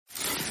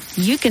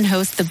you can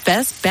host the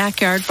best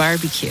backyard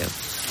barbecue.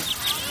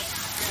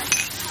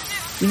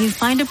 When you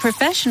find a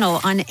professional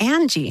on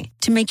Angie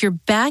to make your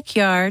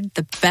backyard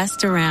the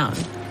best around.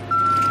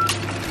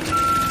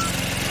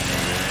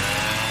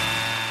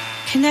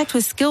 Connect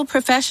with skilled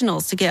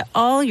professionals to get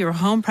all your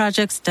home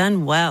projects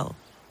done well.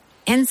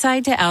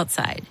 Inside to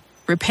outside,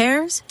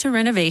 repairs to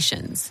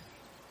renovations.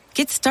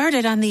 Get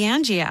started on the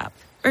Angie app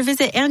or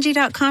visit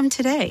Angie.com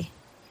today.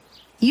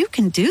 You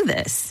can do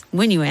this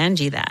when you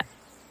Angie that.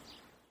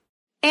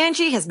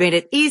 Angie has made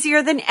it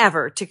easier than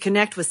ever to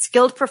connect with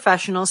skilled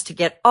professionals to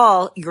get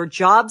all your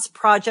jobs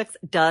projects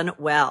done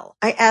well.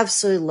 I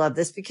absolutely love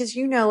this because,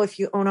 if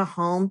you own a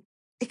home,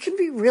 it can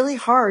be really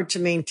hard to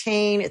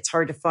maintain. It's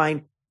hard to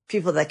find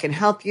people that can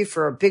help you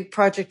for a big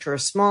project or a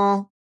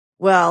small.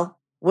 Well,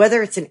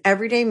 whether it's in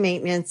everyday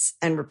maintenance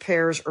and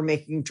repairs or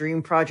making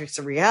dream projects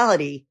a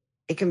reality,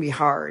 it can be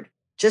hard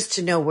just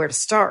to know where to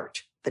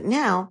start. But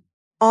now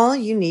all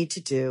you need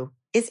to do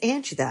is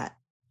Angie that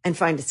and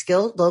find a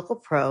skilled local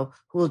pro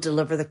who will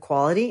deliver the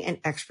quality and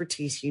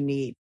expertise you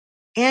need.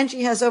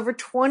 Angie has over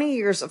 20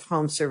 years of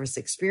home service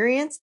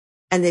experience,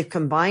 and they've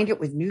combined it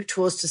with new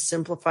tools to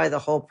simplify the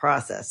whole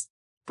process.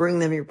 Bring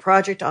them your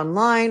project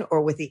online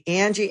or with the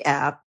Angie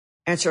app,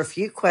 answer a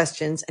few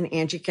questions, and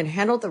Angie can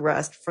handle the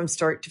rest from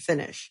start to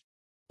finish.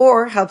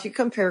 Or help you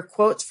compare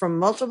quotes from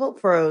multiple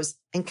pros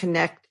and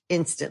connect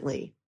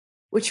instantly,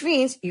 which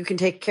means you can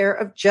take care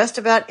of just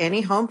about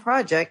any home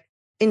project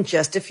in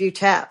just a few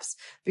taps.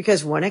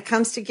 Because when it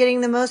comes to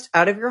getting the most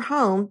out of your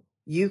home,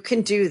 you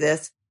can do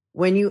this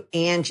when you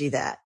Angie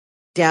that.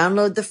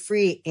 Download the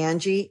free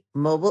Angie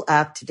mobile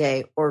app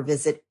today or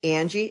visit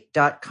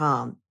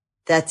Angie.com.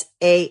 That's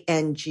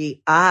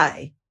ANGI.com.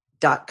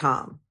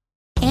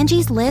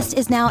 Angie's List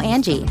is now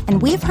Angie, and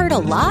we've heard a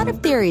lot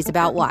of theories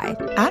about why.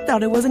 I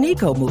thought it was an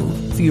eco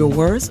move. Fewer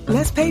words,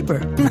 less paper.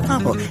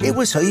 No, it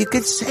was so you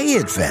could say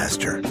it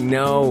faster.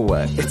 No,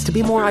 it's to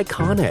be more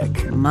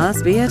iconic.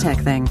 Must be a tech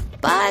thing.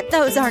 But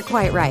those aren't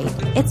quite right.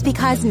 It's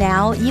because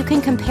now you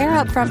can compare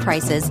upfront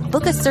prices,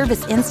 book a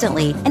service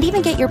instantly, and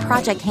even get your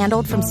project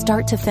handled from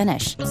start to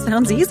finish.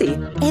 Sounds easy.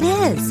 It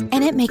is,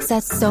 and it makes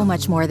us so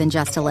much more than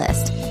just a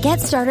list. Get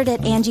started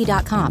at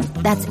Angie.com.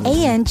 That's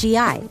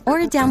ANGI, or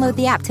download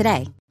the app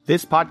today.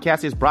 This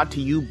podcast is brought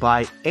to you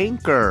by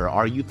Anchor.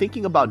 Are you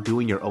thinking about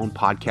doing your own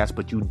podcast,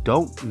 but you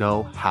don't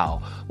know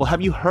how? Well,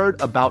 have you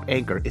heard about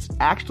Anchor? It's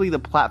actually the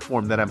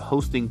platform that I'm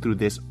hosting through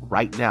this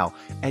right now.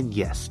 And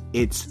yes,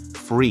 it's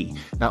free.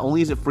 Not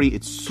only is it free,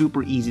 it's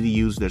super easy to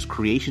use. There's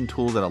creation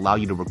tools that allow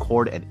you to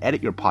record and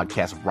edit your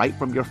podcast right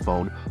from your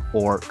phone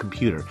or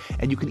computer.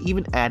 And you can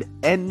even add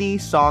any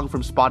song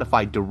from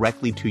Spotify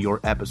directly to your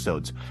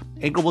episodes.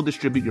 Anchor will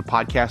distribute your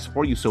podcast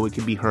for you so it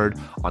can be heard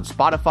on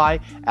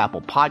Spotify,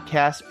 Apple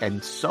Podcasts,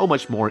 and so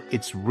much more.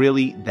 It's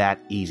really that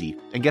easy.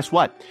 And guess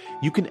what?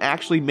 You can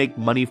actually make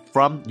money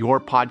from your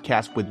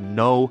podcast with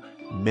no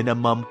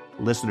minimum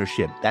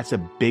listenership. That's a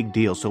big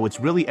deal. So it's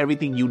really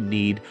everything you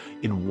need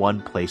in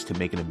one place to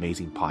make an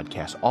amazing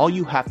podcast. All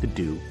you have to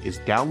do is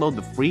download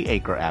the free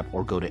Anchor app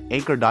or go to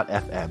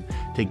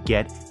anchor.fm to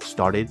get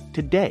started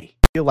today.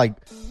 I feel like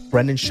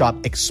Brendan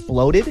Schaub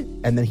exploded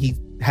and then he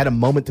had a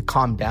moment to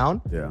calm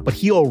down, but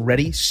he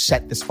already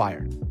set this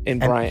fire. In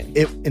Brian.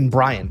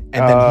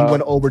 And then he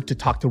went over to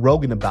talk to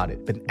Rogan about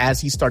it. But as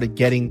he started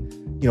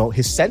getting,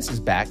 his senses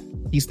back,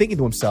 he's thinking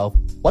to himself,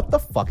 what the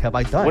fuck have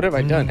I done? What have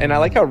I done? And I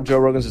like how Joe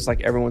Rogan's just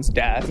like everyone's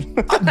dad.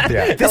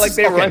 Yeah.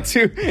 Run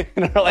to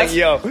and are like,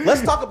 yo.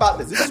 Let's talk about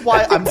this. This is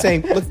why I'm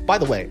saying, look, by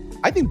the way,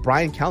 I think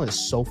Brian Callen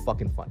is so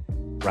fucking funny,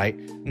 right?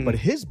 But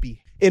his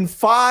in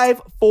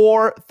 5,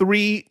 4,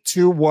 3,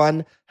 2,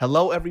 1.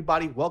 Hello,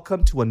 everybody.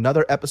 Welcome to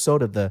another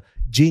episode of the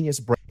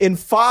Genius Brain. In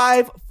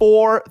 5,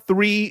 4,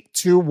 3,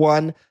 2,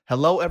 1.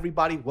 Hello,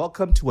 everybody.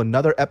 Welcome to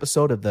another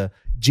episode of the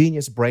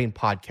Genius Brain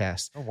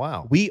podcast. Oh,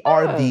 wow. We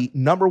are the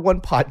number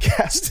one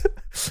podcast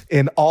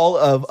in all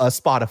of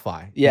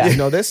Spotify. Yeah. You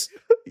know this?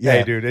 Yeah.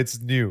 Hey, dude,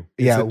 it's new.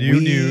 It's a new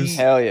news.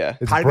 Hell yeah.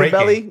 It's Tiger breaking.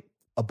 Belly,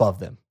 above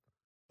them.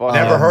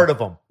 Never heard of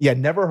them. Yeah,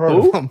 never heard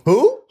of them.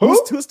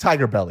 Who's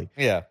Tiger Belly?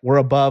 Yeah. We're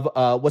above,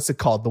 what's it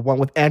called? The one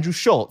with Andrew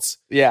Schultz.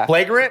 Yeah.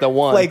 Flagrant? The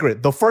one.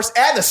 Flagrant. The first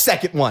and the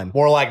second one.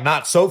 More like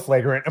not so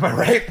flagrant. Am I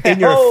right? In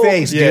your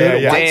face, dude. Yeah,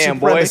 yeah. White Damn,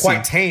 supremacy.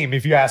 Quite tame,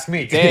 if you ask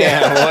me.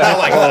 Damn. Not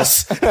like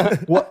us.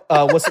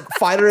 What's it?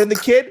 Fighter and the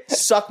Kid?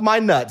 Suck my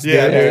nuts, dude.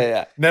 Yeah, dude.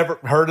 Yeah. Never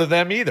heard of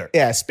them either.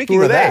 Yeah, speaking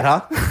Who of are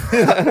that,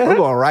 they? huh? We're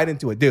going right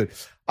into it, dude.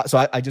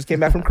 So I just came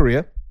back from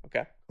Korea.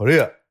 Okay. Oh,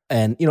 yeah.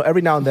 And,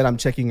 every now and then I'm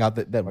checking out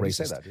that Why'd you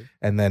racist. say that, dude?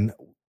 And then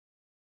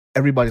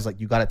everybody's like,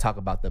 you got to talk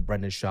about the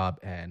Brendan Schaub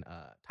and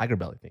Tiger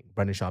Belly thing.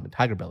 Brendan Schaub and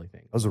Tiger Belly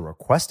thing. Those are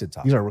requested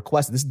topics. These are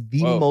requested. This is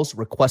the most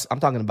requested. I'm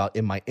talking about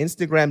in my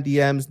Instagram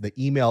DMs, the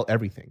email,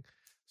 everything.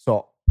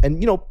 So,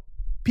 and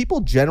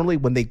people generally,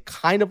 when they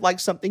kind of like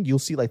something, you'll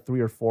see like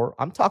 3 or 4.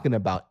 I'm talking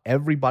about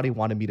everybody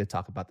wanted me to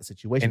talk about the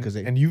situation.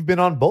 And you've been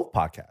on both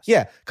podcasts.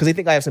 Yeah, because they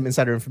think I have some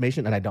insider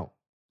information and I don't.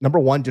 Number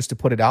one, just to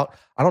put it out,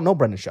 I don't know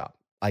Brendan Schaub.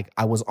 Like,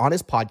 I was on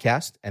his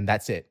podcast and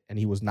that's it. And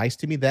he was nice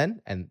to me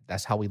then, and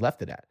that's how we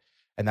left it at.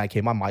 And then I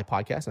came on my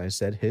podcast and I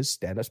said his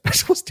stand-up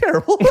special was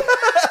terrible.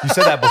 You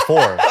said that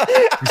before.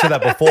 You said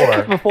that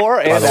before. Before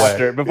and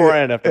after. Before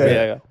and after.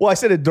 Yeah. Well, I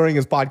said it during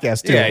his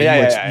podcast too. Yeah,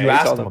 you you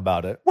asked told him him.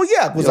 about it. Well,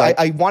 yeah, because You're like-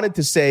 I wanted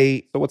to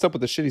say, So what's up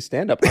with the shitty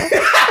stand-up?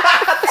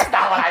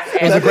 Huh?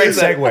 It was a great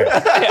segue.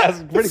 Yeah,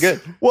 it's pretty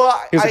good.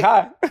 well, He was like,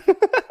 hi.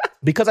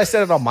 because I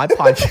said it on my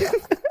podcast.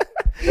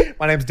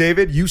 My name's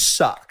David. You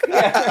suck.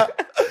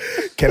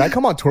 Can I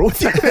come on tour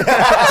with you?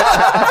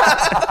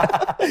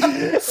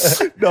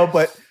 No,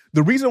 but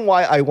the reason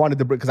why I wanted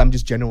to bring, because I'm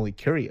just genuinely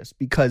curious,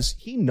 because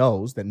he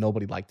knows that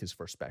nobody liked his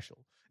first special.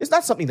 It's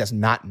not something that's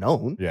not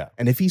known. Yeah.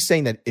 And if he's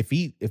saying that, if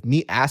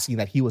me asking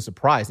that he was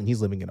surprised, then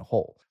he's living in a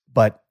hole.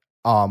 But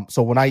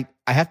so when I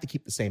have to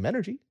keep the same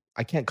energy.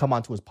 I can't come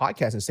onto his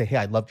podcast and say, hey,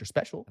 I loved your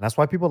special. And that's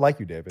why people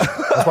like you, David.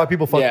 That's why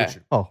people fuck Yeah. with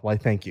you. Oh, why?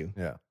 Thank you.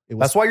 Yeah. It was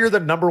That's why you're the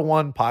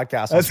 #1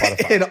 podcast on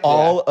Spotify. in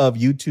all of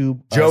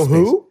YouTube. Joe space.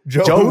 who?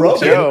 Joe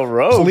Rogan. Joe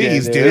Rogan.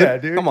 Please, dude. Yeah,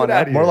 dude. Come on Get now.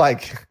 out of More here.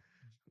 like,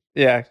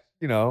 Yeah.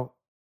 you know.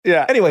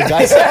 Yeah. anyways,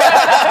 guys.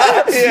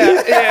 Yeah.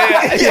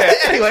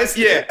 Anyways,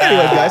 Yeah.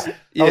 Anyway, guys.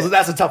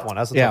 That's a tough one.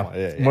 That's a tough one.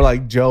 Yeah. More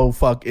like Joe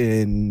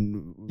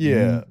fucking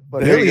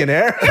But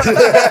billionaire.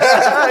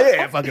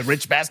 Yeah, fucking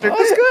rich bastard.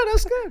 That's good.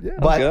 That's good. Yeah.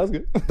 But That was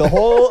good. the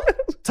whole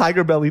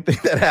Tiger Belly thing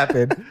that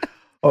happened,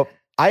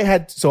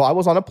 I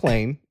was on a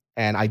plane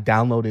and I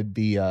downloaded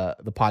the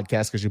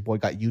podcast because your boy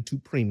got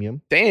YouTube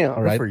Premium. Damn.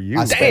 All right, for you.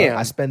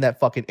 I spend that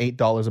fucking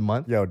 $8 a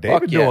month. Yo,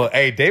 David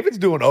yeah. David's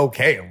doing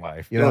okay in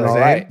life. You know what I'm All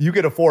saying? right. You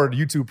can afford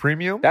YouTube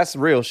Premium. That's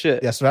real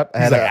shit. Yes, sir. I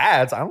He's had like a-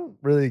 ads. I don't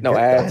really No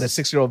get I ads. had a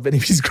 6-year-old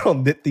Vietnamese girl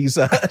knit these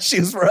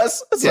shoes for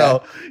us.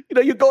 So,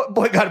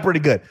 boy got it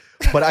pretty good.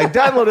 But I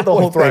downloaded the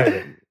whole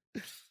thing.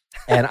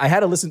 And I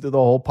had to listen to the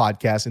whole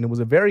podcast. And it was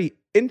a very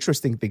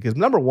interesting thing because,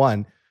 number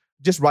one,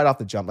 just right off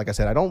the jump, like I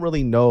said, I don't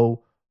really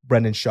know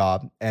Brendan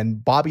Schaub.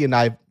 And Bobby and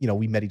I,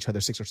 we met each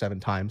other 6 or 7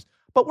 times.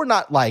 But we're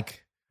not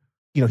like,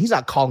 he's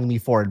not calling me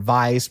for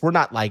advice. We're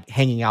not like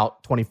hanging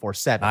out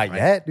 24/7. Not right?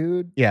 yet,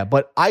 dude. Yeah,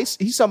 but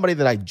he's somebody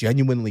that I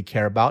genuinely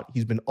care about.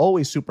 He's been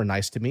always super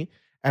nice to me.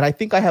 And I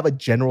think I have a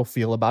general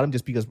feel about him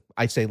just because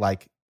I say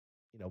like,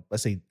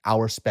 let's say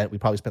hours spent, we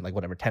probably spent like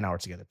 10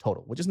 hours together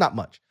total, which is not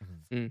much.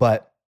 Mm.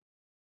 But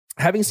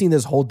having seen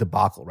this whole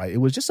debacle, right, it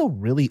was just a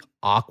really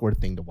awkward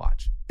thing to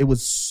watch. It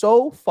was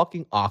so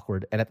fucking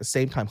awkward and at the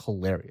same time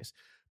hilarious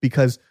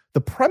because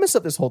the premise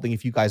of this whole thing,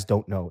 if you guys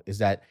don't know, is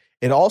that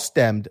it all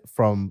stemmed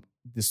from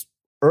this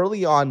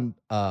early on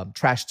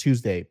Trash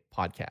Tuesday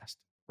podcast,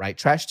 right?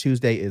 Trash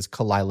Tuesday is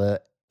Kalila,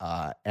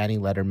 Annie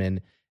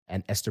Letterman,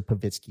 and Esther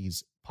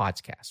Pavitsky's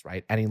podcast,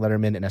 right? Annie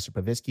Letterman and Esther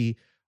Pavitsky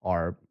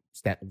are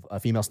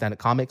female stand-up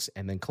comics,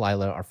 and then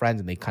Kalila are friends,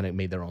 and they kind of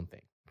made their own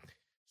thing.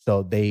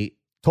 So they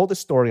told a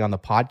story on the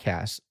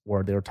podcast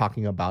where they were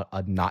talking about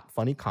a not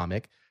funny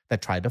comic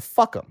that tried to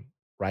fuck them,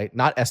 right?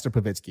 Not Esther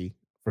Pavitsky.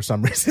 For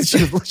some reason,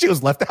 she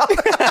was left out.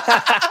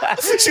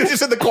 She was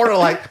just in the corner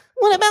like,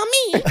 what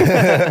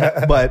about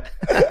me? But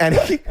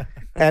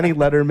Annie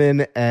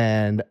Letterman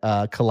and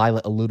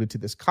Kalila alluded to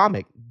this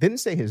comic, didn't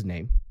say his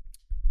name,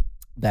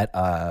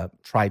 that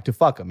tried to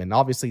fuck him. And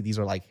obviously these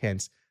are like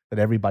hints that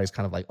everybody's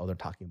kind of like, oh, they're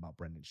talking about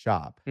Brendan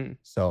Schaub.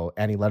 So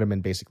Annie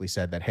Letterman basically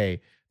said that,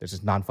 hey, there's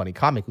this non-funny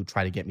comic who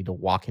tried to get me to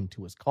walk him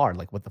to his car.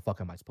 Like, what the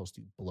fuck am I supposed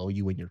to blow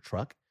you in your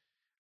truck?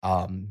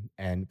 And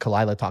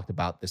Kalila talked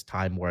about this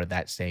time where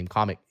that same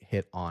comic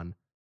hit on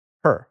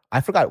her.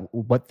 I forgot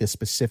what the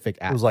specific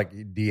It was like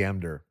he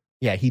DM'd her.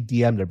 Yeah, he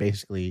DM'd her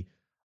basically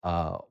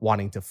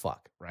wanting to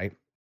fuck, right?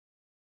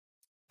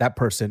 That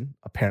person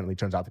apparently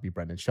turns out to be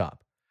Brendan Schaub.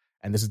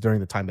 And this is during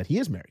the time that he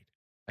is married,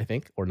 I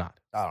think, or not.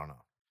 I don't know.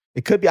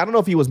 It could be. I don't know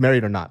if he was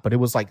married or not, but it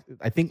was like,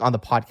 I think on the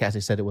podcast, they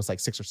said it was like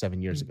 6 or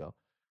 7 years ago.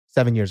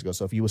 7 years ago.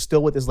 So if he was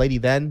still with his lady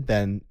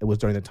then it was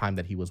during the time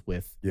that he was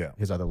with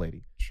his other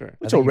lady. Sure.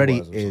 Which already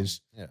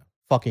is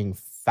fucking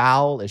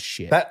foul as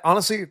shit. That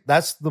honestly,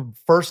 that's the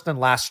first and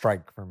last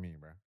strike for me,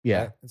 bro. Yeah.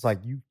 Right? It's like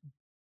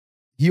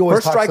he always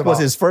first talks strike was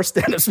about- his first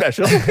stand-up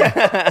special.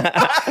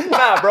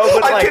 Nah, bro.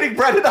 But I'm like, kidding,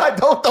 Brendan.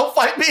 Don't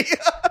fight me.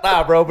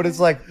 Nah, bro, but it's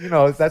like,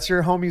 if that's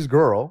your homie's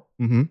girl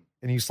Mm-hmm.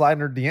 and you slide in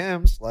her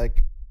DMs,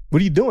 like,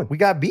 What are you doing? we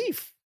got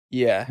beef.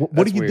 yeah. What are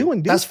that's you weird.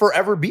 doing, dude? That's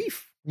forever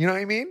beef. You know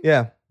what I mean?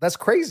 Yeah. That's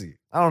crazy.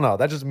 I don't know.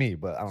 That's just me,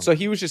 but I don't So know.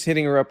 he was just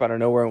hitting her up out of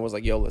nowhere and was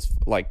like, "Yo, let's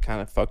like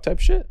kind of fuck type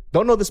shit."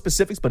 Don't know the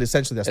specifics, but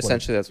essentially that's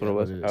That's what it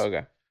was. is. Oh,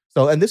 okay.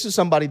 So, and this is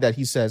somebody that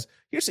he says,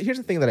 here's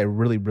the thing that I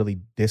really, really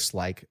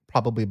dislike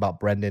probably about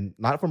Brendan,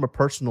 not from a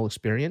personal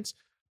experience,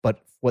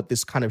 but what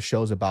this kind of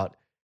shows about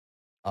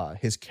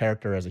his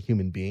character as a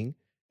human being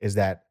is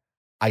that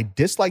I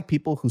dislike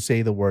people who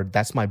say the word,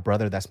 that's my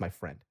brother, that's my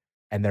friend,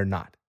 and they're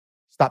not.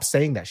 Stop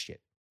saying that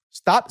shit.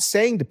 Stop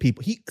saying to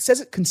people, he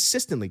says it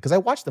consistently, because I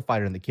watched The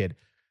Fighter and the Kid,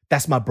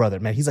 that's my brother,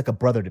 man. He's like a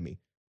brother to me.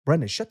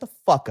 Brendan, shut the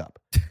fuck up.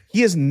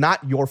 He is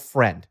not your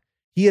friend.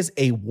 He is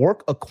a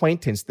work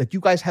acquaintance that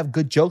you guys have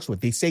good jokes with.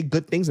 They say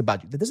good things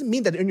about you. That doesn't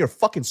mean that they're in your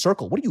fucking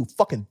circle. What are you,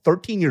 fucking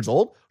 13 years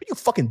old? Are you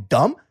fucking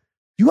dumb?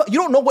 You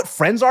don't know what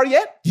friends are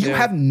yet? You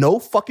have no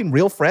fucking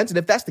real friends? And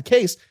if that's the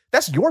case,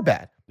 that's your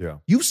bad. Yeah.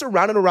 You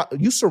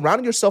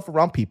surrounded yourself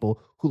around people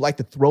who like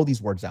to throw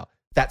these words out.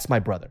 That's my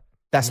brother.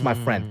 That's my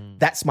friend.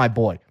 That's my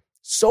boy.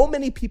 So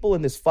many people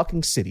in this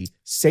fucking city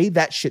say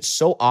that shit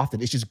so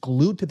often. It's just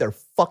glued to their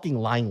fucking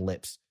lying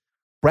lips.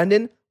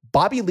 Brendan,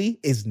 Bobby Lee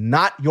is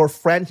not your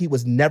friend. He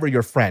was never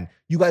your friend.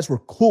 You guys were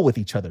cool with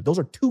each other. Those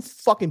are two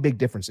fucking big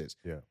differences.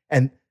 Yeah.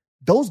 And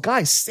those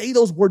guys say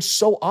those words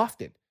so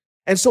often.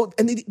 And so,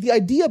 and the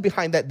idea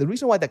behind that, the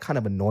reason why that kind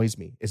of annoys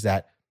me is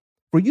that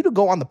for you to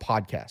go on the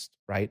podcast,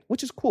 right,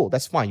 which is cool,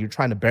 that's fine. You're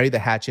trying to bury the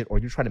hatchet or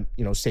you're trying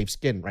to, save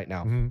skin right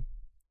now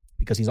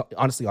because he's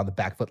honestly on the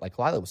back foot, like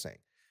Kalila was saying,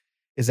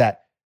 is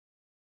that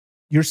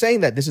you're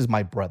saying that this is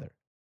my brother.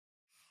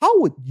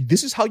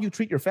 This is how you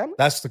treat your family?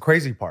 That's the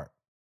crazy part.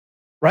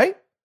 Right?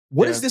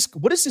 What is this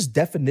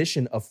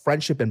definition of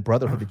friendship and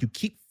brotherhood that you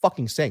keep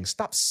fucking saying?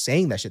 Stop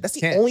saying that shit. That's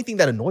the only thing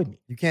that annoyed me.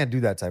 You can't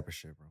do that type of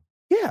shit, bro.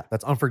 Yeah.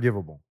 That's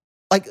unforgivable.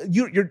 Like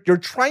you're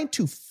trying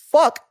to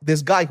fuck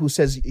this guy who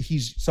says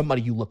he's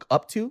somebody you look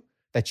up to,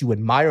 that you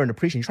admire and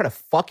appreciate. You're trying to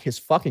fuck his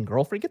fucking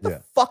girlfriend. Get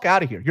the fuck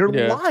out of here. You're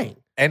lying.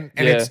 And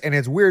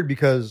it's weird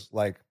because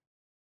like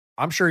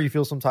I'm sure you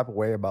feel some type of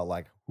way about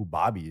like who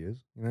Bobby is.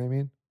 You know what I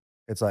mean?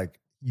 It's like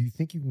you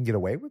think you can get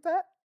away with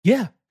that?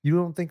 Yeah. You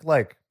don't think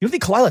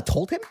Kalila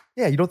told him?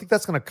 Yeah, you don't think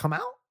that's gonna come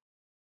out?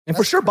 And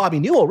for sure Bobby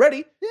knew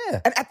already.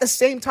 Yeah. And at the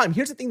same time,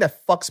 here's the thing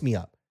that fucks me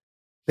up.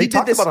 They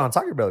talked about it on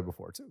Tiger Belly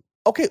before too.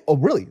 Okay. Oh,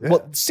 really? Yeah. Well,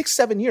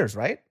 6-7 years,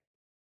 right?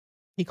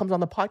 He comes on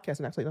the podcast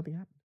and acts like nothing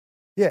happened.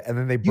 Yeah, and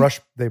then they brush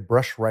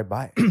right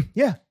by it.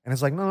 Yeah. And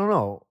it's like,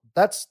 no.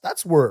 That's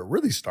where it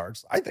really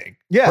starts, I think.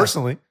 Yeah.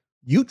 Personally.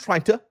 You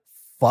trying to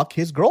fuck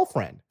his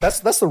girlfriend. That's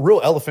the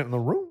real elephant in the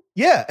room.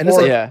 Yeah. And it's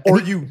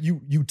or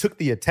you took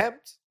the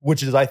attempt,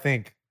 which is, I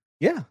think,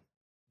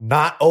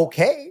 not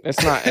okay.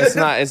 It's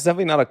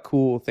definitely not a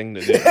cool thing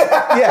to do.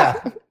 Yeah.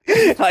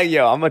 Like,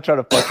 yo, I'm gonna try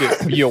to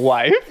fuck your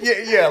wife.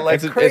 Yeah,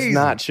 like crazy. It's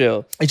not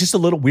chill. It's just a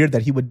little weird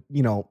that he would,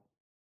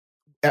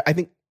 I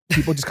think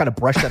people just kind of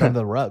brush that under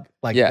the rug.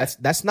 Like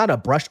that's not a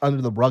brush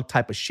under the rug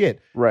type of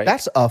shit. Right.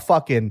 That's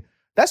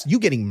you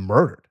getting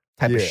murdered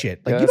type of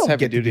shit. Like you don't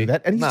get to do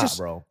that. And he's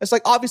bro. It's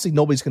like obviously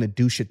nobody's gonna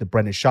do shit to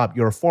Brendan Schaub.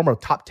 You're a former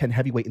top 10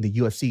 heavyweight in the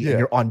UFC and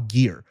you're on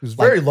gear. It's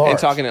very large. And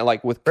talking it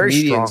like with very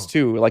comedians strong.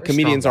 too. Like Very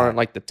comedians strong aren't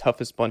guy. like the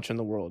toughest bunch in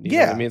the world. You know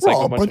Yeah. what I mean? It's We're like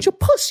all a bunch of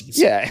pussies.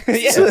 Yeah.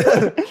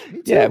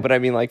 Yeah, but I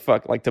mean like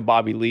fuck, like to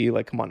Bobby Lee,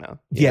 like come on now.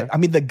 Yeah. I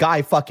mean the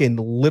guy fucking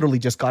literally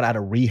just got out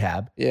of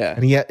rehab. Yeah.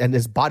 And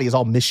his body is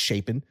all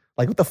misshapen.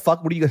 Like what the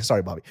fuck? What are you gonna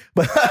sorry, Bobby.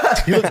 But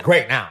he looks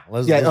great now.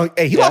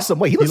 He lost some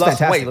weight. He looks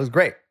fantastic. He looks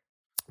great.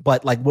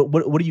 But like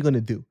what are you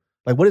gonna do?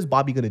 Like, what is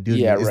Bobby going to do?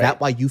 Yeah, Is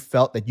that why you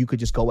felt that you could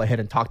just go ahead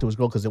and talk to his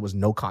girl because there was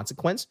no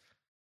consequence?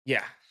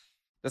 Yeah.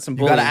 That's some You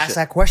bullying gotta ask shit.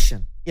 that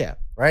question. Yeah.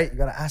 Right? You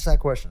gotta ask that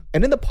question.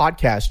 And in the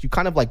podcast, you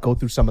kind of like go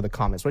through some of the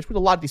comments, right? Because a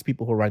lot of these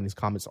people who are writing these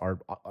comments are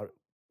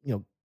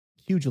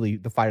hugely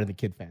the Fighter the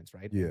Kid fans,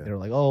 right? Yeah. They're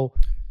like, oh,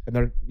 and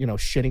they're,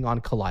 shitting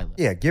on Kalila.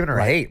 Yeah, giving her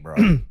Right. hate, bro.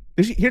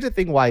 Here's the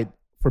thing why,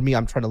 for me,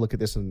 I'm trying to look at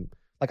this and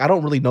like, I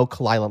don't really know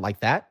Kalila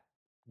like that.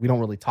 We don't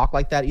really talk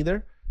like that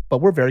either, but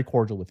we're very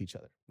cordial with each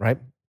other, right?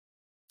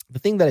 The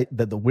thing that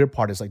the weird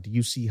part is like, do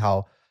you see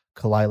how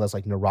Kalila's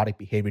like neurotic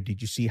behavior?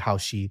 Did you see how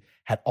she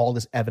had all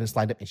this evidence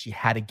lined up and she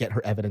had to get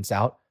her evidence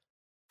out?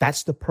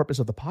 That's the purpose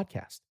of the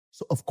podcast.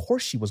 So of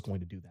course she was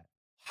going to do that.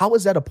 How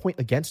is that a point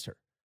against her?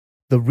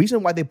 The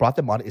reason why they brought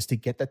them on is to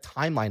get the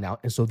timeline out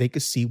and so they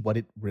could see what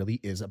it really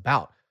is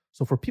about.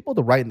 So for people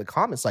to write in the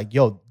comments like,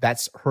 yo,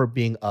 that's her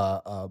being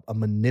a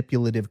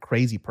manipulative,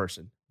 crazy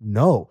person.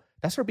 No,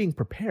 that's her being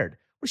prepared.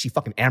 What is she,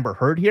 fucking Amber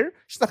Heard here?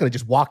 She's not going to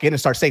just walk in and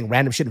start saying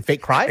random shit and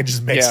fake cry. And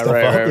just make stuff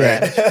right,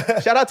 up.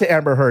 right. Shout out to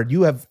Amber Heard.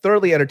 You have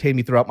thoroughly entertained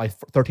me throughout my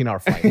 13-hour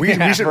flight.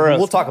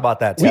 We'll talk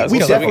about that too. We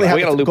definitely have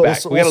we gotta to loop go-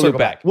 back. We gotta loop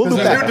back. We'll There's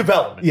loop a back. new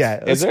development.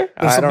 Yeah. Is there?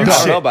 There's I some don't new know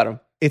shit. about him.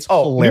 It's New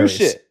hilarious.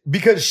 shit.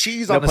 Because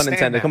she's No on the pun stand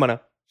intended. now. Come on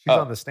now. She's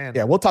on the stand.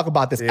 Yeah, we'll talk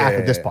about this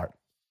after this part.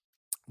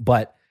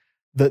 But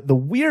the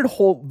weird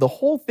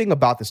whole thing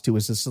about this too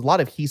is there's a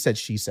lot of he said,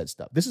 she said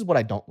stuff. This is what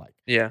I don't like.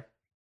 Yeah.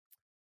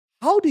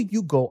 How do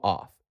you go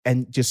off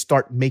and just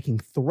start making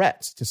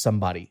threats to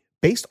somebody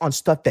based on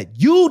stuff that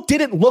you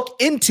didn't look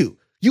into?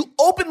 You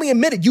openly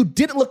admitted you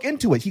didn't look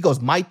into it. He goes,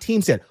 my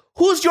team said,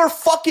 who's your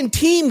fucking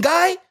team,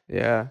 guy?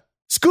 Yeah.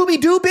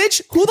 Scooby-Doo,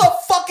 bitch? Who the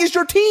fuck is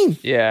your team?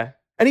 Yeah.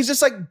 And he's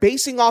just like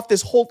basing off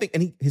this whole thing.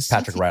 And his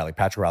Patrick Riley.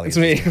 Patrick Riley. It's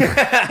me.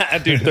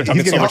 Dude, they're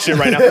talking so much shit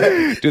right now.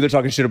 Dude, they're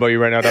talking shit about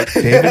you right now, dog.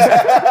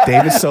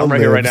 David so I'm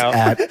right here right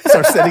lives now.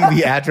 Start sending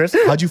the address.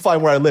 How'd you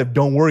find where I live?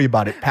 Don't worry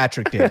about it.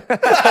 Patrick did.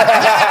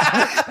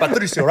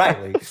 Patricio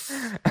Riley.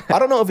 I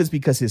don't know if it's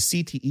because his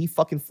CTE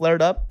fucking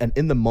flared up. And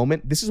in the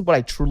moment, this is what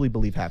I truly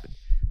believe happened.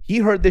 He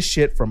heard this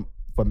shit from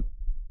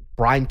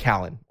Brian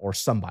Callen or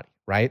somebody,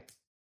 right?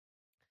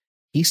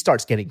 He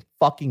starts getting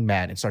fucking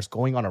mad and starts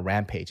going on a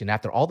rampage. And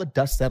after all the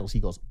dust settles,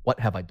 he goes, what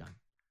have I done?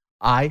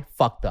 I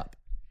fucked up.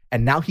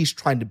 And now he's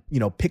trying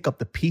to, pick up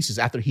the pieces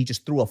after he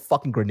just threw a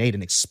fucking grenade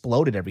and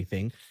exploded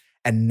everything.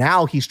 And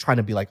now he's trying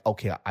to be like,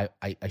 okay,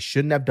 I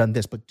shouldn't have done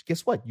this. But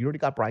guess what? You already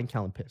got Bryan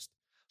Callen pissed.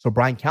 So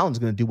Bryan Callen's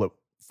going to do what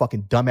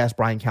fucking dumbass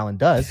Bryan Callen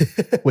does,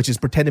 which is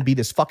pretend to be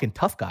this fucking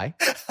tough guy.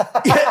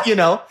 You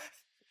know?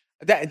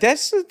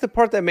 That's the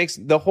part that makes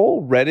the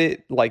whole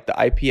Reddit, like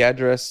the IP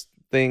address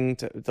thing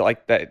to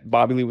like that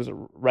Bobby Lee was a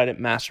Reddit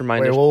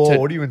mastermind. Wait, whoa,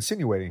 what are you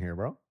insinuating here,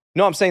 bro?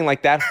 No, I'm saying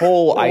like that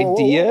whole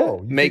idea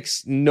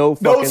makes no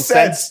fucking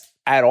sense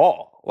at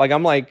all. Like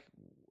I'm like,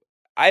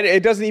 I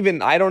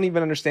don't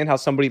even understand how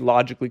somebody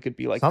logically could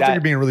be like Sounds that. like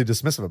you're being really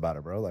dismissive about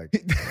it, bro. Like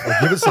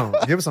give us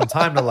some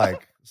time to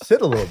like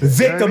sit a little bit.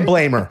 Victim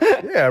blamer.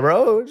 Yeah,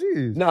 bro.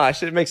 Jeez. No, that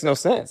shit makes no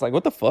sense. Like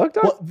what the fuck,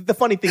 dog? Well, the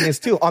funny thing is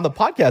too, on the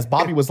podcast,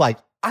 Bobby was like,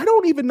 I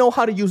don't even know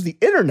how to use the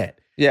internet.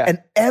 Yeah.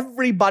 And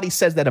everybody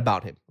says that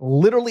about him.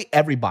 Literally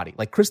everybody.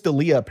 Like Chris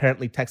D'Elia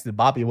apparently texted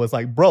Bobby and was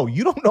like, bro,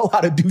 you don't know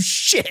how to do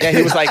shit. Yeah,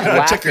 he was like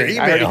laughing.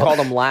 I already called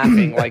him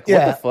laughing. Like,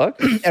 what the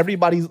fuck?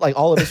 Everybody's like,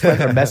 all of his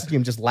friends are messaging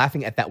him just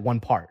laughing at that one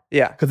part.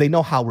 Yeah. Because they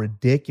know how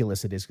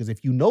ridiculous it is. Because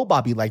if you know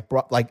Bobby,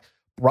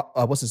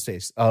 what's his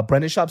face?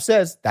 Brendan Schaub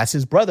says that's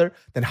his brother.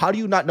 Then how do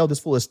you not know this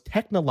fool is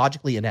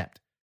technologically inept?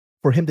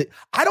 For him to,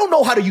 I don't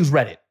know how to use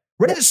Reddit.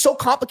 Reddit is so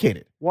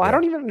complicated. Well, I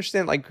don't even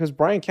understand, like, because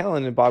Bryan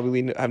Callen and Bobby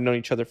Lee have known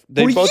each other.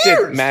 They For both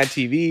years. did Mad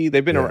TV.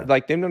 They've been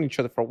like they've known each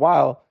other for a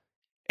while.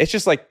 It's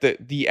just like the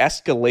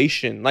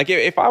escalation. Like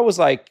if I was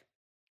like,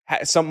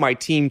 my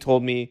team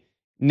told me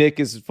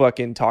Nick is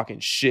fucking talking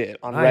shit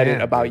on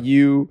Reddit about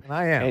you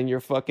and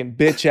your fucking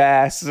bitch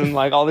ass and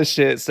like all this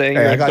shit, saying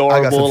you're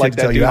adorable. Like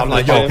that dude. I'm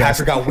like, yo,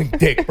 Patrick got weak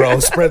dick, bro.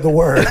 Spread the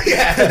word.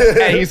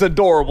 Hey, he's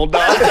adorable,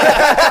 dog.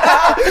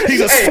 He's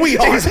a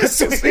sweetheart.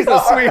 He's a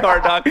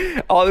sweetheart, dog.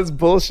 All this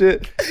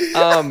bullshit.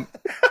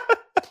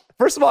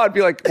 First of all, I'd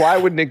be like, why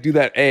would Nick do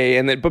that? A,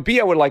 and then, but B,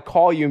 I would like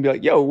call you and be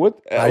like, yo, what?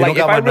 Like,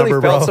 if I really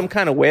felt some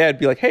kind of way, I'd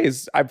be like, hey,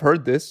 I've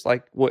heard this.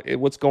 Like,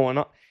 what's going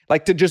on?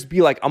 Like, to just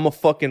be like, I'm gonna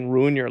fucking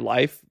ruin your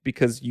life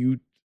because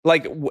you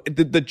like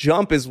the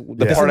jump is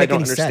the part I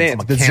don't understand.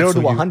 Like the 0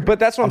 to 100. But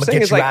that's what I'm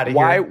saying is like,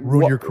 why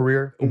ruin your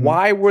career?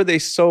 Why were they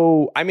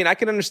so? I mean, I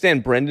can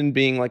understand Brendan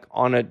being like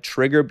on a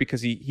trigger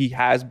because he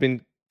has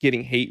been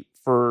getting hate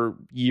for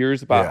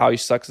years about how he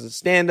sucks as a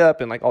stand-up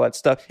and like all that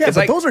stuff. Yeah, it's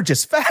but like, those are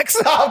just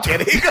facts. No, I'm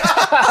kidding.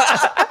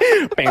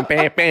 bam,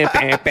 bam, bam,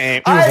 bam,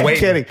 bam. I'm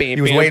kidding. He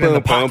was waiting in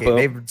the pocket.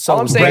 All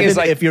I'm saying Brendan, is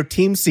like, if your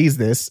team sees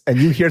this and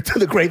you hear through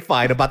the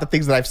grapevine about the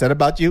things that I've said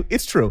about you,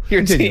 it's true.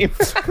 Your team.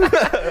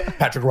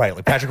 Patrick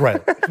Riley.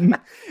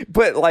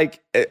 But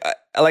like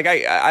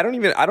I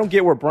don't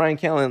get where Bryan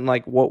Callen,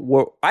 like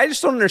what I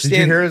just don't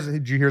understand.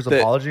 Did you hear his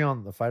apology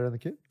on the fighter and the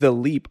kid? The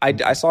leap.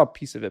 I saw a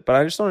piece of it, but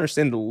I just don't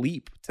understand the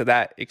leap to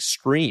that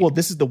extreme. Well,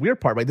 this is the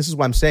weird part, right? This is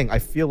what I'm saying. I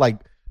feel like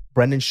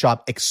Brendan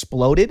Schaub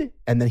exploded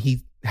and then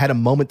he had a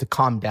moment to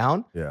calm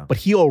down. Yeah. But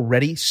he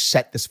already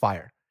set this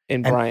fire.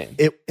 In Brian.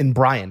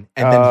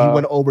 And then he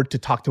went over to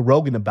talk to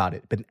Rogan about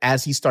it. But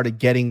as he started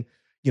getting,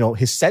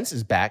 his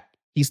senses back,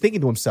 he's thinking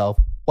to himself,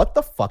 what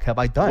the fuck have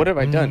I done? What have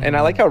I done? And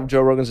I like how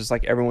Joe Rogan's just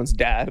like everyone's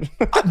dad.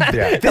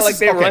 Yeah.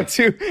 Run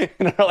to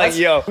and are like,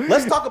 yo.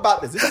 Let's talk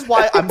about this. This is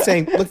why I'm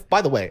saying, look,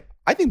 by the way,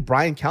 I think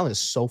Bryan Callen is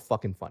so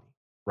fucking funny,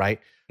 right?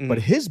 But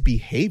his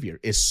behavior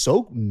is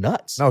so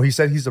nuts. No, he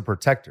said he's a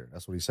protector.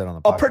 That's what he said on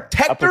the podcast.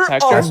 A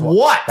protector of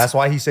what? That's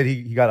why he said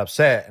he got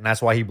upset, and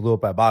that's why he blew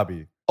up at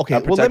Bobby. Okay,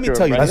 well, let me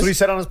tell you. That's what he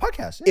said on his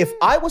podcast. If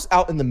I was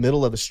out in the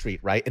middle of the street,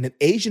 right, and an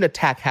Asian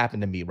attack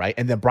happened to me, right,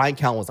 and then Bryan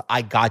Callen was,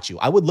 I got you,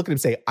 I would look at him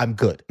and say, I'm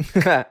good.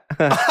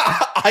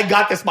 I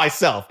got this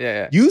myself.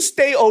 Yeah. You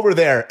stay over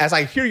there as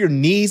I hear your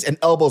knees and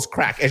elbows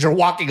crack as you're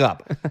walking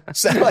up.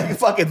 So like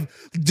fucking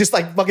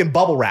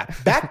bubble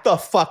wrap. Back the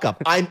fuck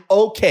up. I'm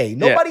okay.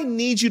 Nobody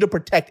needs you to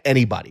protect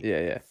anybody.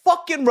 Yeah.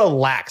 Fucking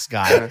relax,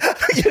 guy.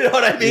 You know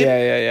what I mean?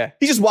 Yeah.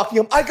 He's just walking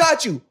up, I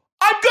got you.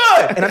 I'm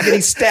good. And I'm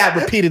getting stabbed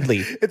repeatedly.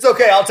 It's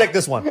okay. I'll take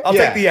this one. I'll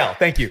take the L.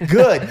 Thank you.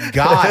 Good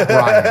God,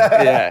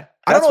 Brian. Yeah.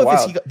 I don't know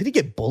if did he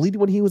get bullied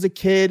when he was a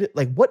kid?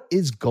 Like, what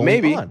is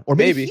going on? Or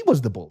maybe he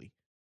was the bully.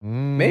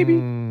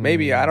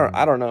 Maybe. I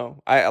don't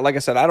know. Like I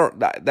said,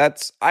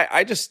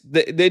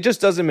 it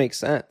just doesn't make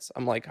sense.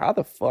 I'm like, how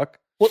the fuck?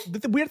 Well,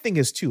 the weird thing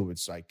is too,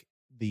 it's like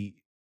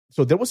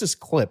so there was this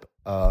clip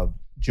of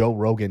Joe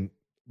Rogan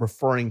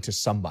referring to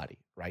somebody,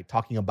 right?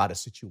 Talking about a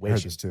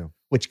situation too,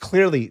 which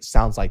clearly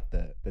sounds like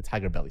the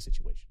Tiger Belly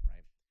situation,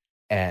 right?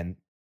 And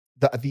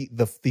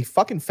the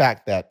fucking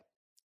fact that,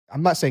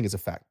 I'm not saying it's a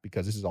fact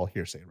because this is all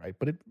hearsay, right?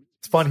 But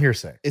it's fun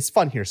hearsay. It's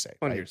fun hearsay.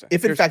 Right?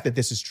 If in fact that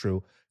this is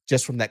true,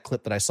 just from that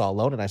clip that I saw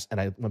alone, and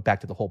I went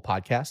back to the whole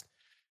podcast,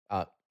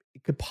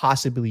 it could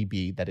possibly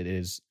be that it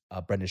is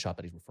Brendan Schaub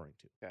that he's referring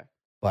to. Okay.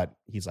 But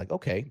he's like,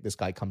 okay, this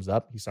guy comes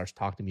up, he starts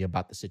talking to me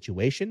about the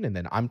situation, and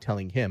then I'm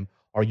telling him,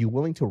 are you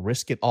willing to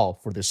risk it all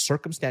for this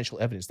circumstantial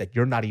evidence that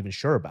you're not even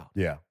sure about?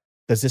 Yeah.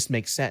 Does this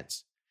make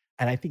sense?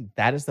 And I think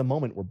that is the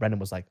moment where Brendan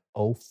was like,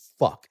 oh,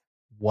 fuck,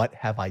 what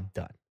have I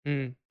done?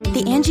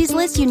 The Angie's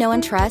List you know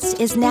and trust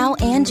is now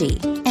Angie,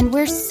 and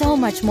we're so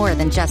much more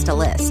than just a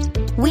list.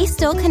 We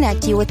still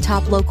connect you with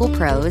top local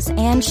pros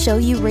and show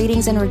you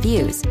ratings and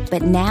reviews,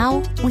 but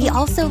now we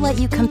also let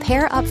you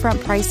compare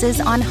upfront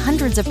prices on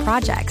hundreds of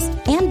projects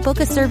and book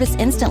a service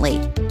instantly.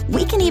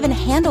 We can even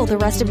handle the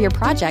rest of your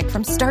project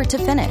from start to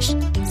finish.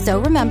 So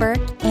remember,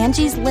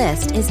 Angie's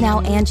List is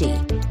now Angie,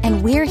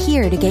 and we're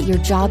here to get your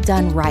job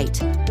done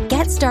right.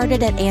 Get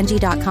started at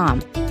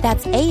Angie.com.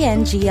 That's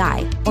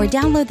ANGI, or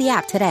download the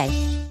app today.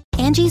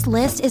 Angie's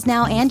List is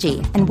now Angie,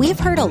 and we've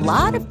heard a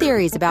lot of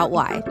theories about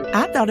why.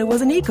 I thought it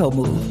was an eco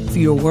move.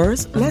 Fewer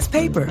words, less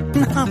paper.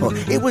 No,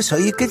 it was so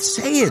you could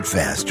say it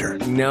faster.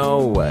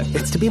 No,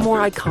 it's to be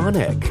more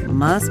iconic.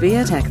 Must be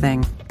a tech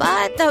thing.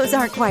 But those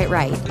aren't quite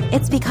right.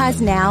 It's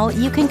because now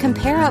you can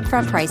compare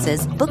upfront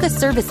prices, book a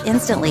service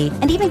instantly,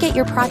 and even get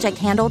your project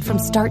handled from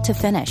start to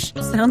finish.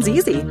 Sounds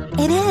easy.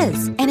 It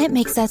is, and it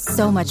makes us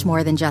so much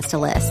more than just a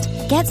list.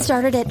 Get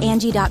started at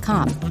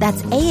Angie.com.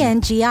 That's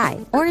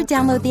ANGI, or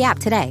download the app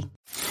today.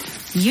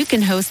 You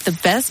can host the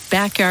best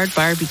backyard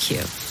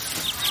barbecue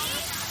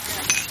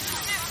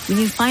when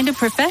you find a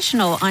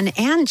professional on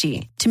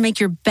Angie to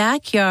make your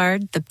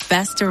backyard the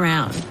best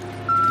around.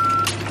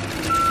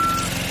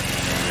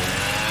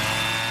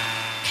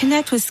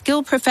 Connect with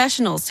skilled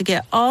professionals to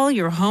get all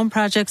your home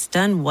projects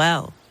done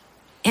well.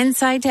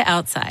 Inside to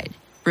outside,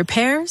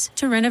 repairs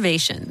to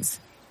renovations.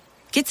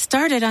 Get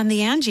started on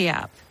the Angie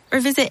app or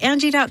visit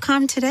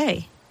Angie.com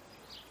today.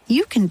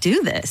 You can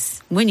do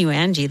this when you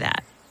Angie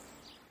that.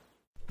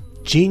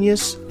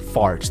 Genius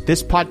Farts.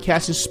 This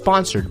podcast is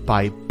sponsored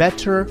by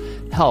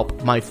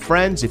BetterHelp. My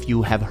friends, if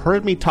you have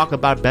heard me talk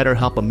about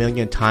BetterHelp a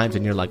million times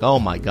and you're like, oh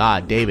my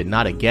God, David,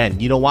 not again.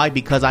 You know why?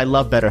 Because I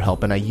love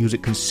BetterHelp and I use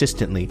it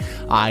consistently.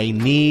 I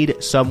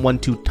need someone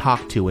to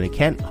talk to, and it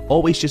can't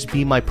always just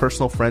be my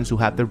personal friends who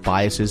have their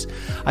biases.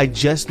 I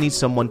just need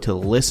someone to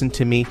listen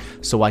to me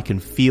so I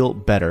can feel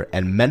better.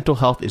 And mental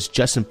health is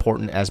just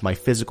important as my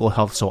physical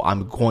health, so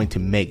I'm going to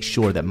make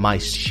sure that my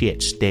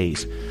shit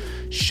stays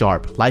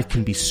sharp. Life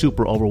can be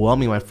super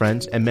overwhelming, my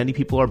friends, and many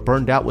people are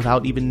burned out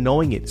without even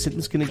knowing it.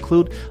 Symptoms can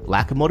include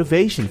lack of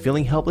motivation,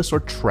 feeling helpless or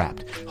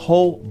trapped.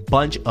 Whole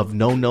bunch of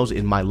no-nos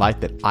in my life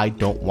that I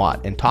don't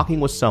want. And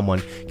talking with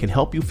someone can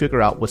help you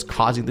figure out what's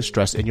causing the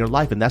stress in your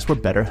life, and that's where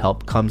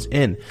BetterHelp comes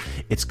in.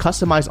 It's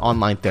customized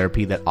online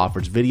therapy that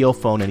offers video,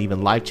 phone, and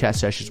even live chat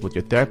sessions with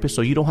your therapist,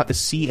 so you don't have to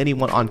see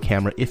anyone on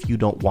camera if you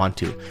don't want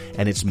to.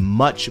 And it's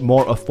much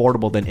more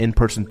affordable than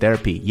in-person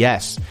therapy.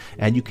 Yes,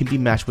 and you can be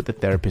matched with a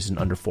therapist in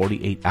under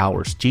 48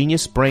 hours.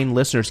 Genius Brain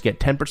listeners get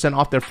 10%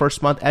 off their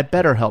first month at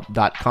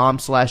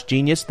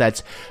betterhelp.com/genius.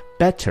 That's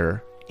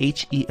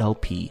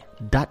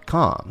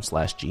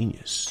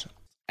betterhelp.com/genius.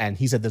 And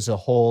he said there's a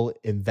whole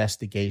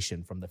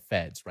investigation from the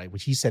feds, right?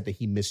 Which he said that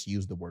he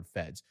misused the word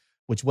feds,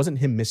 which wasn't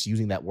him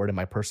misusing that word in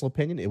my personal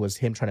opinion. It was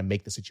him trying to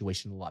make the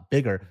situation a lot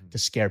bigger to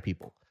scare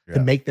people, to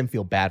make them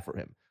feel bad for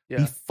him.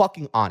 Be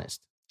fucking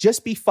honest.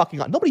 Just be fucking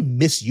honest. Nobody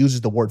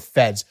misuses the word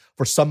feds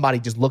for somebody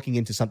just looking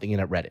into something in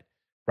a Reddit.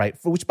 Right.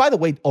 For which, by the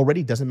way,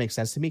 already doesn't make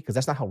sense to me because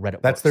that's not how Reddit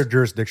works. That's their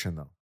jurisdiction,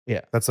 though.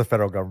 Yeah. That's the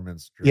federal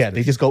government's jurisdiction. Yeah.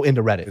 They just go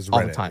into Reddit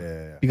all the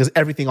time because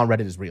everything on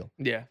Reddit is real.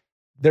 Yeah.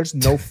 There's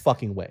no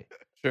fucking way.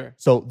 Sure.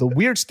 So the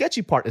weird,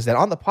 sketchy part is that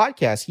on the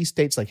podcast, he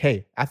states like,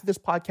 hey, after this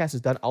podcast is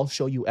done, I'll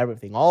show you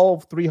everything, all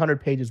 300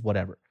 pages,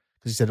 whatever.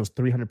 Because he said it was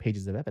 300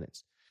 pages of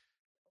evidence.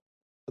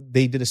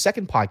 They did a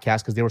second podcast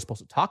because they were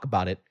supposed to talk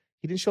about it.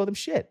 He didn't show them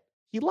shit.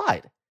 He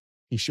lied.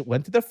 He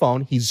went to their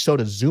phone. He showed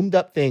a zoomed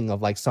up thing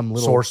of like some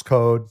little source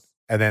code.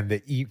 And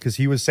then because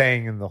he was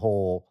saying in the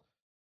whole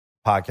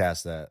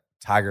podcast that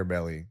Tiger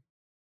Belly,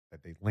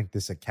 that they linked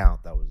this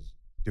account that was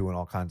doing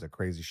all kinds of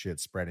crazy shit,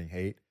 spreading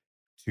hate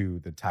to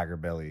the Tiger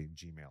Belly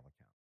Gmail account.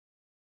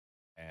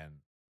 And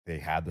they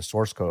had the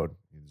source code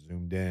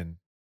zoomed in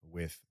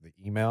with the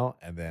email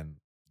and then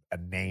a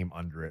name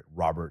under it,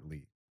 Robert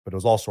Lee. But it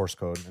was all source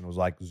code and it was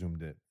like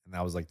zoomed in. And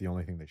that was like the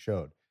only thing they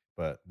showed.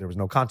 But there was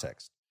no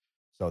context.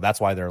 So that's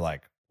why they're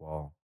like,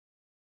 well,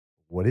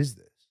 what is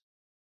this?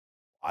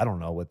 I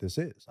don't know what this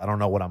is. I don't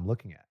know what I'm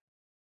looking at.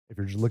 If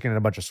you're just looking at a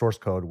bunch of source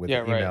code with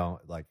an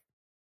email, like,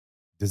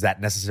 does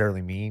that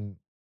necessarily mean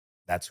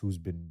that's who's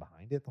been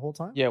behind it the whole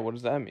time? Yeah, what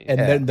does that mean? And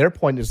then their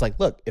point is like,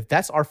 look, if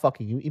that's our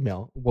fucking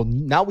email, well,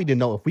 now we didn't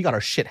know if we got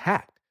our shit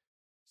hacked.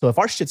 So if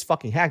our shit's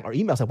fucking hacked, our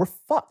email's like, we're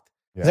fucked.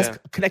 Yeah. That's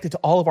connected to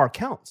all of our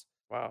accounts.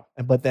 Wow.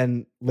 But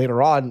then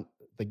later on,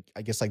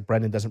 I guess like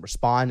Brendan doesn't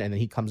respond, and then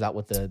he comes out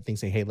with the thing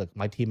saying, hey, look,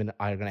 my team and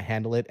I are going to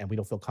handle it, and we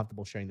don't feel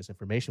comfortable sharing this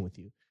information with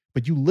you.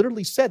 But you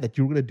literally said that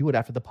you were going to do it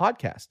after the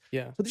podcast.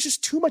 Yeah. So there's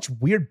just too much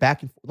weird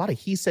back and forth, a lot of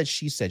he said,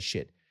 she said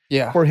shit.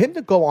 Yeah. For him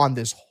to go on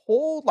this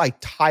whole like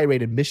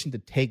tirade and mission to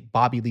take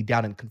Bobby Lee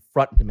down and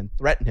confront him and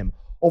threaten him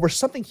over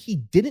something he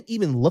didn't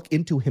even look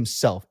into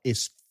himself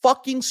is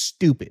fucking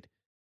stupid.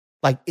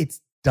 Like,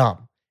 it's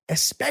dumb,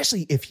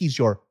 especially if he's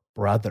your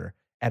brother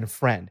and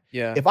friend.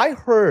 Yeah. If I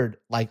heard,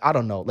 like, I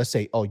don't know, let's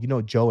say, oh, you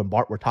know, Joe and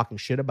Bart were talking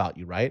shit about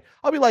you, right?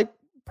 I'll be like,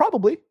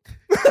 probably.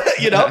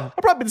 You know,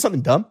 I probably did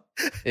something dumb.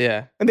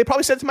 Yeah. And they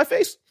probably said it to my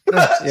face.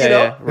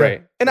 Yeah,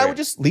 right. And I would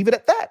just leave it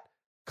at that.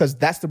 because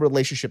that's the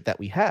relationship that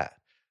we had.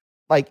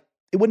 Like,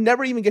 it would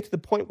never even get to the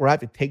point where I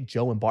have to take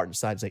Joe and Barton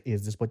aside and say,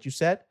 is this what you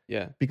said?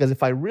 Yeah. Because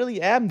if I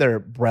really am their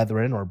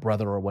brethren or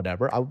brother or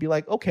whatever, I would be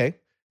like, okay,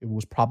 it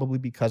was probably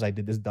because I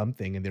did this dumb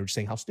thing and they were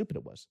saying how stupid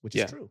it was, which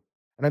is true.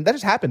 And that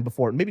has happened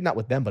before, maybe not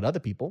with them, but other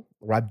people,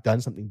 where I've done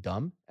something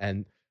dumb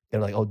and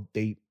they're like, oh,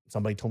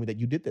 somebody told me that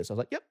you did this. I was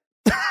like, yep.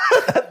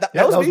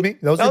 that was me.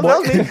 That was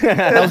me.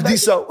 That was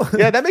Diso.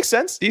 Yeah, that makes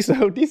sense.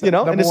 Diso. You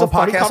know, and it's a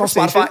funny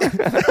conversation.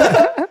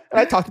 And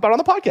I talked about it on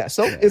the podcast.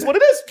 So it's what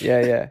it is.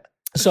 Yeah.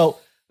 So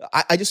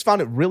I just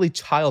found it really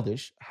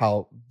childish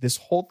how this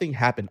whole thing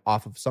happened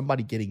off of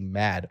somebody getting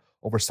mad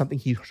over something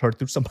he heard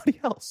through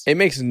somebody else. It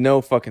makes no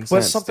fucking sense.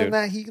 But something dude.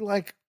 that he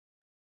like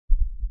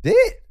did.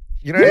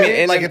 You know what I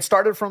mean? Like it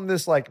started from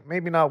this, like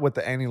maybe not with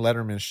the Annie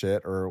Letterman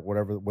shit or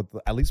whatever,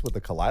 at least with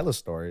the Kalila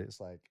story. It's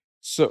like,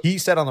 so he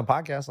said on the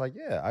podcast, like,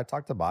 yeah, I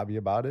talked to Bobby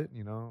about it.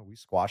 You know, we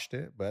squashed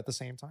it, but at the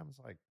same time,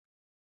 it's like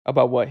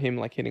about what him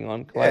like hitting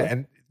on Kalila. Yeah,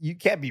 and you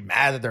can't be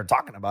mad that they're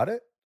talking about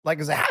it. Like,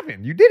 as it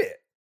happened, you did it.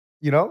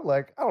 You know,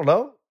 like I don't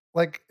know,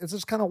 like it's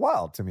just kind of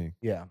wild to me.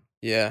 Yeah.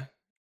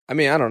 I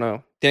mean, I don't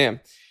know.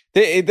 Damn.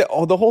 The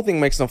whole thing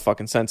makes no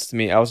fucking sense to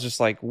me. I was just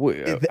like,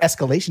 the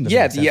escalation doesn't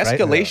make sense, the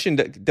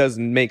escalation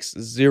makes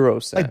zero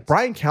sense. Like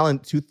Bryan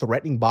Callen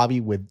threatening Bobby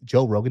with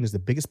Joe Rogan is the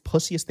biggest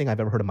pussiest thing I've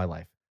ever heard in my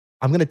life.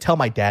 I'm gonna tell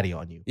my daddy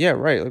on you. Yeah,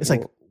 right. It's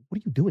like, what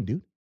are you doing,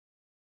 dude?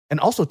 And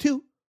also,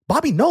 too,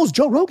 Bobby knows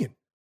Joe Rogan.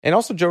 And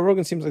also, Joe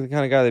Rogan seems like the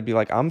kind of guy that'd be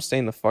like, I'm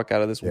staying the fuck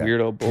out of this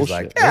weirdo bullshit.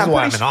 Like, this is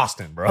why I'm in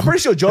Austin, bro. I'm pretty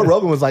sure Joe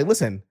Rogan was like,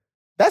 listen,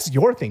 that's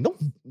your thing.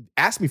 Don't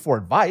ask me for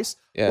advice.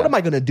 Yeah. What am I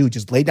going to do?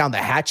 Just lay down the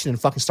hatchet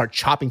and fucking start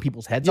chopping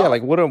people's heads off? Yeah,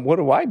 like, what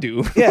do I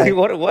do? Yeah.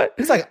 Like, what?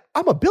 It's like,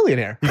 I'm a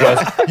billionaire. He goes,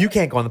 you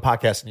can't go on the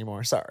podcast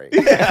anymore. Sorry.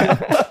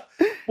 Yeah.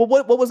 Well,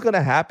 what was going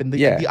to happen?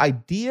 The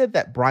idea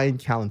that Bryan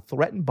Callen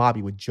threatened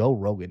Bobby with Joe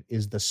Rogan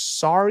is the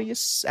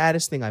sorriest,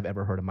 saddest thing I've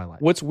ever heard in my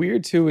life. What's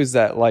weird too is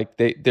that like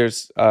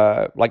there's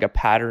like a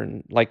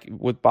pattern like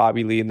with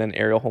Bobby Lee and then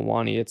Ariel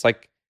Helwani. It's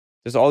like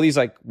there's all these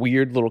like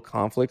weird little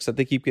conflicts that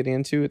they keep getting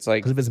into. It's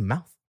like because of his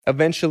mouth.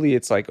 Eventually,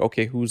 it's like,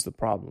 okay, who's the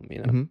problem? You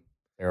know, Mm-hmm.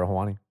 Ariel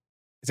Helwani.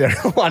 It's Ariel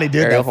Helwani,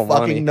 dude. Ariel that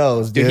fucking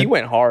knows, dude. He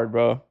went hard,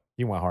 bro.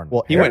 He went hard.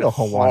 Well, he Ariel went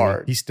Helwani,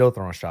 hard. He's still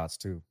throwing shots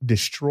too.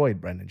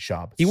 Destroyed Brendan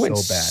Schaub. He went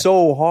so bad.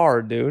 so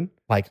hard, dude.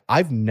 Like,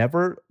 I've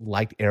never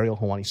liked Ariel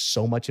Helwani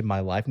so much in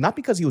my life. Not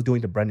because he was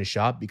doing to Brendan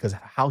Schaub, because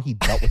how he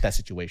dealt with that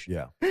situation.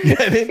 Yeah. You know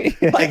what I mean?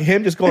 Like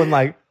him just going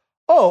like,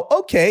 oh,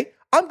 okay,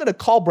 I'm going to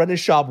call Brendan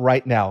Schaub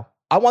right now.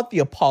 I want the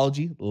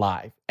apology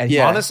live. And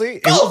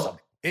honestly,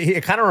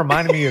 it kind of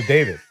reminded me of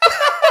David.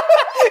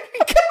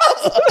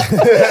 He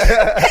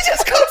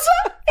just goes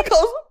up. He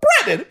goes,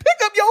 Brendan,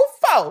 pick up your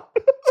phone.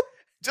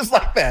 Just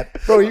like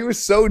that. Bro, he was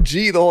so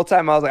G the whole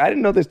time. I was like, I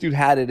didn't know this dude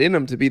had it in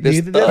him to be this.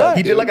 Neither did I.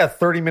 He did like a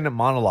 30-minute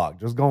monologue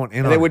just going in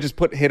and on they it. would just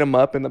hit him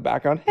up in the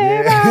background.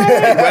 Hey,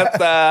 West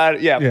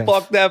Side. Yeah,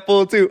 fuck that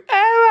fool too.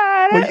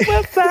 Hey,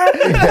 West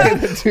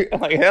Side.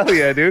 I'm like, hell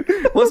yeah, dude.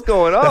 What's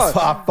going on? That's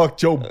why I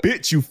fucked your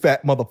bitch, you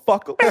fat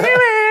motherfucker.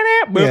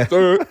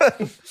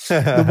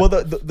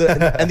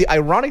 And the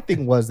ironic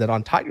thing was that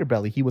on Tiger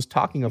Belly, he was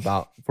talking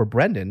about, for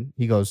Brendan,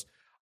 he goes,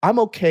 I'm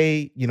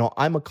okay. You know,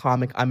 I'm a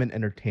comic. I'm an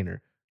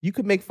entertainer. You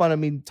could make fun of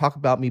me, talk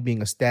about me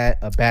being a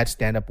bad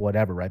stand-up,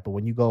 whatever, right? But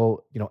when you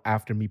go, you know,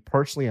 after me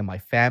personally and my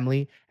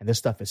family, and this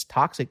stuff is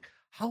toxic,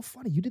 how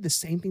funny. You did the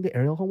same thing to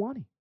Ariel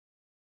Helwani.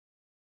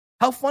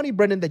 How funny,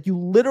 Brendan, that you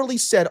literally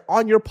said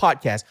on your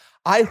podcast,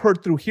 I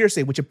heard through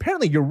hearsay, which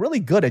apparently you're really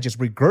good at just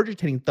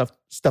regurgitating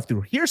stuff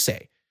through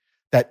hearsay,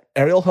 that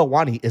Ariel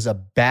Helwani is a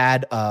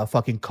bad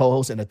fucking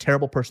co-host and a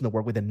terrible person to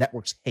work with and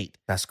networks hate.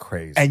 That's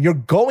crazy. And you're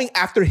going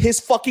after his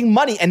fucking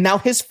money and now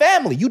his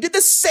family. You did the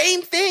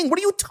same thing. What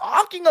are you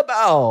talking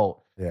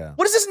about? Yeah.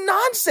 What is this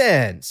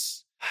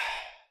nonsense?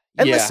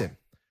 And listen,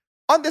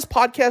 on this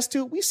podcast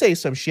too, we say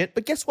some shit,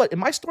 but guess what? In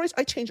my stories,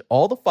 I change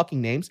all the fucking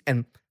names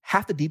and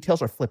half the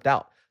details are flipped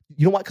out.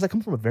 You know why? Because I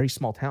come from a very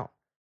small town.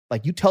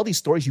 Like, you tell these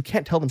stories, you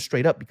can't tell them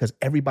straight up because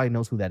everybody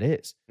knows who that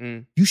is.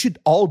 You should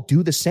all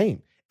do the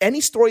same. Any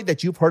story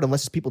that you've heard,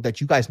 unless it's people that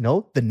you guys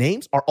know, the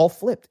names are all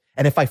flipped.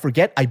 And if I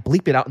forget, I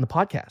bleep it out in the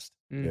podcast.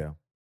 Yeah.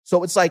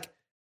 So it's like,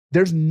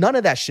 there's none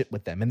of that shit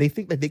with them. And they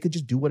think that they could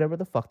just do whatever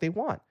the fuck they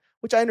want,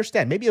 which I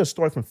understand. Maybe a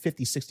story from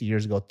 50, 60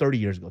 years ago, 30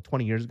 years ago,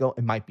 20 years ago,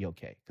 it might be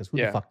okay. Because who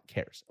the fuck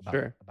cares about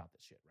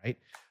this shit, right?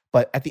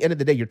 But at the end of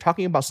the day, you're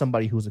talking about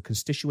somebody who's a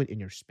constituent in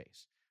your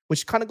space,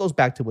 which kind of goes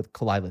back to with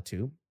Kalila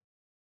too.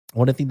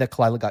 One of the things that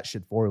Kalila got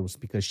shit for was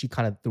because she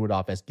kind of threw it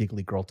off as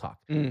giggly girl talk,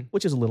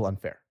 which is a little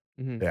unfair.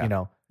 Yeah. You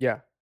know? Yeah.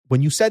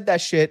 When you said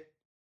that shit,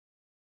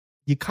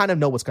 you kind of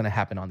know what's going to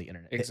happen on the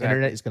internet. Exactly. The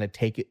internet is going to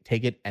take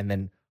it and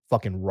then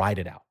fucking ride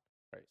it out.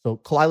 Right. So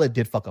Kalila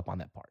did fuck up on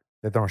that part.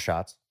 They're throwing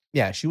shots.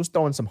 Yeah, she was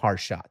throwing some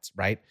harsh shots,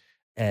 right?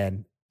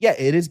 And yeah,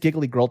 it is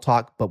giggly girl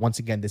talk, but once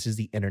again, this is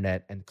the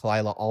internet, and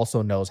Kalila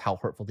also knows how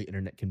hurtful the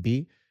internet can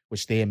be,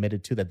 which they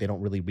admitted to, that they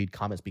don't really read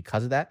comments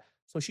because of that.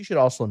 So she should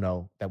also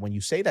know that when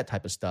you say that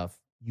type of stuff,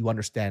 you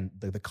understand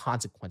the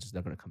consequences that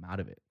are going to come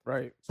out of it.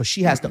 Right. So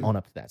she has to own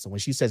up to that. So when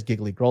she says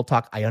giggly girl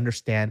talk, I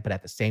understand, but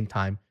at the same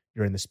time,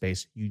 you're in the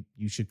space,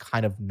 you should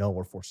kind of know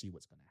or foresee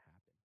what's going to happen.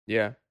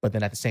 Yeah. But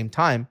then at the same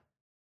time,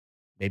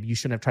 maybe you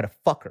shouldn't have tried to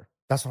fuck her.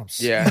 That's what I'm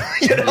saying. Yeah.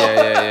 You know?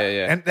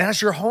 Yeah. And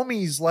that's your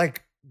homie's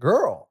like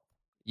girl.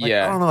 Like,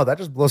 yeah. I don't know. That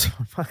just blows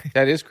my mind.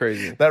 That is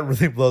crazy. That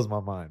really blows my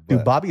mind. Dude,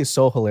 But Bobby is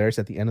so hilarious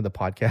at the end of the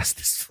podcast.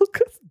 This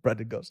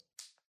Brendan goes,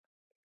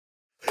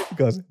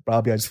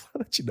 Bobby, I just want to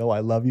let you know I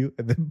love you.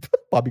 And then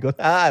Bobby goes,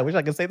 I wish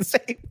I could say the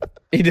same.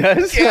 He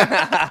does?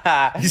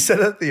 Yeah. he said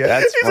at the end.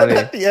 That's He funny.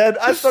 said at the end,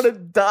 I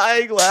started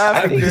dying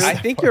laughing. I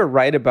think you're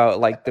right about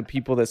like the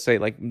people that say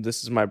like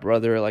this is my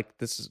brother, like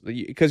this is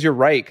because you're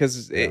right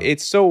because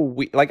it's so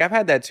like I've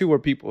had that too where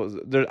people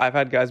I've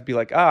had guys be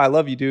like, I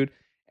love you, dude,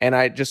 and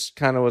I just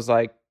kind of was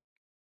like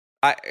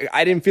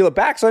I didn't feel it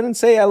back, so I didn't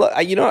say I love.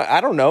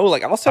 I don't know,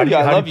 like I'll tell you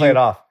I love you. Play it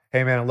off.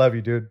 Hey man, I love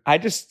you, dude.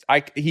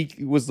 He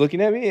was looking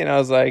at me and I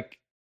was like,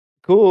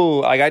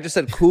 cool. Like I just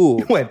said cool.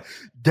 You went,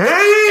 dang.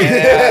 And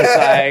I was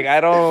like, I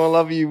don't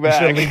love you You back.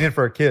 should have leaned in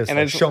for a kiss. And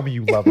Like, I just- show me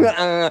you love me.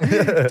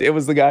 It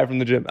was the guy from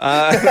the gym.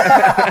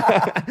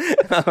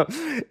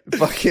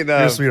 Fucking You're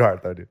a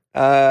sweetheart though, dude.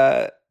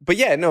 but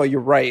yeah, no,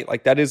 you're right.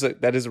 Like that is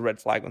a red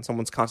flag when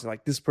someone's constantly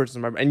like this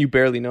person's my and you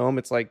barely know him.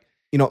 It's like,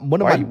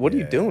 what are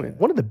you doing?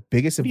 One of the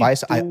biggest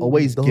advice I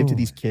always give to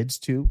these kids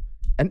too,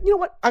 and you know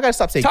what? I gotta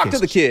stop saying Talk kids.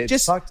 to the kids.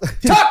 Just talk to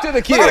the Look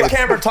at kids. the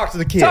camera. Talk to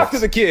the kids. Talk to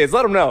the kids.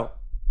 Let them know.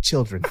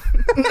 children.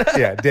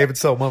 Yeah, David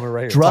So moment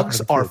right here. Drugs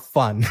Talking to the are kids.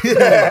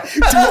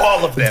 fun. Do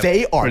all of them.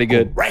 They are Pretty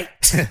good. great.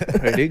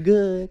 Pretty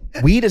good.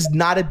 Weed is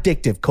not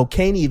addictive.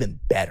 Cocaine even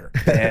better.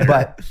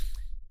 But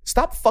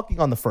stop fucking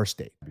on the first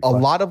date. A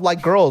lot of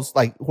like girls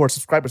like who are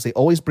subscribers, they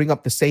always bring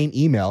up the same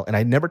email, and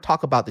I never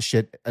talk about the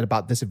shit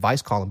about this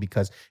advice column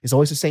because it's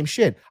always the same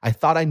shit. I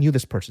thought I knew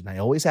this person. I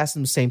always ask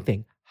them the same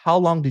thing. How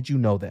long did you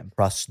know them?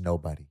 Trust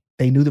nobody.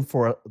 They knew them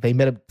they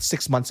met them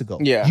 6 months ago.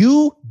 Yeah.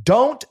 You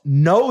don't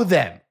know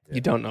them. You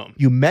don't know them.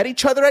 You met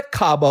each other at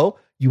Cabo.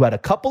 You had a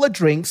couple of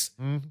drinks.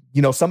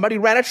 You know, somebody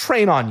ran a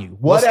train on you.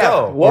 Whatever. Let's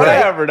go.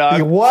 Whatever, dog.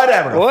 Yeah,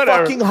 whatever.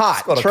 Whatever. Fucking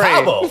hot. Let's go to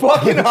Train. Cabo.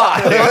 Fucking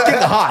hot.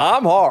 Fucking hot.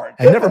 I'm hard.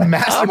 I never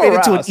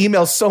masturbated to an aroused.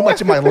 email so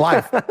much in my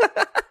life.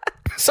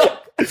 So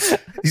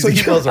These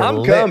emails are I'm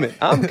lit. coming.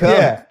 I'm coming.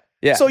 yeah.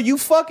 Yeah. So you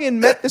fucking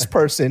met this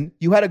person.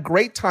 You had a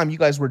great time. You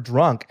guys were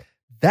drunk.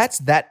 That's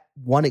that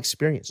one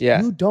experience.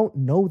 Yeah. You don't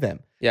know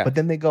them. Yeah. But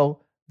then they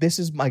go, this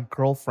is my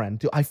girlfriend.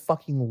 Dude, I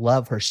fucking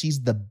love her.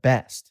 She's the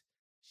best.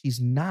 She's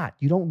not.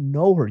 You don't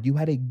know her. You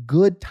had a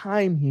good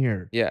time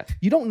here. Yeah.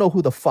 You don't know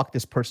who the fuck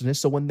this person is.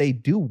 So when they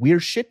do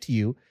weird shit to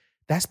you,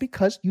 that's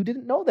because you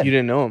didn't know them. You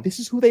didn't know them. This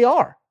is who they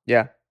are.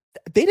 Yeah.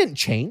 They didn't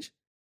change.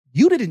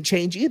 You didn't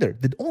change either.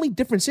 The only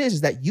difference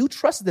is that you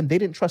trusted them. They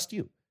didn't trust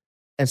you.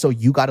 And so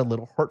you got a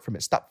little hurt from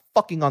it. Stop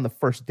fucking on the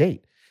first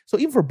date. So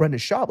even for Brendan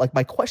Schaub, like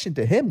my question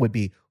to him would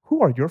be,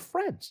 who are your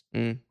friends?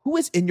 Who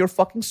is in your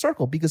fucking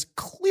circle? Because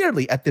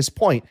clearly at this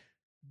point,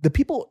 the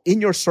people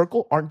in your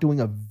circle aren't doing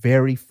a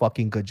very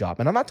fucking good job.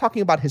 And I'm not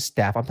talking about his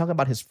staff. I'm talking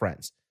about his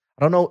friends.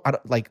 I don't know.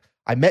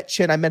 I met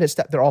Chin. I met his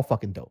staff. They're all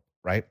fucking dope,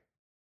 right?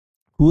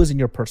 Who is in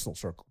your personal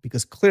circle?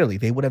 Because clearly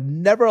they would have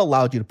never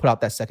allowed you to put out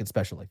that second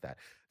special like that.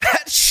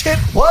 That shit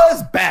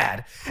was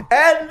bad.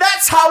 And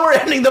that's how we're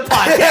ending the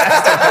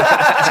podcast.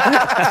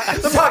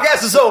 The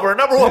podcast is over.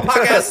 Number one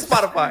podcast,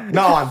 Spotify.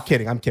 No, I'm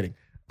kidding. I'm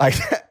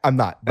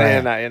not. But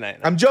You're not.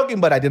 I'm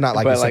joking, but I did not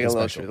like but the like second a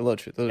little special. truth. A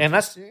little truth. And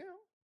that's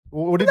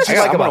what did you I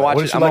like gotta about it? watch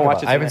What it. did you I'm like gonna about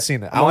watch it? it I haven't tonight.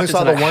 seen it. I'm I only watching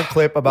saw the tonight. one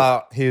clip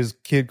about his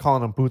kid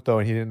calling him puto,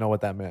 and he didn't know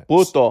what that meant.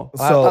 Puto.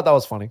 I thought that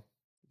was funny.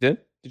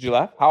 Did you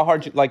laugh? How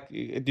hard?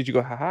 Did you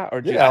go haha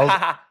or did Yeah, you,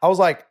 I was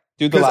like,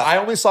 do the because laugh? I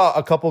only saw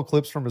a couple of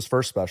clips from his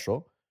first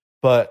special,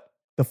 but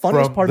The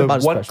funniest from part the about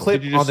his one special.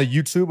 clip Did you on just-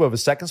 the YouTube of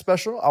his second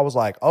special, I was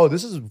like, oh,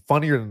 this is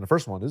funnier than the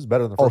first one. This is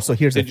better than the first Oh, one. so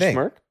here's Did the you thing.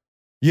 smirk?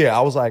 Yeah,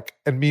 I was like,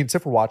 and me and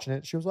Tiff were watching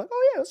it. She was like,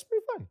 oh, yeah, that's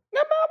pretty funny.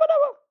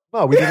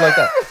 No, we did like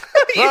that.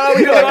 No,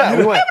 we did like that.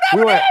 We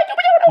went.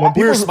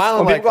 We were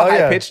smiling When like, people oh, high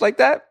yeah. pitched like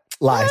that.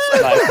 Lies.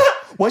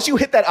 Once you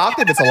hit that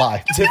octave, it's a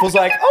lie. Tiff was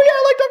like, oh, yeah,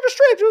 I like Dr.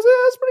 Strange. It was,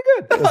 that's pretty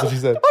good. That's what she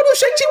said. Oh, no,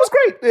 Shang-Chi was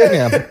great.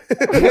 Yeah.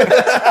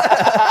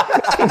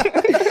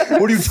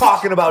 What are you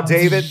talking about,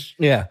 David?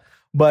 Yeah.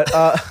 But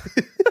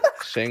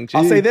Shang-Chi.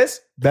 I'll say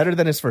this, better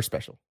than his first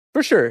special.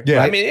 for sure.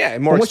 Yeah. I mean, yeah,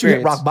 more But once you hit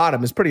experience. rock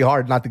bottom, it's pretty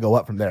hard not to go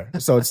up from there.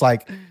 So it's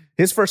like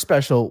his first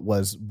special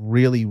was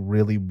really,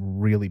 really,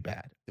 really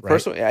bad. The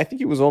first one, I think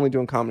he was only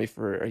doing comedy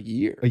for a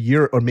year, A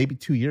year or maybe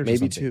 2 years. or maybe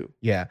something. two,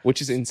 Yeah.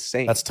 which is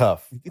insane. That's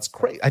tough. It's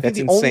crazy. I think That's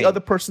the only insane. other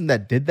person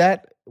that did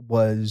that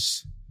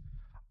was,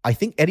 I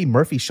think Eddie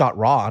Murphy shot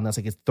Raw, and that's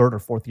like his third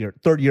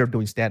year of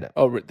doing stand up.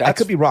 oh, I that's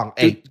could be wrong.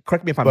 Hey,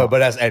 correct me if I'm wrong. But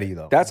that's Eddie,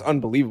 though. that's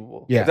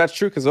unbelievable. Yeah. If that's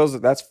true because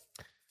that's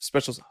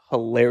specials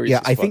hilarious. Yeah,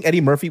 as I fuck. think Eddie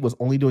Murphy was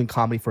only doing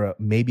comedy for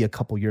maybe a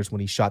couple years when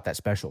he shot that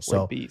special.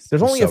 So beast.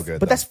 there's He's only, so good,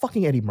 but though. that's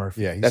fucking Eddie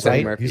Murphy. Yeah, he's That's right.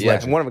 Eddie Murphy. He's Yeah,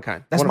 legend. one of a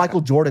kind. That's One of a Michael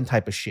kind. Jordan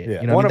type of shit.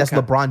 Yeah. You know, One what I mean? of That's a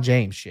kind. LeBron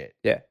James shit.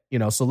 Yeah. You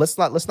know, so let's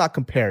not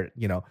compare it.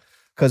 You know,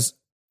 because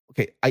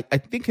okay, I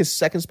think his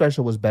second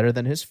special was better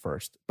than his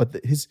first, but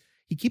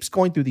he keeps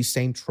going through these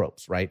same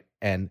tropes, right?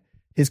 And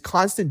his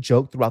constant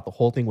joke throughout the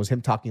whole thing was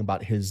him talking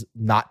about his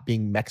not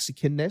being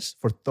Mexicanness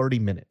for 30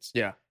 minutes.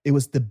 Yeah. It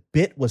was the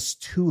bit was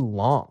too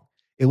long.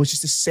 It was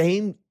just the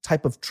same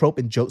type of trope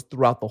and jokes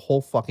throughout the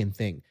whole fucking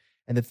thing.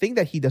 And the thing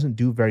that he doesn't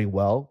do very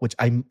well, which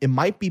it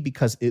might be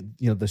because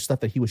the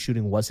stuff that he was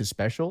shooting was his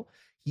special.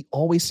 He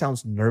always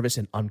sounds nervous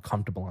and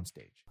uncomfortable on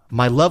stage.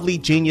 My lovely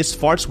genius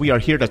farts, we are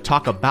here to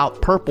talk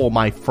about Purple,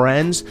 my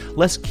friends.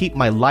 Let's keep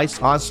my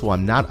lights on so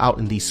I'm not out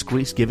in these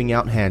streets giving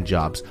out hand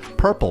jobs.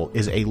 Purple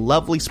is a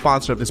lovely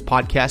sponsor of this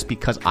podcast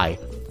because I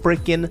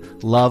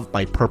freaking love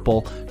my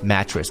Purple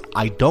mattress.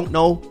 I don't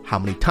know how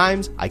many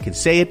times I can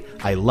say it.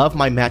 I love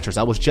my mattress.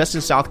 I was just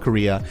in South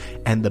Korea,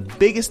 and the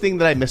biggest thing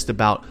that I missed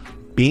about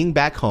being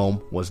back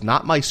home was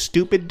not my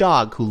stupid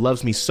dog who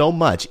loves me so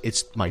much.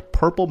 It's my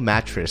Purple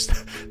mattress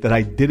that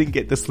I didn't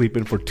get to sleep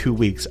in for 2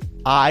 weeks.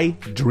 I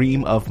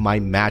dream of my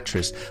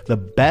mattress. The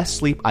best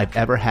sleep I've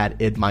ever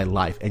had in my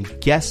life. And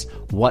guess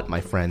what,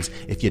 my friends?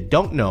 If you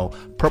don't know,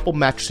 Purple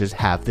mattresses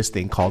have this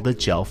thing called the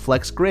Gel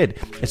Flex Grid.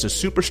 It's a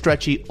super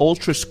stretchy,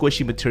 ultra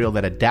squishy material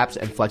that adapts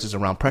and flexes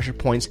around pressure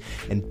points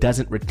and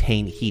doesn't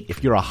retain heat.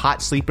 If you're a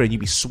hot sleeper and you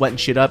be sweating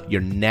shit up,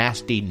 you're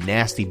nasty,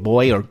 nasty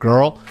boy or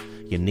girl,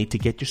 you need to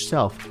get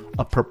yourself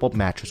a Purple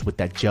mattress with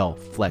that Gel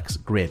Flex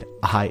Grid.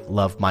 I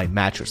love my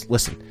mattress.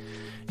 Listen,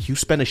 you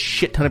spend a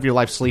shit ton of your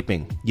life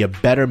sleeping. You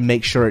better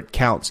make sure it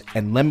counts.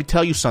 And let me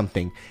tell you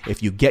something.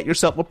 If you get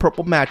yourself a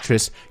Purple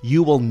mattress,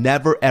 you will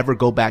never, ever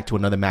go back to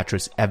another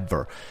mattress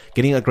ever.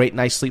 Getting a great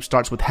night's sleep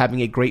starts with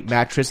having a great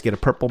mattress. Get a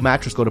Purple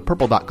mattress. Go to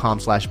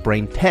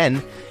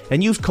purple.com/brain10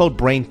 and use code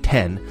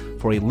BRAIN10.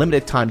 For a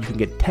limited time, you can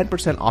get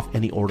 10% off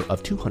any order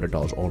of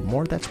 $200 or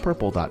more. That's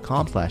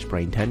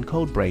purple.com/brain10.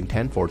 Code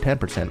BRAIN10 for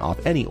 10%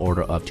 off any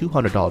order of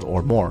 $200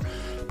 or more.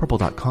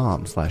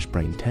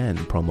 Purple.com/brain10.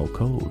 Promo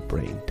code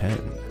BRAIN10.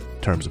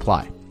 Terms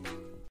apply.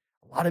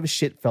 A lot of his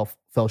shit fell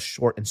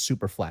short and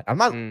super flat. I'm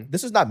not.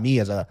 This is not me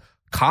as a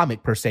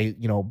comic per se,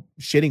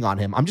 shitting on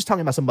him. I'm just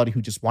talking about somebody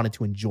who just wanted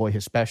to enjoy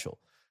his special.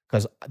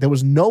 Because there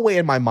was no way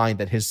in my mind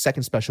that his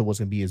second special was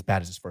going to be as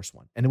bad as his first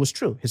one. And it was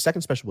true. His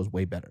second special was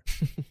way better.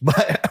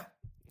 But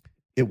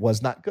it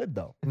was not good,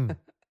 though.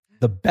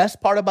 The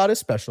best part about his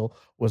special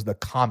was the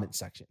comment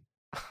section.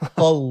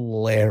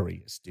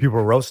 Hilarious, dude. People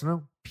were roasting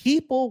him?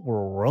 People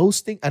were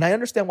roasting. And I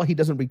understand why he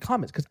doesn't read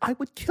comments, because I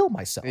would kill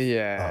myself.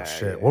 Yeah. Oh,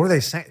 shit. What were they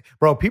saying?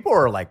 Bro, people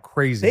are like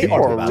crazy. They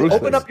are ruthless.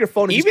 Open up your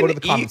phone and just go to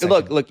the comment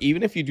section. Look,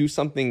 even if you do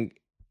something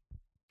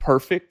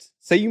perfect,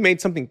 say you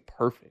made something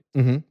perfect,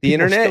 the People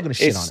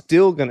internet is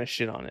still gonna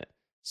shit on it.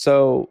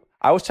 So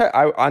I was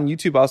on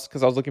YouTube,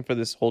 because I was looking for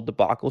this whole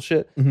debacle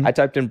shit. I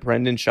typed in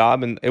Brendan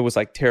Schaub and it was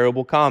like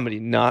terrible comedy,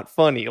 not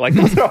funny. Like,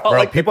 those are all, bro,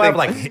 like people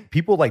have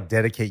people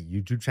dedicate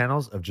YouTube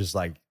channels of just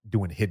like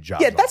doing hit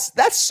jobs. Yeah,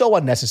 that's so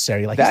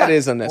unnecessary. Like, that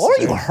is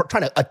unnecessary. Or are you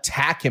trying to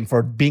attack him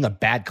for being a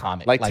bad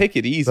comic? Like take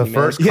it easy. The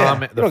first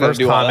comment,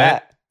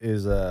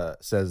 is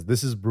says,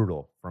 "This is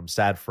brutal," from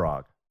Sad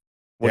Frog.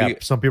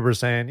 Some people are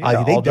saying,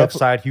 all jokes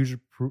aside, huge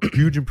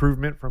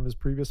improvement from his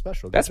previous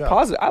special. That's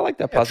positive. I like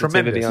that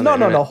positivity. On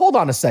no. Hold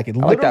on a second.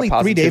 Literally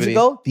 3 days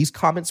ago, these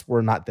comments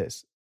were not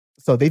this.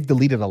 So they've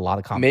deleted a lot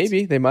of comments.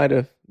 Maybe they might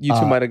have.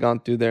 YouTube might have gone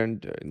through there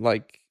and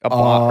like a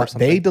bot or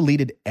something. They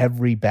deleted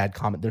every bad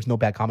comment. There's no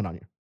bad comment on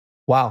here.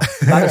 Wow.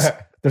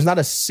 There's not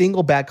a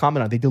single bad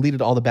comment on it. They deleted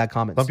all the bad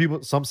comments.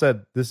 Some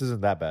said this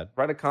isn't that bad.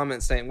 Write a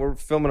comment saying we're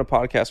filming a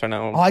podcast right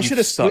now. Oh, I should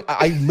have.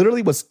 I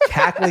literally was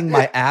cackling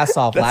my ass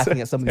off laughing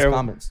at some of these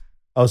comments.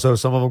 Oh, so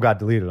some of them got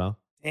deleted, huh?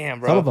 Damn,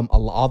 bro. Some of them,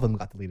 all of them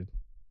got deleted.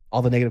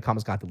 All the negative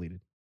comments got deleted.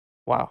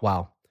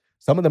 Wow.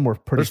 Some of them were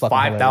pretty. There's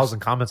 5,000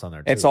 comments on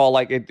there, too. It's all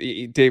like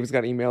David's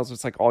got emails.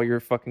 It's like all your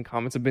fucking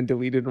comments have been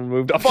deleted and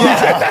removed off.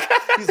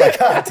 He's like,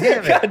 God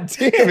damn it. God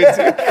damn it,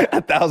 dude.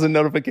 1,000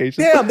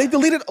 notifications. Damn, they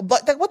deleted.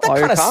 What that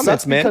kind of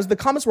sucks, man. Because the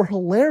comments were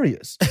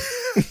hilarious.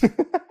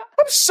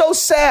 I'm so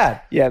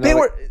sad. Yeah, they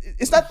were.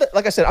 It's not that,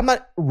 like I said, I'm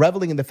not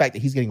reveling in the fact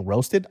that he's getting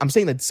roasted. I'm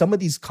saying that some of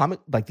these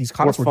comments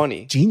were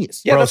funny,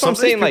 genius. Yeah, that's what I'm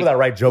saying. Like that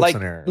write jokes in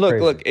there.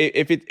 Look.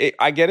 If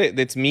I get it,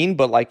 it's mean,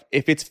 but like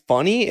if it's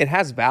funny, it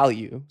has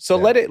value. So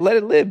let it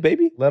live,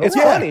 baby. It's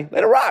funny.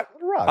 Let it rock.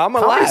 I'm a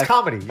laugh.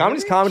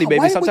 Comedy's comedy,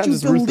 baby. Sometimes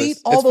it's ruthless. Delete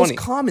all those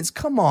comments?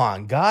 Come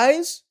on,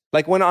 guys.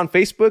 Like when on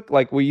Facebook,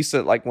 like we used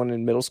to, like when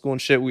in middle school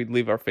and shit, we'd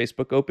leave our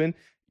Facebook open.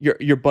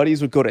 Your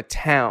buddies would go to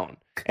town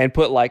and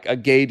put like a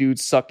gay dude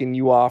sucking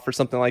you off or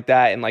something like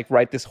that, and like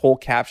write this whole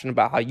caption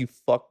about how you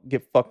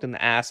get fucked in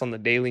the ass on the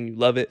daily and you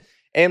love it.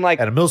 And like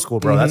at a middle school,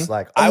 bro, that's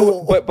like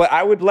but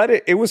I would let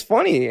it. It was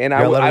funny, and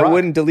I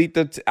wouldn't delete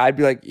I'd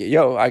be like,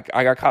 yo, I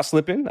got caught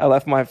slipping. I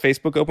left my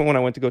Facebook open when I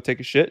went to go take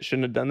a shit.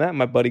 Shouldn't have done that.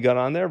 My buddy got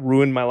on there,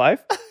 ruined my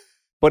life.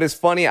 But it's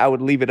funny, I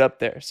would leave it up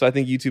there. So I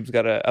think YouTube's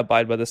got to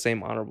abide by the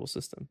same honorable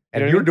system.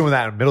 And you were doing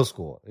that in middle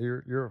school.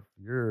 You're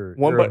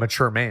a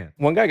mature man.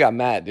 One guy got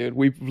mad, dude.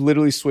 We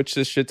literally switched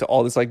this shit to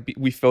all this, like,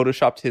 we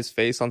photoshopped his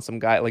face on some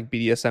guy, like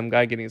BDSM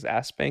guy getting his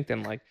ass spanked,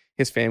 and like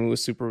his family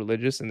was super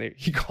religious, and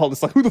he called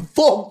us like, who the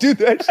fuck did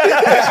that shit?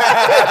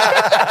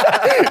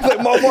 He's like,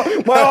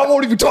 my mom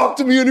won't even talk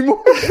to me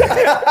anymore.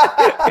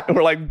 And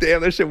we're like,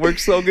 damn, that shit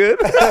works so good.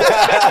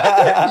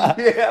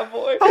 Yeah,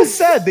 boy. How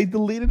sad. They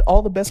deleted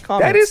all the best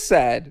comments. That is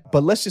sad.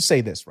 But let's just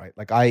say this, right?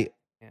 Like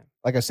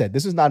like I said,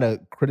 this is not a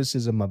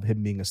criticism of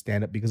him being a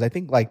stand-up because I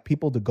think like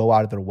people to go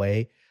out of their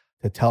way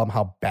to tell him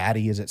how bad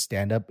he is at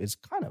stand-up is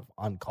kind of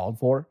uncalled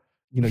for.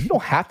 You know, you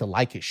don't have to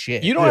like his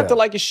shit. You don't have to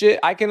like his shit.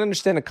 I can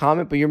understand a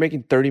comment, but you're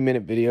making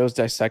 30-minute videos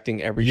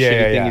dissecting every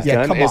shitty thing he's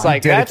done. Come it's on.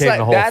 like that's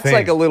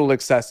like a little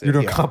excessive. You're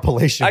doing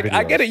compilation videos.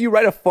 I get it. You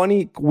write a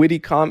funny, witty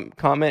comment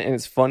and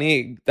it's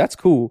funny. That's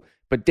cool.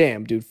 But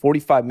damn, dude,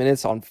 45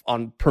 minutes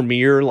on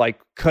Premiere, like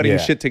cutting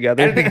shit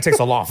together. Editing takes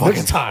a long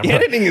fucking time.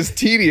 Editing is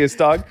tedious,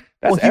 dog.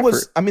 That's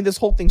effort. This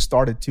whole thing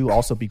started too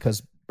also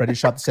because Brendan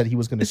Schaub said he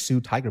was going to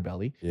sue Tiger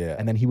Belly. Yeah.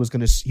 And then God,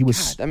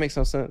 that makes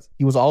no sense.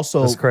 He was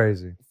also That's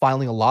crazy.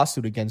 filing a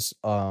lawsuit against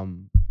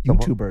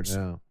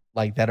YouTubers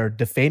like that are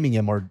defaming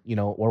him or, you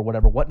know, or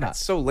whatever, whatnot.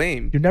 That's so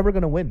lame. You're never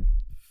going to win.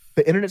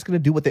 The internet's going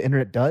to do what the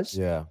internet does.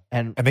 Yeah.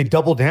 And they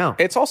double down.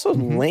 It's also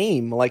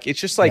lame. Like, it's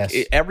just like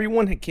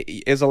everyone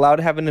is allowed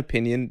to have an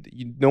opinion.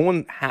 No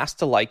one has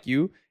to like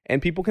you,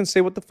 and people can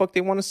say what the fuck they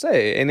want to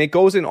say. And it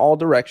goes in all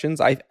directions,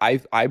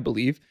 I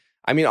believe.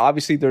 I mean,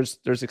 obviously there's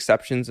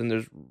exceptions and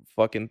there's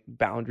fucking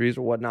boundaries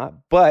or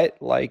whatnot, but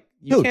like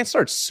you can't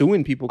start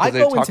suing people because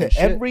they're talking shit. I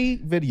go into every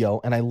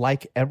video and I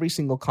like every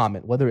single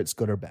comment, whether it's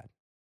good or bad.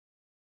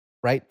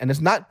 Right? And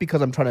it's not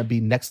because I'm trying to be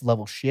next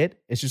level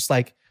shit. It's just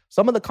like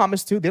some of the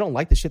comments too, they don't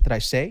like the shit that I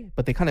say,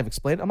 but they kind of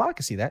explain it. I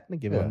can see that and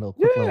give it a little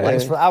quick little like.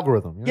 It's for the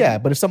algorithm. You know? Yeah,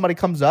 but if somebody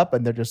comes up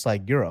and they're just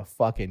like, you're a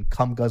fucking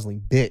cum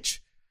guzzling bitch.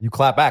 You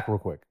clap back real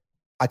quick.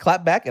 I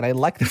clap back and I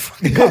like the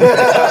fucking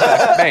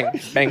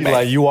comment. bang.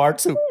 Like you are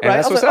too. Right?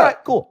 That's what's up. All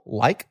right, cool.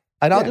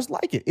 And I'll just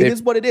like it. It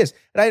is what it is.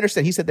 And I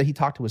understand. He said that he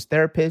talked to his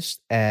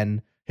therapist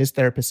and his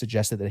therapist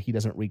suggested that he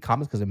doesn't read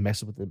comments because it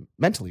messes with him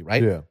mentally,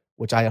 right? Yeah.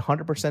 Which I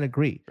 100%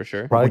 agree. For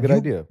sure. Probably a good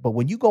idea. But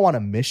when you go on a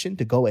mission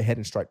to go ahead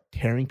and start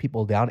tearing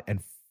people down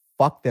and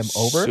fuck them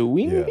over.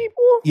 Suing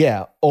people?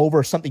 Yeah.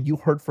 Over something you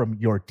heard from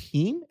your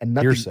team and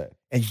nothing. Hearsay.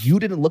 And you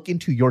didn't look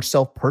into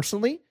yourself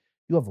personally,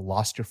 you have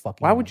lost your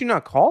fucking Why would you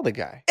not call the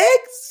guy?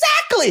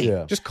 Exactly.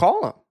 Yeah. Just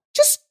call him.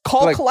 Just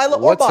call Like, Kalila or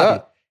what's Bobby.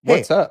 up?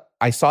 What's up?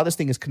 I saw this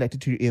thing is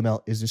connected to your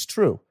email. Is this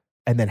true?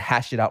 And then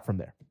hash it out from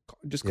there.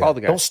 Just call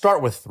the guy. Don't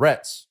start with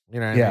threats. You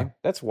know what I mean?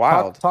 That's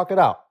wild. Talk it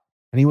out.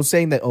 And he was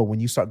saying that, when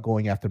you start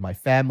going after my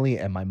family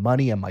and my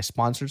money and my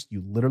sponsors,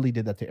 you literally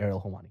did that to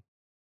Ariel Helwani.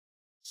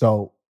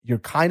 So you're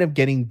kind of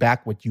getting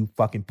back what you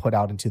fucking put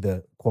out into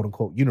the quote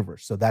unquote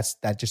universe. So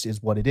that just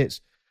is what it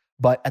is.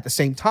 But at the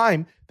same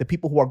time, the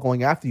people who are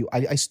going after you,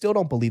 I still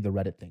don't believe the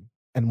Reddit thing.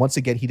 And once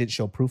again, he didn't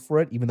show proof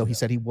for it, even though he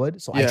said he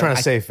would. So He's trying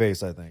to save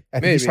face, I think. I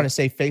think he's trying to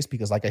save face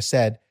because, like I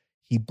said,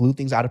 he blew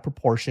things out of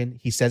proportion.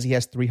 He says he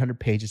has 300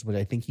 pages, but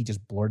I think he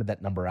just blurted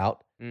that number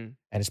out. And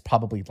it's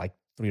probably like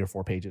 3 or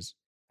 4 pages.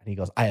 And he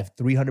goes, I have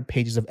 300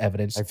 pages of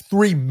evidence. I have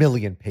 3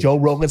 million pages. Joe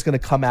Rogan's going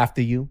to come after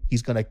you.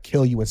 He's going to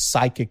kill you and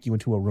sidekick you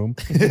into a room.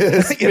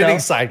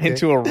 Sidekick.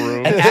 Into a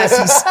room. And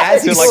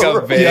as he's like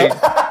a vague,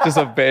 just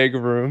a vague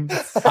room.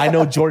 I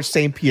know George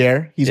St.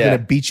 Pierre. He's going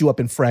to beat you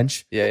up in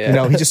French. Yeah. You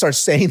know, he just starts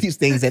saying these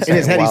things. And in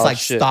his head, he's like,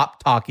 shit.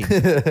 stop talking.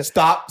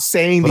 Stop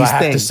saying these I have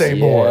things. to say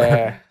more.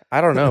 Yeah. I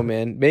don't know,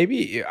 man.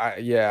 Maybe, like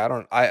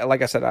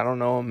I said, I don't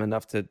know him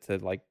enough to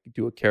like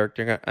do a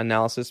character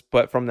analysis.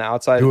 But from the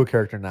outside, Do a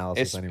character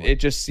analysis anyway. It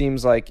just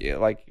seems like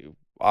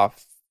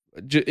off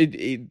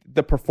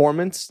the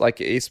performance, like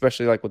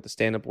especially like with the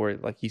stand up where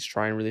like he's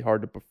trying really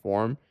hard to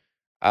perform.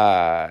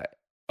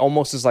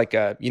 Almost is like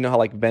a, you know how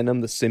like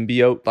Venom the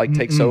symbiote like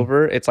takes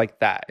over. It's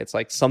like that. It's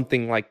like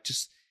something like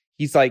just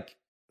he's like,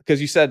 because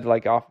you said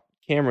like off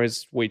camera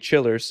is way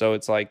chiller, so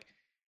it's like.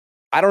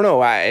 I don't know.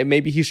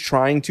 Maybe he's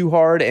trying too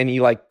hard, and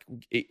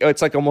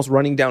it's like almost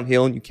running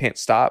downhill, and you can't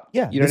stop.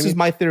 Yeah, you know this is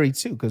my theory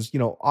too. Because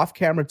off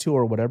camera too,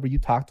 or whatever you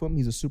talk to him,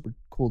 he's a super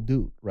cool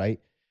dude, right?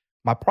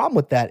 My problem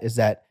with that is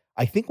that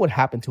I think what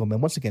happened to him,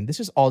 and once again,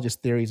 this is all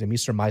just theories and me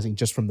surmising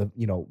just from the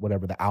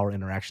whatever the hour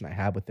interaction I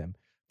had with him.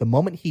 The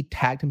moment he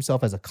tagged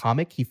himself as a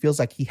comic, he feels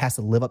like he has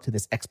to live up to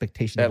this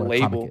expectation of what a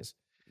comic is.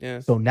 Yeah.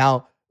 So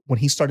now, when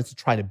he started to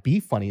try to be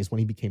funny, is when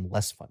he became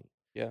less funny.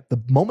 Yeah. The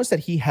moments that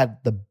he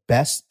had the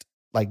best.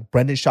 Like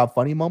Brendan Schaub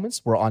funny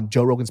moments were on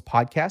Joe Rogan's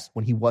podcast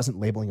when he wasn't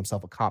labeling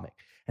himself a comic.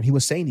 And he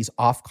was saying these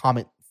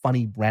off-comment,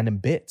 funny, random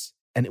bits.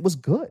 And it was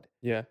good.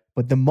 Yeah.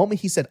 But the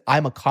moment he said,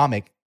 I'm a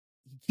comic,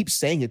 he keeps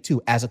saying it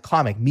too, as a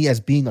comic, me as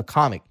being a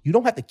comic. You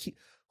don't have to keep...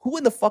 Who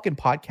in the fucking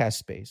podcast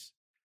space,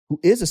 who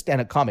is a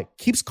stand-up comic,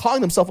 keeps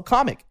calling himself a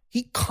comic?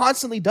 He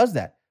constantly does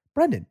that.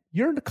 Brendan,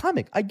 you're a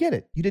comic. I get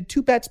it. You did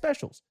 2 bad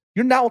specials.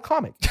 You're now a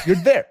comic. You're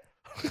there.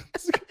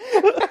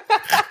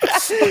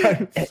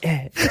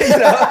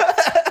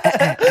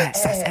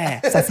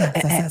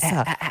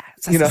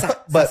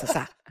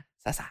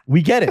 But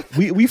we get it.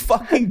 We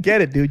fucking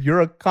get it, dude. You're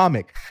a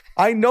comic.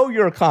 I know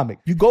you're a comic.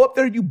 You go up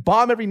there, you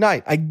bomb every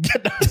night. I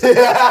get that.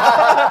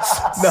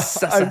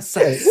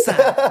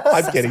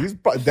 I'm kidding. He's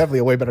definitely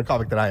a way better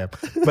comic than I am.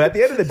 But at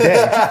the end of the day,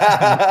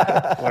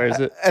 where is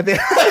it?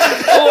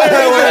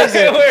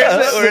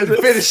 Where is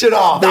it? Finish it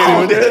off.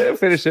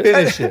 Finish it. At the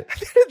end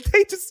of the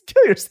day, just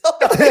kill yourself.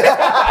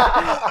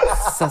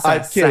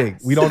 I'm kidding.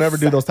 We don't ever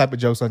do those type of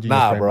jokes on Genius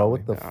Nah, Frame. bro.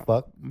 What the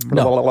fuck?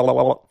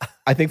 No.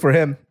 I think for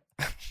him,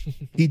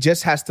 He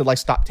just has to like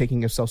stop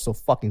taking himself so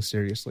fucking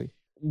seriously.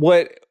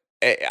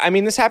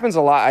 This happens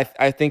a lot.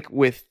 I think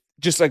with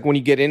just like when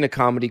you get into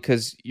comedy,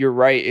 because you're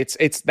right.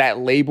 It's that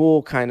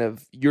label kind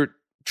of, you're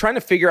trying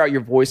to figure out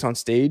your voice on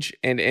stage,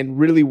 and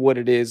really what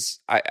it is,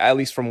 at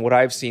least from what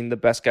I've seen, the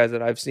best guys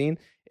that I've seen,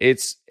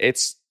 it's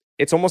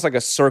almost like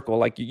a circle.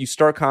 Like you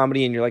start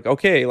comedy and you're like,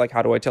 okay, like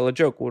how do I tell a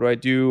joke? What do I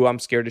do? I'm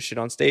scared to shit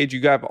on stage.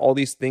 You have all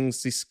these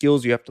things, these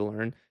skills you have to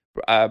learn,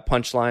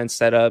 punchlines,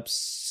 setups,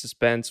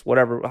 suspense,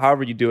 whatever,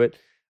 however you do it.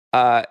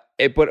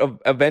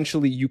 But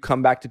eventually you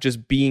come back to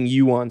just being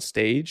you on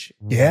stage.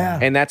 Yeah.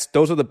 And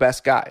those are the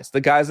best guys.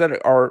 The guys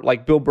that are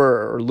like Bill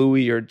Burr or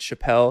Louis or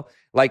Chappelle,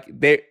 like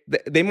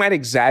they might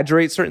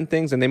exaggerate certain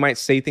things and they might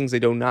say things they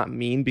do not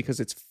mean because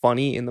it's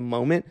funny in the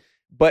moment,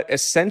 but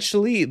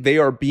essentially they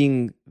are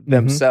being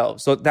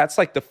themselves. So that's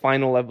like the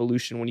final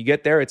evolution. When you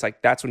get there, it's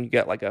like, that's when you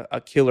get like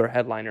a killer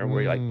headliner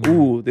where you're like,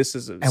 ooh, this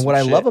is And what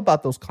I love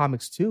about those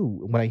comics too,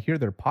 when I hear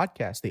their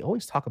podcasts, they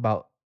always talk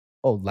about,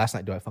 oh, last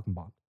night, do I fucking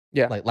bomb?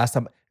 Yeah. Like last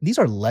time, these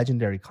are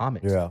legendary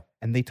comics. Yeah.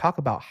 And they talk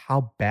about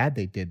how bad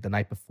they did the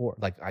night before.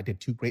 Like I did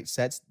 2 great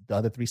sets. The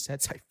other 3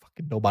 sets,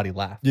 nobody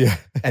laughed. Yeah.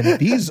 And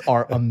these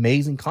are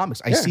amazing comics.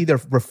 I see their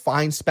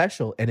refined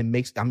special and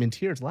I'm in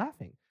tears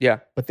laughing. Yeah.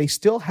 But they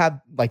still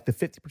have like the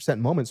 50%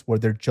 moments where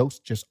their jokes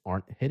just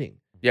aren't hitting.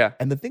 Yeah.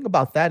 And the thing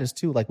about that is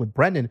too, like with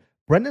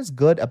Brendan's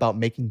good about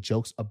making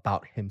jokes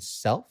about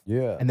himself.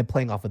 Yeah. And then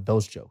playing off of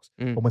those jokes.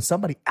 But when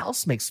somebody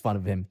else makes fun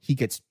of him, he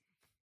gets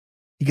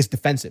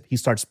defensive. He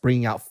starts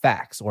bringing out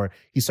facts, or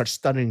he starts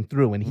stuttering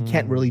through, and he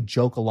can't really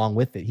joke along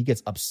with it. He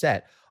gets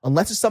upset.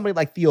 Unless it's somebody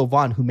like Theo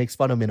Von who makes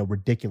fun of him in a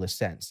ridiculous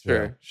sense.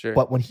 Sure.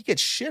 But when he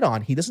gets shit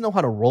on, he doesn't know how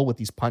to roll with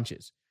these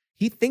punches.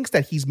 He thinks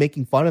that he's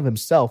making fun of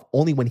himself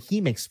only when he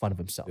makes fun of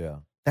himself. Yeah.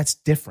 That's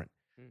different.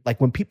 Like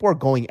when people are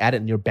going at it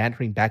and you're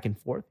bantering back and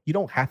forth, you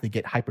don't have to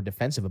get hyper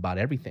defensive about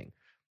everything.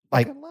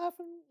 Like laugh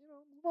and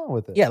move on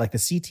with it. Yeah, like the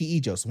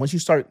CTE jokes. Once you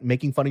start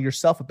making fun of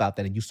yourself about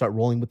that and you start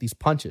rolling with these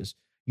punches,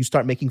 you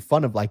start making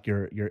fun of like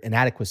your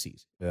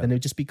inadequacies. Yeah. Then it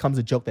just becomes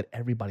a joke that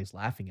everybody's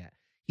laughing at.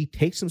 He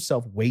takes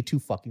himself way too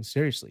fucking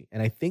seriously.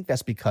 And I think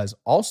that's because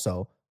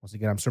also, once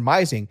again, I'm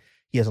surmising,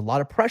 he has a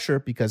lot of pressure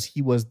because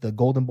he was the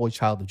golden boy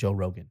child of Joe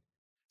Rogan.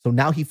 So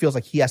now he feels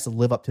like he has to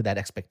live up to that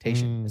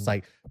expectation. It's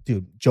like,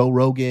 dude, Joe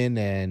Rogan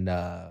and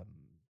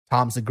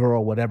Tom Segura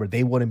or whatever,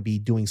 they wouldn't be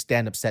doing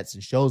stand-up sets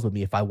and shows with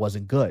me if I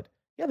wasn't good.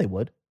 Yeah, they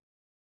would.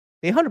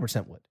 They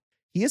 100% would.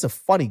 He is a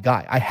funny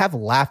guy. I have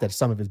laughed at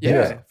some of his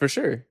videos. Yeah, for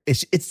sure.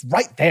 It's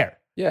right there.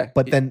 Yeah.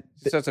 But then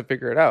he just has to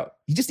figure it out.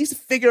 He just needs to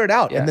figure it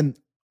out. Yeah. And then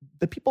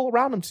the people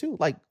around him too.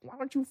 Like, why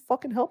aren't you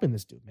fucking helping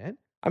this dude, man?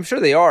 I'm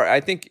sure they are.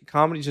 I think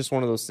comedy is just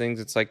one of those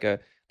things. It's like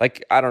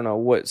I don't know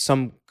what,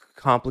 some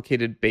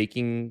complicated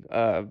baking.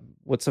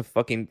 What's a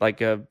fucking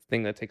like a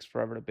thing that takes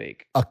forever to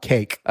bake? A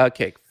cake.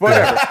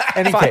 Whatever.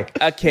 Any Fine.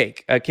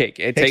 cake. A cake.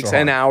 It takes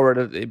an hour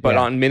to, but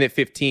on minute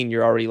 15,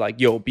 you're already like,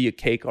 yo, be a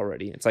cake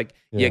already. It's like,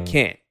 you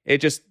can't. It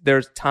just,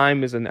 there's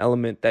time is an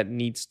element that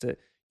needs to,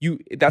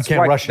 that's can't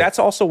why, rush it. that's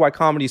also why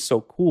comedy is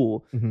so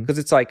cool. Mhm. Because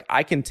it's like,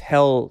 I can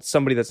tell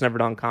somebody that's never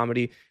done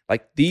comedy,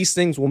 like these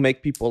things will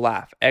make people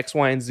laugh. X,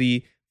 Y, and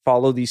Z,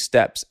 follow these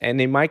steps. And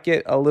they might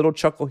get a little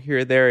chuckle here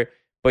or there,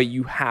 but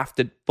you have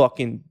to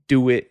fucking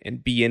do it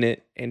and be in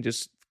it and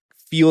just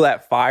feel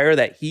that fire,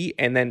 that heat,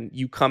 and then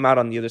you come out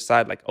on the other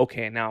side like,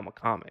 okay, now I'm a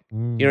comic. You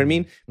know what I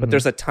mean? But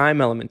there's a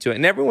time element to it.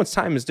 And everyone's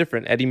time is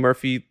different. Eddie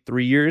Murphy,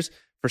 3 years.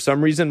 For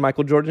some reason,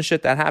 Michael Jordan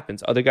shit, that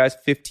happens. Other guys,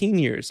 15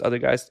 years. Other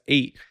guys,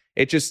 8.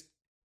 It just,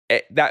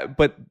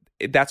 but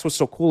that's what's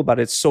so cool about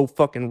it. It's so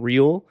fucking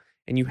real.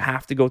 And you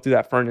have to go through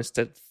that furnace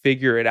to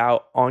figure it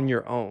out on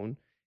your own.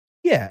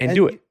 Yeah. And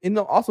do it. And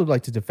also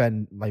like to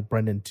defend like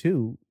Brendan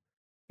too.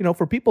 You know,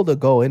 for people to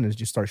go in and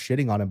just start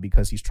shitting on him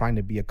because he's trying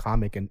to be a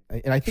comic. And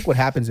I think what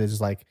happens is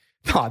like,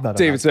 no.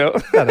 David So.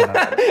 No.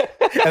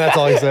 And that's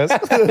all he says.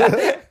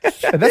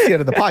 And that's the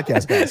end of the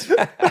podcast, guys.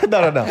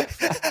 No.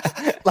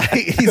 Like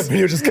The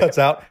video just cuts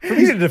out. For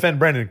me to defend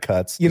Brendan,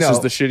 cuts. You This know,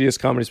 is the shittiest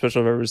comedy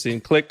special I've ever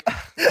seen. Click.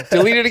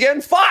 Delete it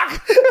again.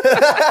 Fuck.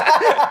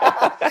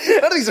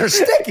 none of these are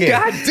sticking.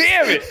 God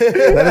damn it.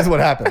 That is what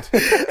happened.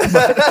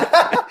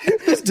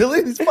 Just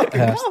delete these fucking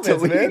comments,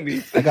 Delete man.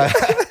 these. I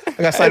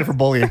got cited for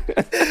bullying.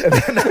 And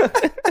then,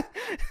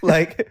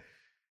 like,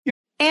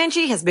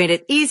 Angie has made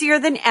it easier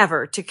than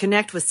ever to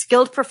connect with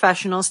skilled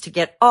professionals to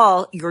get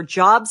all your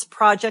jobs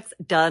projects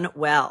done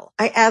well.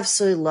 I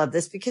absolutely love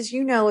this because,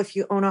 you know, if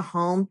you own a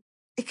home,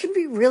 it can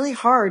be really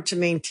hard to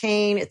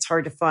maintain. It's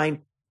hard to find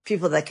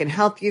people that can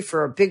help you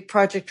for a big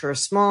project or a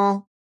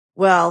small.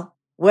 Well,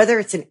 whether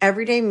it's in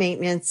everyday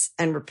maintenance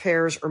and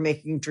repairs or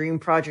making dream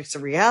projects a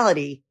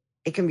reality,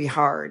 it can be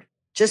hard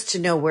just to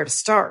know where to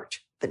start.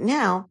 But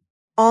now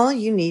all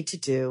you need to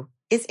do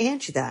is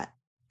Angie that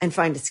and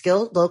find a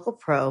skilled local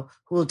pro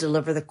who will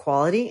deliver the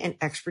quality and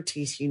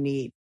expertise you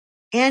need.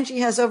 Angie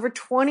has over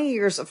 20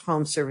 years of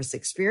home service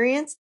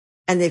experience,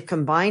 and they've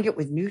combined it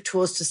with new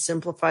tools to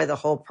simplify the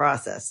whole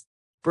process.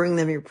 Bring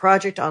them your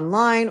project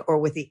online or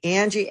with the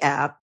Angie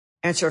app,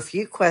 answer a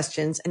few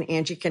questions, and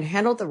Angie can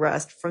handle the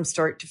rest from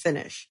start to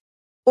finish.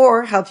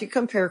 or help you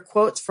compare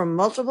quotes from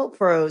multiple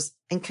pros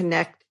and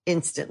connect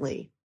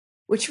instantly.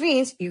 Which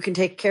means you can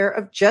take care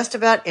of just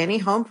about any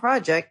home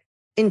project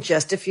in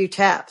just a few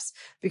taps.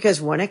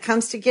 Because when it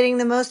comes to getting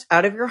the most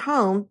out of your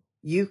home,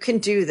 you can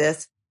do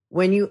this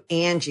when you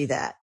Angie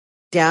that.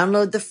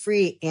 Download the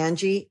free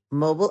Angie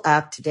mobile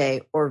app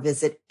today or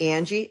visit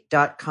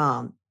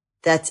Angie.com.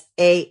 That's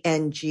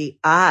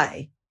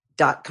ANGI.com.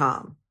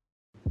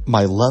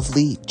 My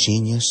lovely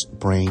genius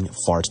brain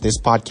farts. This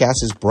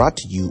podcast is brought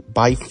to you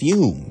by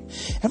Fume.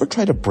 Ever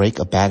tried to break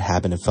a bad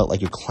habit and felt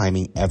like you're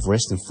climbing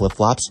Everest in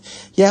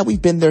flip-flops? Yeah,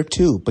 we've been there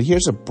too, but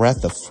here's a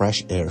breath of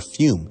fresh air.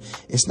 Fume.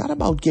 It's not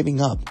about giving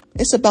up.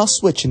 It's about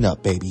switching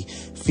up, baby.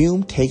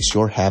 Fume takes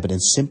your habit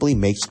and simply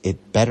makes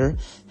it better,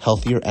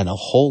 healthier, and a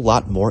whole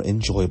lot more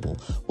enjoyable.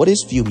 What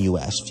is Fume, you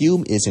ask?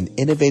 Fume is an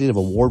innovative,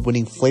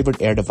 award-winning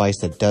flavored air device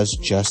that does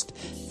just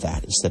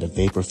that. Instead of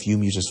vapor,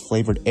 Fume uses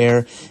flavored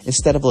air.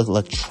 Instead of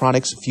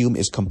electronics, Fume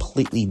is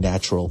completely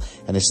natural.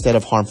 And instead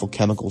of harmful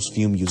chemicals,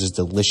 Fume uses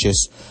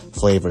delicious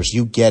flavors.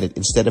 You get it.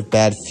 Instead of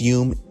bad,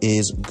 Fume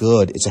is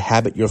good. It's a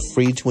habit you're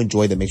free to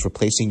enjoy that makes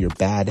replacing your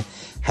bad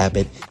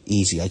habit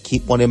easy. I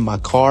keep one in my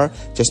car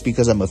just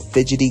because I'm a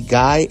fidgety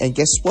guy. And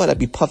guess what? I'd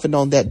be puffing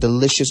on that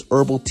delicious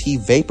herbal tea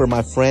vapor,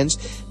 my friends.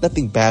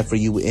 Nothing bad for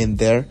you in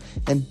there.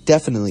 And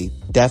definitely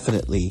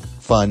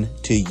fun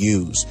to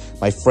use.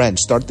 My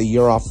friends, start the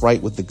year off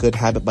right with the good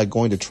habit by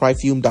going to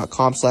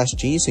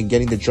tryfume.com/genius and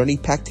getting the journey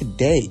pack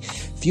today.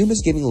 Fume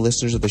is giving the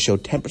listeners of the show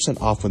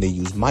 10% off when they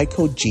use my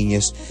code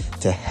GENIUS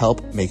to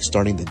help make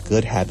starting the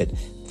good habit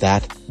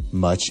that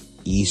much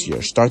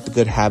easier. Start the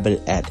good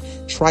habit at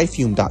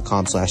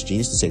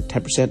tryfume.com/genius to save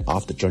 10%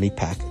 off the journey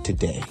pack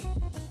today.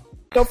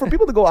 No, for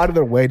people to go out of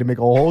their way to make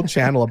a whole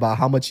channel about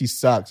how much he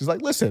sucks, it's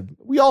like, listen,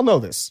 we all know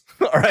this.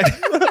 All right.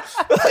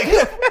 Like,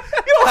 you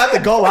don't have to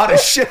go out and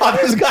shit on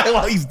this guy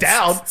while he's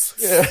down.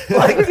 Yeah.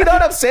 Like, you know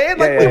what I'm saying?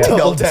 Like, we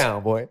double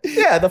down, boy.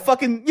 Yeah, the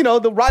fucking,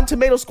 the Rotten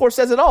Tomato score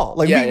says it all.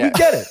 Like, we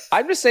get it.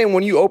 I'm just saying,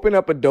 when you open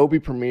up Adobe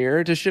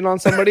Premiere to shit on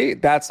somebody,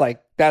 that's a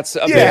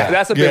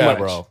bit much,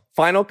 bro.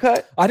 Final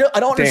Cut? I don't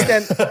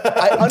understand.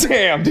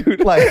 Damn,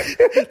 dude. Like,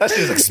 that's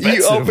just expensive,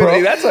 you open,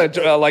 bro. That's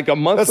a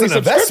monthly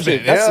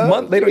subscription. That's a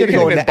month. They don't go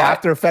even into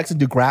After Effects and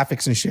do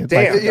graphics and shit.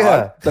 Damn, like,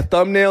 God. The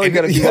thumbnail, you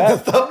got to do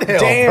that. The thumbnail,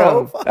 damn,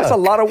 bro. that's a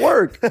lot of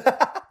work.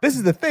 This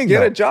is the thing. Get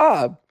though. a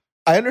job.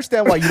 I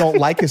understand why you don't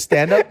like his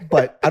stand-up,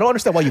 but I don't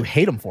understand why you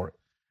hate him for it.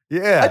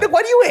 Yeah. I think,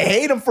 why do you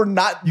hate him for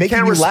not making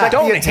you laugh?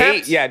 Don't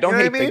hate. Yeah, don't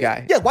hate the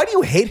guy. Yeah, why do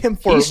you hate him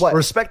for what?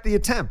 Respect the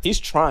attempt. He's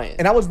trying.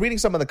 And I was reading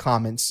some of the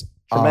comments,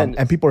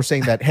 and people are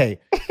saying that, hey,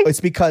 it's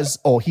because,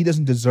 he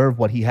doesn't deserve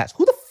what he has.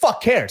 Who the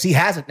fuck cares? He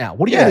has it now.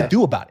 What are you going to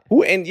do about it?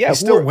 He's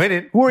still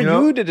winning. Who are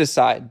you to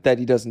decide that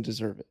he doesn't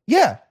deserve it?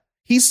 Yeah.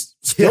 He's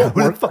still.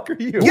 Who the fuck are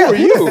you? Yeah,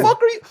 who the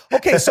fuck are you?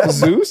 Okay, so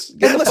Zeus?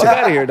 Get the fuck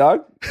out of here,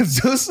 dog.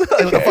 Zeus?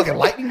 Like a fucking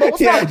lightning bolt?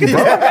 What's wrong with you,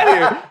 bro? Get out of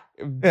here.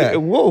 Yeah.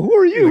 Whoa, who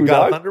are you,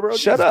 dog?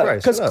 Shut up.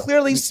 Because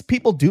clearly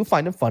people do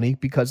find him funny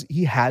because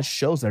he has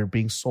shows that are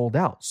being sold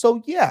out.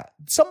 So yeah,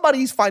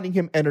 somebody's finding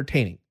him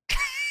entertaining.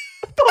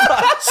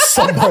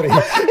 Somebody.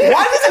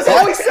 Why does this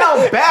always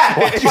sound bad?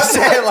 Why you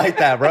say it like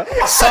that, bro?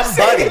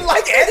 Somebody.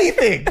 Like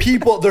anything.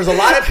 People, there's a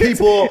lot of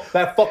people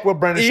that fuck with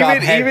Brendan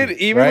Schaub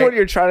Even right? when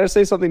you're trying to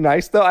say something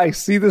nice, though, I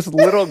see this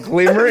little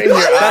glimmer in your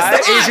eye.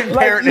 That's the Asian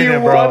parent in it,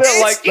 bro.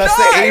 That's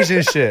the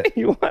Asian shit.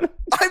 You want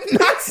I'm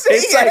not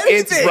saying it's like anything.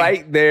 it's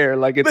right there.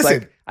 Like it's Listen.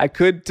 like I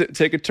could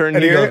take a turn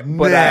And he here, goes,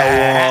 but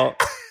I won't.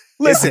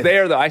 Listen. It's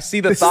there though. I see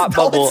the thought No,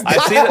 bubble. it's I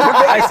not.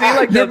 see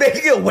like You're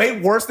making it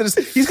way worse than this.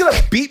 He's gonna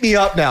beat me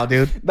up now,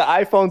 dude. the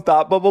iPhone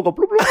thought bubble go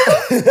bloop, bloop,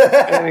 and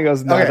then he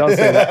goes, "No, don't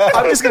say that."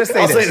 I'm just gonna say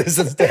I'll this. say this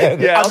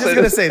instead. Yeah, I'm just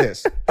gonna say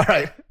this. All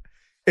right.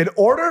 In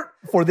order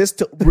for this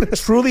to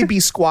truly be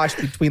squashed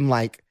between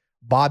like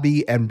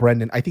Bobby and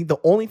Brendan, I think the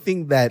only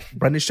thing that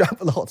Brendan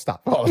Schaub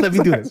stop. Oh, let me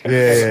do this.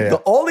 Yeah.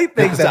 The only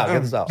thing Get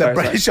that this out.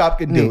 Brendan Schaub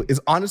can do is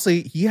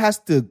honestly, he has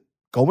to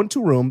go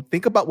into a room,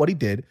 think about what he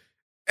did,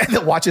 and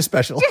then watch his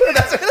special.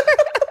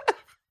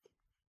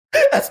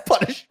 That's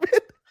punishment.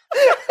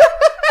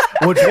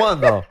 Which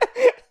one, though?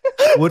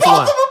 Which Both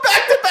one? of them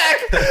back to back.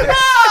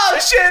 Oh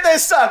shit, they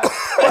suck.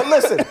 But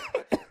listen,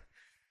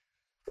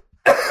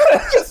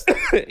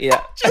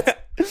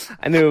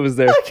 I knew it was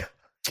there. okay.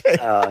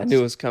 I knew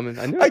it was coming.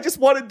 I just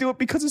want to do it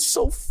because it's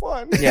so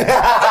fun.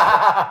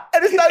 Yeah.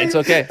 And it's not It's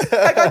even, okay.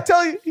 I gotta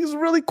tell you, he's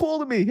really cool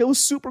to me. He was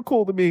super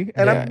cool to me.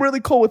 And I'm really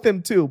cool with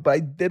him too. But I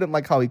didn't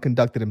like how he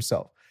conducted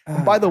himself.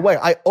 And by the way,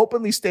 I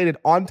openly stated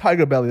on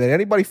Tiger Belly that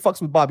anybody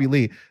fucks with Bobby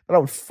Lee, that I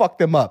would fuck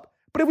them up.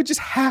 But it would just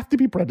have to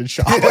be Brendan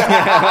Schaub.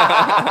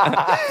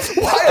 Why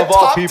a Of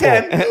all top people.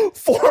 10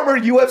 former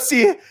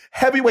UFC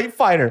heavyweight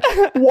fighter?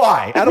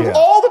 Why? Out of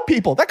all the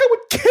people, that guy would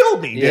kill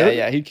me, dude.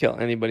 Yeah, he'd kill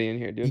anybody in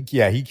here, dude.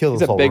 He kills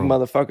He's the a whole big room.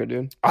 motherfucker,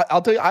 dude.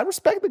 I'll tell you, I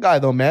respect the guy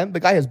though, man. The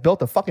guy has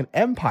built a fucking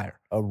empire.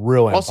 A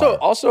real empire.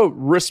 Also,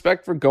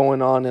 respect for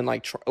going on and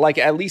like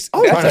at least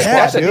yeah,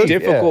 that's a dude.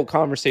 difficult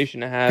conversation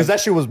to have. Because that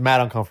shit was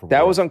mad uncomfortable.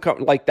 That was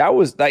uncomfortable. Like that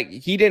was like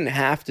he didn't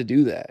have to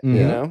do that,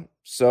 you know.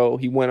 So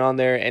he went on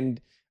there, and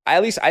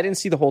at least I didn't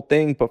see the whole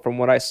thing, but from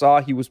what I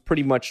saw, he was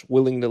pretty much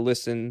willing to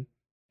listen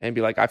and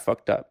be like, I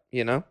fucked up,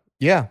 you know?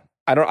 Yeah.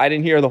 I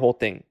didn't hear the whole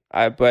thing.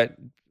 But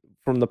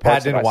from the parts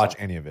Pat didn't that I watch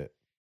saw, any of it.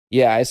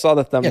 yeah, I saw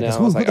the Yeah, thumbnail. because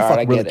I was who like, the all fuck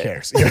right, I really get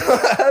cares?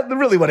 it.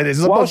 Really what it is.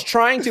 Well, I was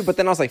trying to, but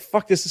then I was like,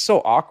 fuck, this is so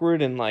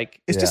awkward. And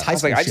like, It's just I high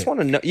was like, school I just shit. want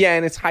to know. Yeah,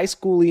 and it's high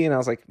schooly. And I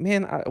was like,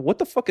 man, what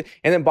the fuck?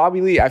 And then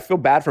Bobby Lee, I feel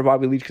bad for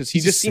Bobby Lee because he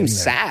He's just just seems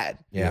sitting there. sad.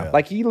 Yeah.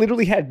 Like he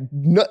literally had,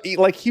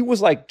 like he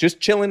was like just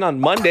chilling on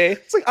Monday.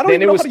 It's like, I don't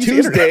then even it know was how to use the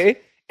internet.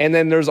 Tuesday. And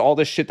then there's all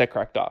this shit that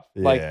cracked off.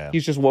 Like Yeah.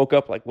 he's just woke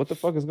up like, what the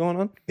fuck is going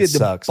on? It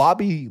sucks.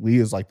 Bobby Lee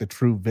is like the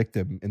true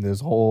victim in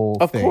this whole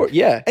Of thing. course,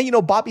 yeah.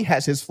 And Bobby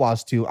has his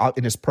flaws too out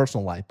in his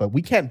personal life, but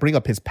we can't bring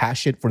up his past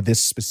shit for this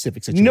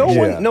specific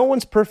situation. No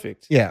one's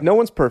perfect. Yeah. No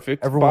one's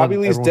perfect. Bobby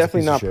Lee's everyone's a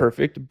definitely piece of not shit.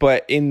 perfect.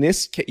 But in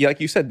this case, like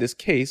you said, this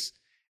case,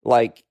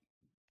 like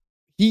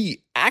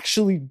he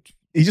actually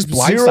He just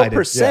blindsided.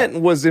 0%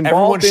 was Everyone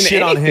involved in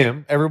shit on anything.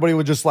 him. Everybody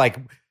was just like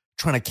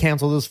trying to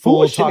cancel this Who fool.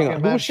 was talking shitting on?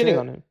 Who mad was shitting shit.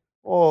 on him?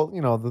 Well,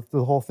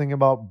 the whole thing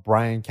about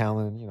Brian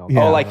Callen,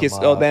 Yeah. Oh, like his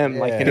them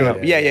like hitting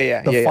him.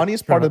 Yeah. The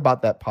funniest part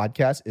about that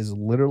podcast is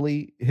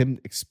literally him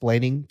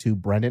explaining to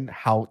Brendan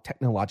how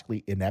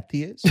technologically inept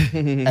he is.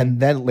 And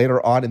then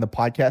later on in the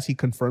podcast, he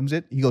confirms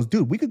it. He goes,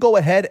 dude, we could go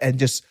ahead and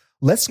just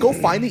let's go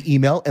find the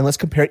email and let's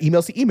compare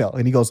emails to email.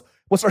 And he goes,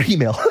 what's our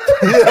email?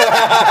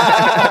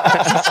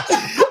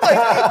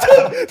 Like,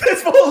 dude,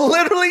 this fool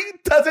literally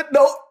doesn't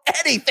know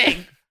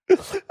anything. I'm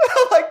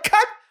like,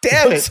 God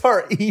damn it. What's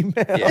our email?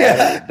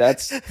 Yeah,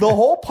 that's The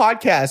whole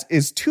podcast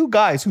is two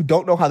guys who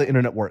don't know how the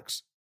internet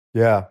works.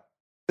 Yeah.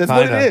 That's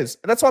what Kinda. it is.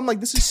 And that's why I'm like,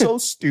 this is so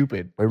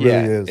stupid. It really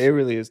is. It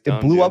really is. It Dumb,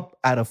 blew dude. up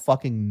out of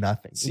fucking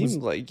nothing. It Seems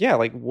was- like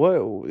like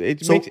whoa. It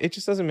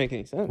just doesn't make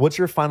any sense. What's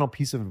your final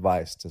piece of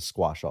advice to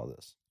squash all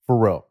this? For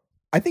real.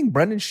 I think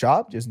Brendan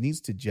Schaub just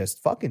needs to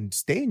just fucking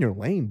stay in your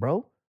lane,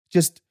 bro.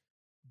 Just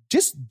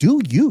do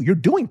you. You're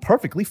doing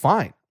perfectly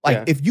fine. Like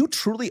Yeah. if you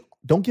truly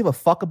don't give a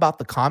fuck about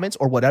the comments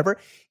or whatever,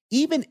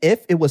 even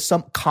if it was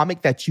some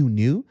comic that you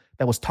knew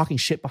that was talking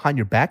shit behind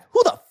your back,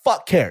 who the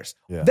fuck cares?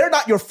 Yeah. They're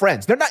not your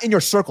friends. They're not in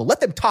your circle.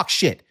 Let them talk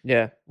shit.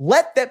 Yeah.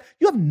 Let them.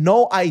 You have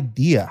no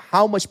idea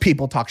how much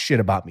people talk shit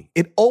about me.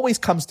 It always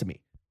comes to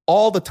me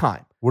all the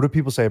time. What do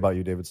people say about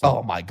you, David?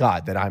 Oh my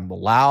God, that I'm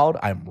loud,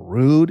 I'm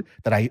rude,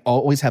 that I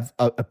always have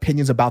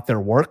opinions about their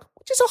work,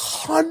 which is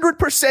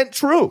 100%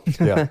 true.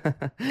 Yeah.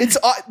 It's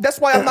that's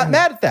why I'm not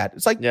mad at that.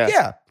 It's like, Yeah.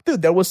 yeah,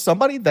 dude, there was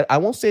somebody that I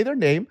won't say their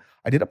name.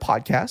 I did a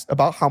podcast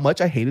about how much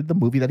I hated the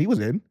movie that he was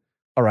in.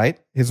 All right.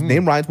 His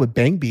name rhymes with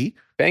Bang B.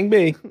 Bang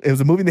B. It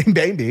was a movie named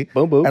Bang B.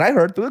 Boom boom. And I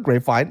heard through the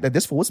grapevine that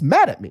this fool was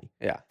mad at me.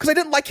 Yeah. Because I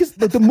didn't like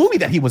the movie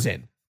that he was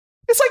in.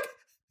 It's like,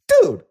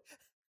 dude,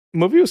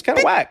 Movie was kind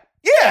of whack.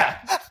 yeah.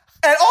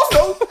 And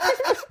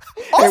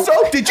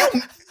also, did you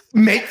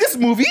make this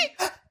movie?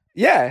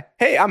 Yeah.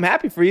 Hey, I'm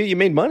happy for you. You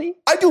made money.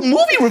 I do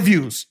movie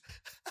reviews.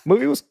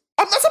 Movie was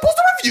I'm not supposed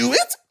to review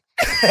it.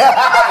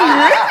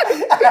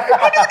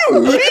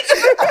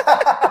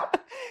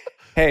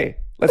 Hey,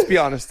 let's be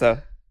honest though.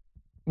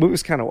 Movie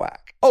was kind of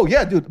whack. Oh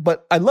yeah, dude,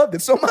 but I loved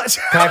it so much.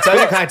 Can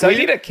I tell We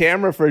you? need a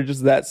camera for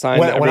just that sign.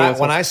 When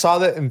I saw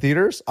that in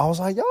theaters, I was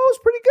like, yo, it was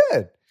pretty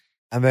good.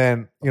 And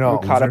then, we're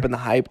caught up in the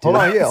hype. Hold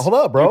on, hold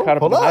up, bro. You're caught up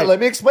Hold in the on. hype. Let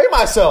me explain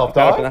myself,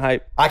 Caught up in dog. the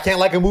hype. I can't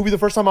like a movie the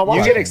first time I watch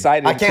You it. get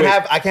excited I can't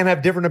quick.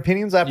 have different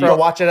opinions after You- I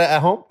watch it at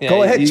home. Yeah,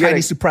 Go ahead, you gotta-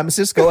 Chinese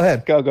supremacist. Go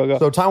ahead. Go.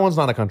 So Taiwan's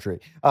not a country.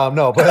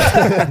 No,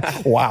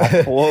 but Wow.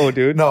 Whoa,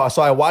 dude. no.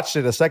 So I watched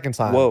it a second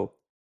time. Whoa.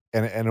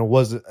 and it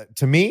was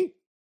to me,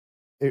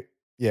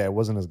 it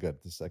wasn't as good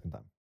the second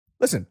time.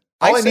 Listen,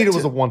 All I said needed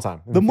was to- a one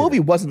time. the movie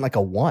wasn't like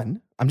a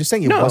 1. I'm just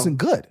saying it No. wasn't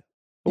good.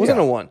 It wasn't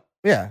Yeah. a one.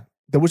 Yeah.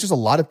 There was just a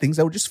lot of things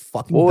that were just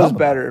fucking What was dumb about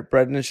better,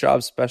 Brendan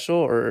Schaub's special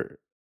or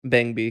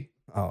Bang B? it.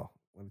 Oh,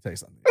 let me tell you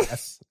something.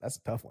 That's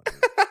a tough one.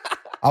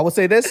 I would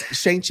say this,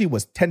 Shang-Chi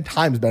was 10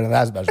 times better than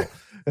that special.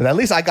 And at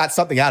least I got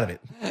something out of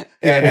it.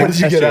 Yeah, what did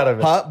you that's get true. out of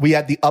it? Huh? We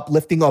had the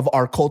uplifting of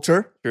our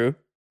culture, True.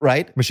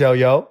 right? Michelle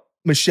Yeoh,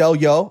 Michelle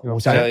Yeoh,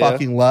 which I Michelle Yeoh.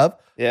 fucking love.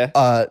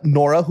 Yeah.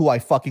 Nora, who I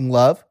fucking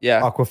love.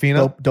 Yeah.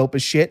 Aquafina. Dope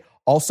as shit.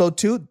 Also,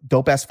 too,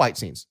 dope ass fight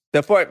scenes.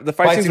 The fight scenes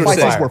scenes were Fight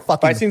sick. scenes were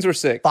fucking Fight scenes were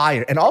sick.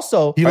 fire. And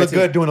also, He Fight looked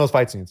scenes. good doing those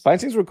fight scenes. Fight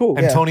scenes were cool.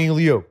 And Yeah. Tony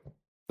Liu,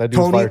 that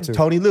dude's fire too.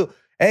 Tony Liu.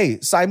 Hey,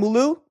 Simu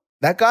Liu,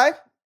 that guy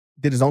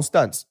did his own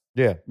stunts.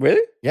 Yeah,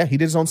 Really? Yeah, he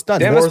did his own stunts.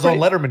 Damn, wore that's his own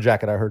pretty- Letterman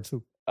jacket. I heard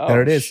too. Oh,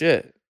 There it is.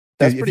 Shit.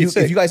 That's Dude, pretty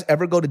sick. If you guys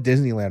ever go to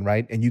Disneyland,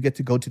 right, and you get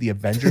to go to the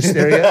Avengers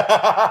area,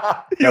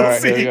 you'll All right,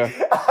 see here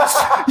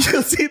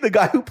you'll see the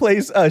guy who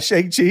plays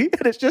Shang-Chi,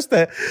 and it's just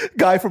a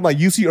guy from like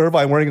UC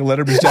Irvine wearing a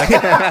Letterman's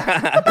jacket.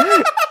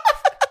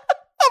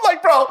 I'm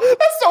like, bro,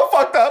 that's so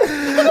fucked up.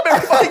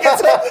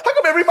 How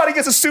come everybody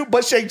gets a suit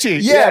but Shang-Chi?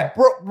 Yeah,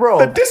 bro.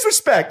 The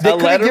disrespect. A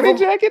Letterman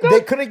jacket, though?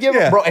 They couldn't give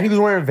him, Yeah. bro, and he was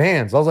wearing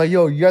Vans. I was like,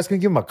 yo, you guys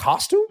couldn't give him a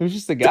costume? It was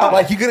just a guy.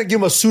 Like, you couldn't give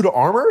him a suit of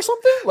armor or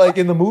something? Like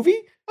in the movie?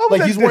 was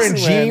Like at he's wearing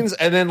Disneyland. jeans,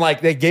 and then like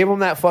they gave him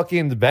that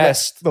fucking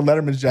vest, the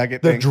Letterman's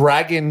jacket the thing.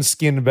 dragon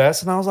skin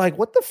vest, and I was like,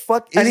 what the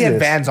fuck is And he had this?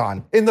 Vans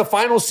on. In the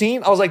final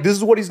scene, I was like, this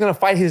is what he's gonna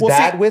fight his Well,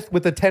 dad see,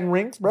 with the 10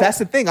 rings, bro. That's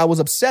the thing. I was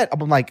upset.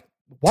 I'm like,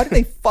 Why did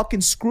they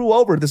fucking screw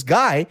over this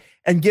guy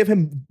and give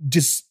him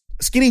just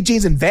skinny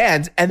jeans and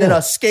Vans and then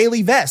a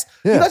scaly vest?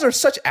 You guys are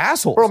such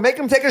assholes. Bro, make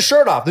him take his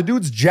shirt off. The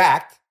dude's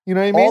jacked. You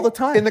know what I mean? All the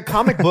time. In the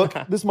comic book,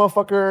 this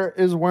motherfucker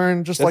is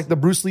wearing just like the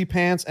Bruce Lee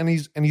pants and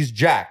he's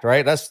jacked,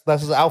 right? That's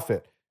his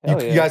outfit. You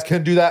guys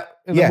couldn't do that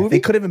in the movie? They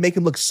couldn't even make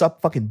him look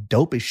fucking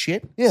dope as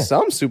shit. Yeah.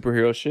 Some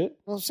superhero shit. You know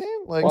what I'm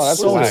saying? Like, Wow, that's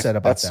so whack. upset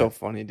about That's that. so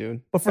funny,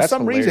 dude. But for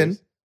some reason,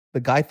 the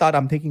guy thought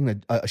I'm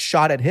taking a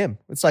shot at him.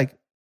 It's like,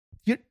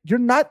 you're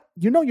not,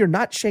 you're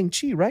not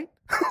Shang-Chi, right?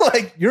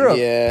 Like, you're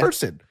a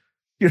person.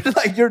 You're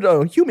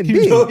a human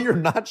being. You know you're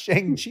not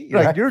Shang-Chi,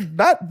 right? Like, you're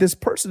not this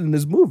person in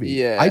this movie.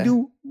 Yeah. I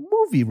do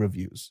movie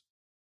reviews.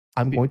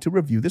 I'm going to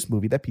review this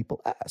movie that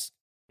people ask.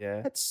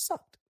 Yeah. That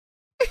sucked.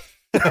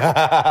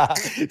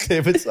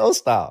 David So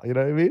style. You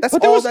know what I mean? That's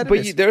But all that but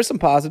it is. there are some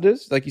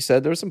positives. Like you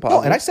said, there were some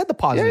positives. No, and I said the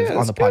positives on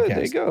that's the good. podcast.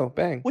 There you go.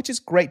 Bang. Which is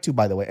great too,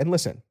 by the way. And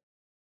listen,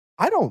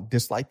 I don't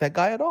dislike that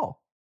guy at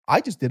all.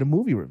 I just did a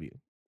movie review.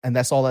 And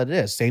that's all that it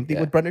is. Same thing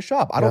with Brendan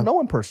Schaub. I don't know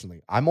him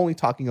personally. I'm only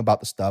talking about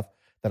the stuff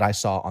that I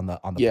saw on the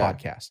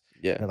podcast.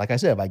 Yeah. And like I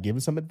said, if I give him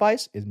some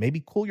advice, is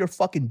maybe cool your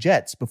fucking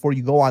jets before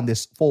you go on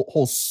this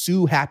whole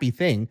Sue happy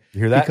thing.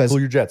 You hear that? Because Cool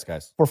your jets,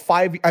 guys. for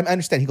 5 I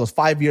understand. He goes,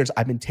 5 years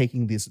I've been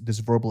taking this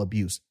verbal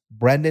abuse.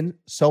 Brendan,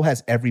 so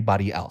has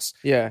everybody else.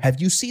 Yeah. Have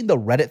you seen the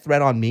Reddit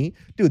thread on me?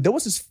 Dude, there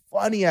was this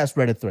funny ass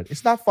Reddit thread.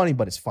 It's not funny,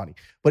 but it's funny.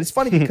 But it's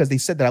funny because they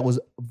said that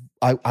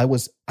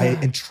I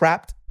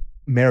entrapped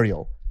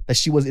Mariel, that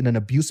she was in an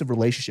abusive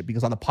relationship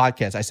because on the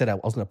podcast I said I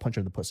was going to punch her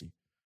in the pussy.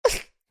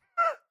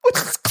 Which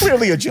is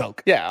clearly a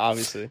joke. Yeah,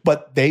 obviously.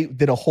 But they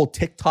did a whole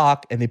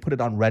TikTok and they put it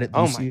on Reddit.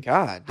 Oh You my see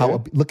God. How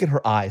dude. look at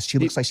her eyes. She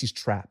looks like she's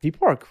trapped.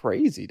 People are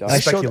crazy, dog. And I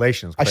showed-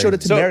 Speculation is I showed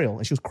it to crazy. Mariel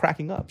and she was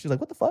cracking up. She's like,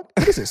 "What the fuck?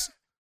 What is this?" I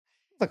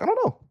was like, "I don't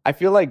know." I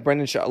feel like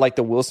Brendan Schaub, like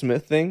the Will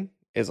Smith thing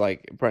is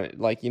like,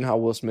 like, you know how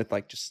Will Smith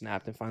like just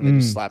snapped and finally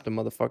just slapped a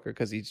motherfucker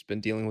because he's been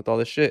dealing with all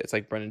this shit. It's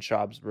like Brendan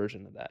Schaub's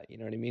version of that. You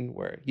know what I mean?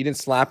 Where he didn't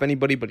slap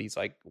anybody, but he's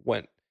like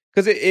went,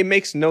 because it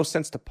makes no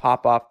sense to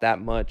pop off that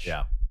much.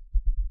 Yeah.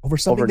 Over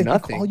something that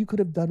nothing. all you could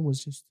have done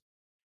was just,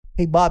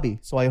 "Hey, Bobby,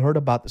 so I heard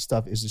about the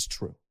stuff. Is this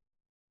true?"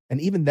 And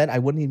even then, I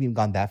wouldn't have even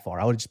gone that far.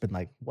 I would have just been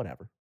like,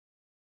 whatever.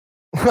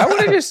 I would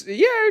have just,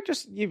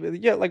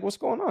 like, what's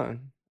going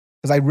on?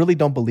 Because I really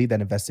don't believe that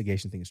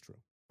investigation thing is true.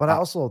 But I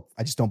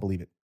just don't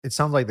believe it. It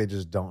sounds like they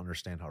just don't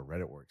understand how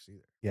Reddit works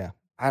either. Yeah.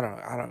 I don't.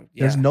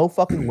 Yeah. There's no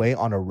fucking way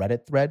on a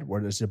Reddit thread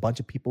where there's a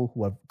bunch of people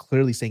who are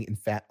clearly saying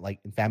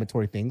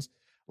inflammatory things,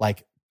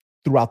 like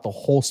throughout the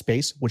whole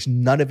space, which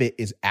none of it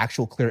is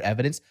actual clear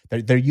evidence.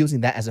 They're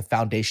using that as a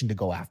foundation to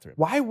go after him.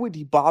 Why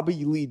would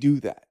Bobby Lee do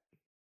that?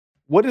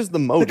 What is the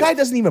motive? The guy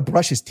doesn't even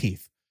brush his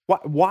teeth.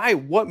 Why?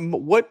 What?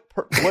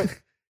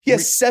 He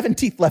has 7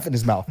 teeth left in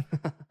his mouth.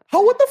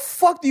 What the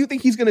fuck do you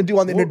think he's going to do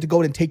on the internet to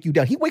go in and take you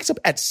down? He wakes up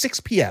at 6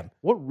 p.m.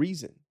 What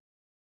reason?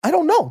 I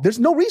don't know. There's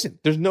no reason.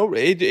 There's no.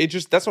 It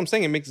just. That's what I'm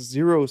saying. It makes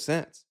zero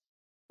sense.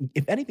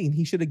 If anything,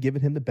 he should have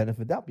given him the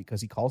benefit of the doubt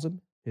because he calls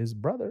him his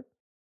brother.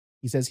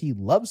 He says he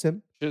loves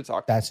him. Should have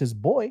talked. That's his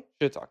boy.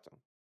 Should have talked to him.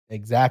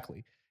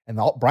 Exactly. And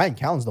Brian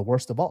Callen's the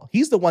worst of all.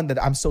 He's the one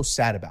that I'm so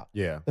sad about.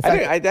 Yeah. The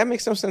fact that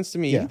makes no sense to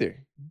me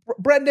either.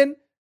 Brendan,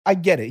 I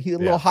get it. He's a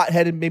little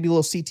hot-headed, maybe a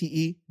little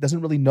CTE.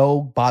 Doesn't really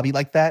know Bobby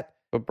like that.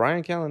 But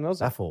Brian Callen knows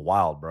that. Fool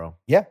wild, bro.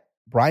 Yeah.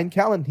 Brian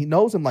Callen, he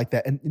knows him like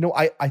that. And,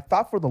 I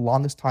thought for the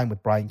longest time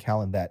with Brian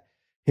Callen that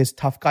his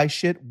tough guy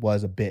shit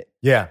was a bit.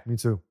 Yeah, me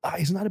too.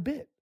 He's not a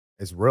bit.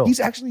 It's real. He's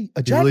actually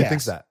a He jackass. really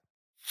thinks that.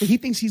 He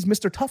thinks he's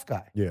Mr. Tough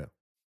Guy. Yeah.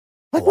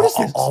 Like, what is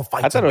this? All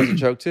fight. I thought it was a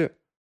joke too.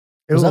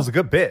 It was a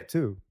good bit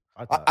too.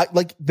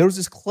 There was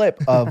this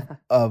clip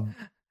of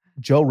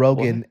Joe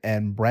Rogan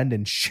and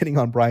Brendan shitting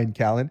on Brian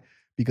Callen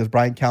because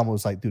Brian Callen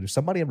was like, "Dude, if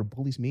somebody ever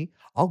bullies me,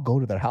 I'll go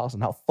to their house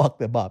and I'll fuck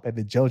them up." And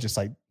then Joe's just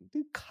like,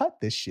 "Dude, cut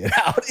this shit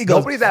out." He goes,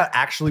 Nobody that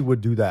actually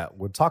would do that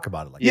would talk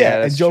about it like yeah,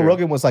 that. and Joe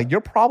Rogan was like,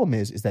 "Your problem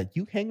is that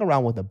you hang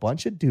around with a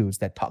bunch of dudes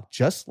that talk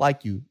just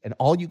like you, and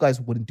all you guys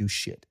wouldn't do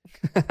shit."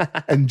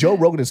 And Joe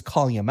Rogan is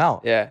calling him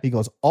out. Yeah, he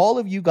goes, "All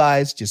of you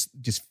guys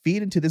just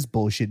feed into this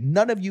bullshit.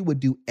 None of you would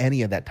do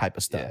any of that type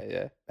of stuff."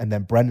 Yeah. And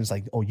then Brendan's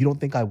like, "Oh, you don't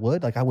think I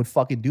would? Like, I would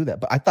fucking do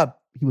that." But I thought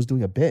he was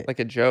doing a bit, like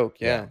a joke.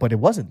 Yeah, but it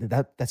wasn't.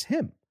 That's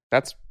him.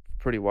 That's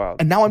pretty wild.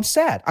 And now I'm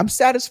sad. I'm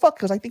sad as fuck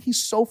because I think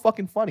he's so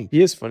fucking funny.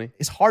 He is funny.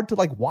 It's hard to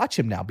like watch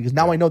him now because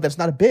now I know that's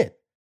not a bit.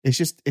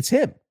 It's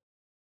him.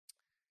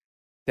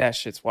 That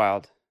shit's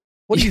wild.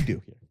 What do you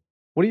do here?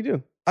 What do you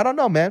do? I don't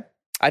know, man.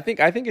 I think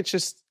it's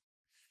just.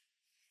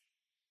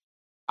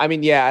 I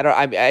mean, yeah, I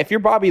don't. If you're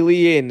Bobby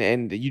Lee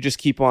and you just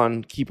keep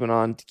doing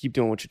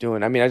what you're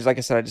doing. I mean, like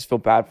I said, I just feel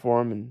bad for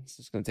him, and it's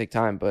just gonna take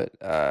time. But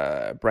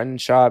Brendan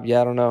Schaub,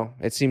 yeah, I don't know.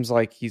 It seems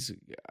like he's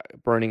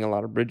burning a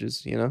lot of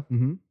bridges,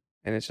 Mm-hmm.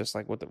 And it's just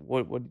like what.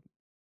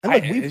 And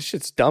look, this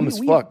shit's dumb as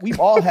fuck.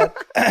 We've all had,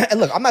 and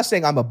look, I'm not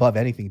saying I'm above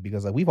anything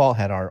because like we've all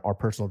had our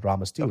personal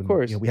dramas too. Of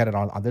course, we had it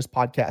on this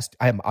podcast.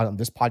 I am on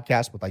this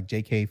podcast with like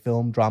JK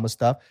film drama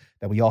stuff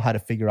that we all had to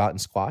figure out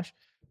and squash.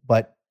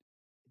 But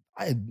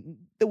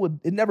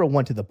it never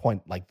went to the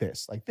point like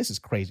this. Like this is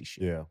crazy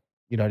shit. Yeah.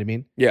 You know what I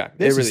mean? Yeah,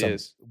 This it really some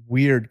is.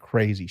 weird,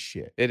 crazy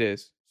shit. It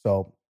is.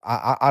 So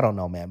I don't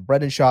know, man.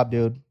 Brendan Schaub,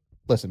 dude.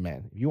 Listen,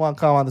 man. If you want to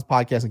come on this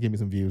podcast and give me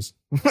some views,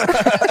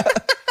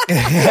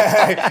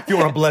 If you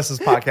want to bless this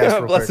podcast,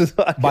 real Bless quick. his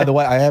podcast. by the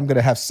way, I am going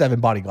to have 7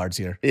 bodyguards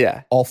here,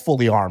 Yeah, all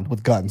fully armed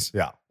with guns.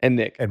 Yeah, and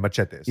Nick. and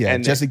machetes. Yeah,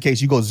 And just in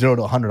case you go 0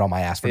 to 100 on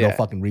my ass for no Yeah.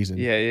 fucking reason.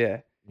 Yeah, yeah.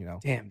 You know.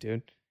 Damn,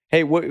 dude.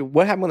 Hey, what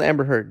happened with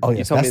Amber Heard? Oh, you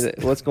yes, told me that's-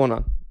 that. What's going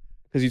on?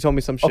 Because you told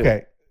me some shit.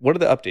 Okay. What are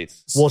the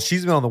updates? Well,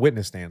 she's been on the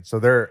witness stand, so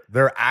they're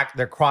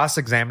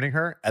cross-examining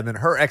her, and then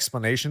her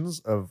explanations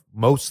of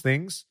most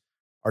things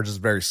are just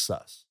very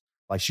sus.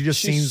 Like she just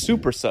She's seems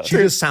super sus. She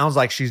just sounds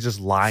like she's just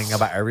lying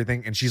about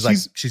everything, and she's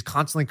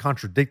constantly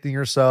contradicting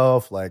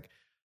herself. Like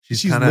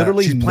she's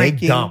literally playing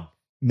making dumb.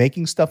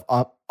 making stuff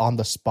up on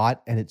the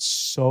spot, and it's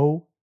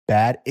so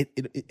bad. It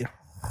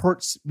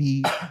hurts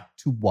me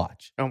to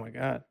watch. Oh my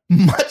god.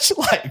 Much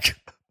like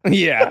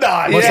Yeah.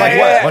 Much like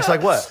what? Much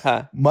like what?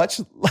 Huh.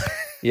 much like,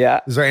 Yeah.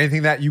 Is there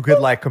anything that you could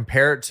like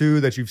compare it to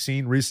that you've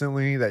seen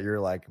recently that you're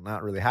like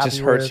not really happy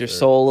Just hurts with, your or-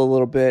 soul a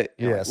little bit.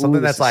 You're Yeah, like, something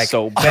ooh, that's this is like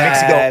so makes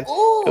you go, bad.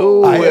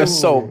 Ooh, I it's am-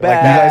 so like,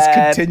 bad. you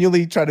guys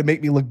continually try to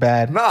make me look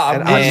bad. No, I'm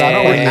and not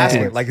not really into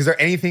asking. it. Like, is there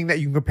anything that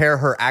you can compare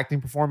her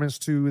acting performance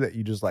to that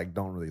you just like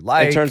don't really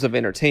like In terms of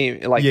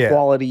entertainment, like Yeah.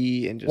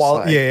 quality and just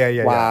like,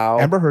 yeah. wow.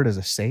 Amber Heard is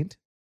a saint,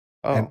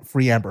 Oh. and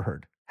free Amber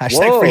Heard.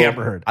 Hashtag Whoa. free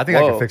Amber Heard. I think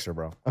I Whoa. can fix her,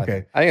 bro.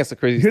 Okay. I think that's the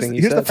craziest thing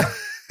you Here's said.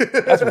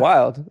 the That's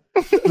wild.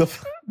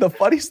 the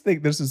funniest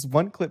thing, there's this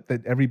one clip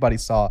that everybody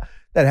saw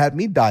that had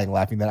me dying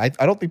laughing that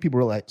I don't think people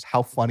realize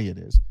how funny it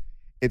is.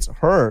 It's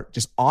her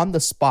just on the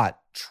spot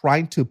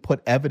trying to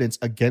put evidence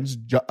against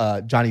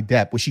Johnny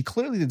Depp, which she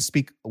clearly didn't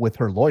speak with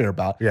her lawyer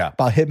about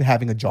him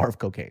having a jar of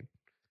cocaine.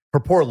 Her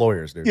poor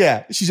lawyers, dude.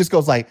 Yeah. She just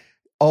goes like,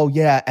 oh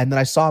yeah. And then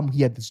I saw him,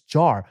 he had this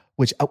jar,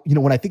 which,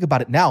 when I think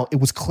about it now, it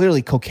was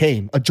clearly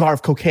cocaine, a jar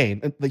of cocaine.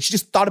 And like, she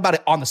just thought about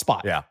it on the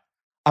spot. Yeah.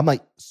 I'm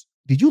like,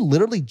 did you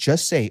literally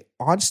just say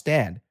on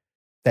stand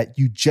that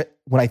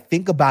when I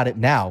think about it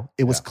now,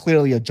 it was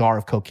clearly a jar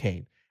of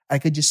cocaine? I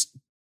could just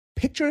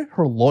picture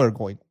her lawyer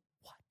going,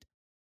 what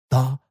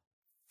the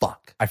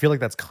fuck? I feel like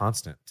that's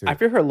constant too. I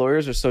fear her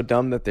lawyers are so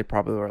dumb that they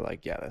probably were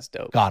like, yeah, that's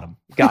dope. Got him.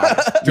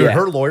 Dude, Yeah.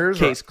 her lawyers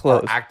Case are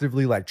closed.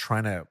 actively like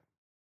trying to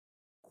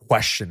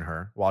question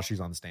her while she's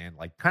on the stand,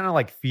 like kind of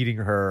like feeding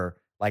her,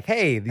 like,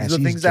 hey, these And are the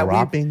she's things that we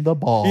dropping the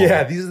ball.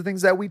 Yeah, these are the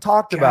things that we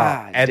talked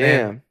about. God And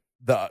damn. then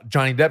the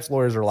Johnny Depp's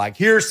lawyers are like,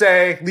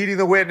 hearsay, leading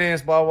the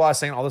witness, blah, blah, blah,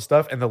 saying all this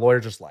stuff. And the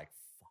lawyer's just like,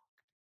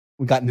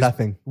 We got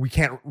nothing. we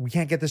can't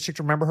get this chick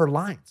to remember her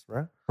lines,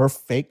 right? Her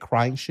fake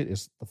crying shit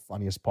is the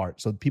funniest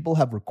part. So people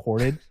have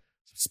recorded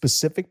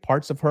specific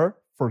parts of her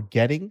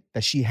forgetting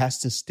that she has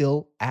to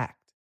still act.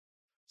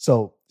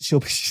 So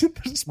there's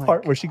this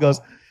part where she goes,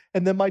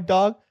 and then my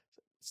dog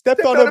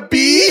stepped on a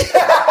bee.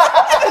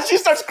 And she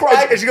starts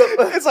crying. And she goes,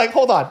 It's like,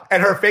 hold on.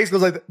 and her face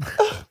goes like,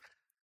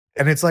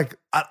 and it's like,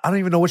 I don't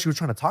even know what she was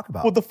trying to talk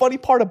about. Well, the funny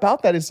part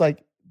about that is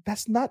like,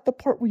 that's not the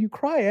part where you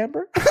cry,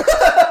 Amber.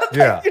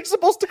 Yeah. You're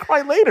supposed to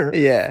cry later.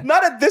 Yeah.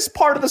 Not at this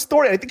part of the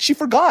story. I think she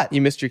forgot.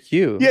 You missed your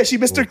cue. Yeah, she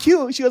missed her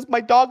cue. She goes,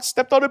 my dog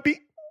stepped on a bee.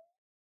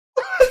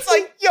 It's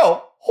like,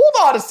 yo, hold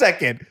on a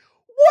second.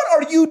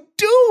 What are you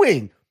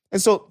doing?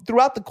 And so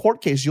throughout the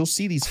court case, you'll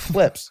see these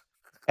clips.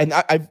 And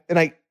I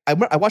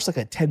watched like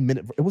a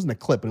 10-minute, it wasn't a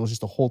clip, but it was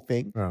just a whole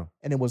thing. Oh.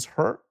 And it was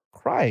her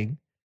crying.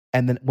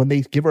 And then when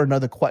they give her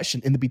another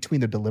question in the between,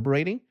 they're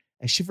deliberating.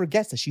 And she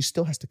forgets that she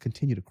still has to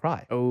continue to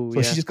cry. Oh, So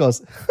yeah. she just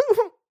goes,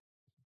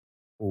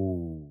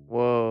 Ooh.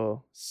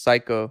 Whoa.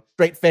 Psycho.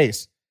 straight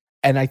face.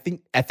 And I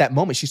think at that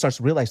moment, she starts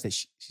to realize that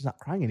she's not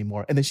crying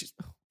anymore. And then she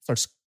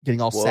starts getting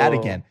all sad Whoa.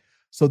 again.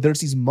 So there's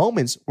these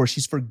moments where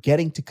she's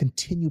forgetting to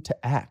continue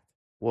to act,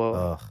 Whoa.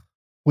 Ugh.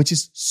 which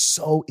is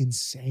so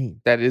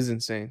insane. That is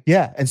insane.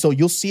 Yeah. And so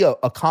you'll see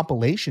a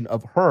compilation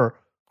of her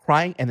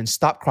crying and then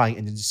stop crying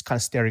and then just kind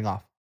of staring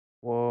off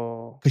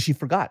Whoa. because she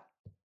forgot.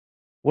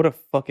 What a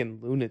fucking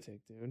lunatic,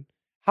 dude.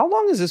 How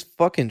long is this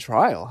fucking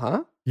trial,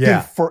 huh?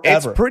 Yeah. Dude,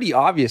 forever. It's pretty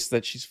obvious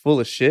that she's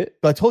full of shit.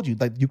 But I told you,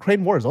 like,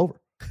 Ukraine war is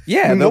over.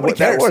 Yeah, Nobody that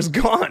cares. war's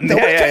gone.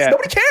 Nobody yeah, cares. yeah.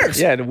 Nobody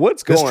cares. Yeah,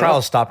 what's going This trial on?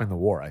 is stopping the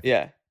war, I think.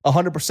 Yeah.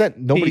 100%.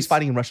 Nobody's Peace.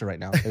 fighting in Russia right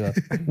now.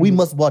 We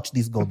must watch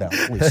these go down,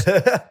 please.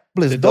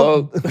 Please The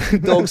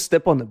don't. dog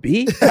step on the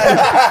bee?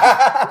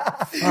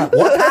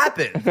 What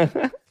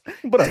happened?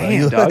 But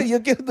Damn, dog.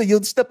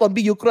 you step on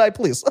me, you cry,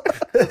 please.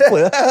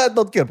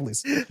 Don't care,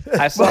 please.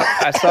 I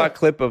saw a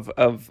clip of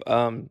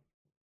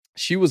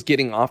she was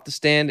getting off the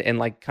stand and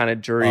like kind of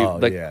jury Oh,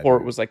 like yeah,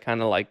 court dude. was like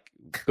kind of like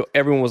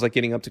everyone was like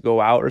getting up to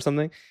go out or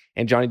something,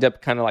 and Johnny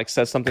Depp kind of like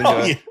says something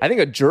Oh, to yeah. I think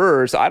a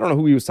juror, so I don't know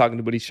who he was talking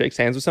to, but he shakes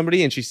hands with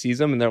somebody and she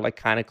sees him and they're like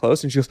kind of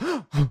close and she goes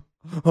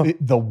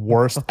The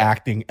worst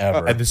acting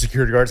ever. And the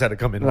security guards had to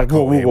come in Like, like,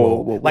 whoa, hey, whoa, whoa,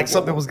 whoa, whoa, like whoa,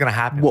 something whoa. was gonna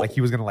happen. Whoa. Like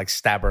he was gonna like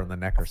stab her in the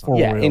neck or something. For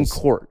yeah, in reals.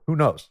 court. Who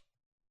knows?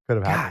 Could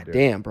have God happened. dude.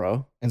 damn,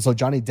 bro. And so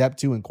Johnny Depp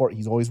too in court,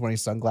 he's always wearing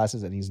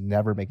sunglasses and he's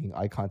never making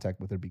eye contact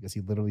with her because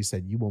he literally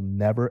said, "You will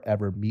never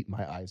ever meet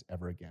my eyes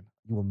ever again.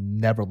 You will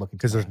never look into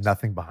because there's eyes."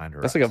 nothing behind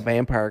her. That's eyes. like a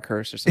vampire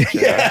curse or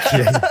something.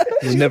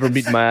 You will never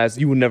meet my eyes.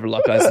 You will never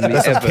lock eyes with me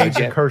ever ancient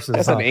again. curses,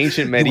 That's huh? an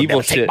ancient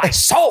medieval shit. My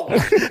soul.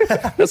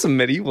 That's some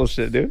medieval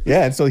shit, dude.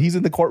 Yeah, and so he's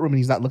in the courtroom and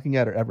he's not looking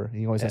at her ever. And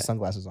he always has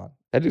sunglasses on.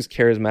 That dude's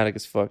charismatic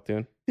as fuck,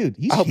 dude. Dude,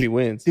 I hope he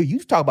wins. Dude, you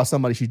talk about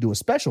somebody should do a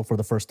special for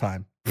the first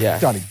time. Yeah.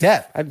 Johnny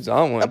Depp. I was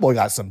on one. That boy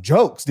got some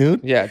jokes,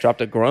 dude. Yeah,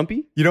 dropped a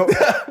grumpy. You know,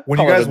 when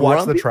you Call it guys a watch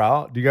the grumpy?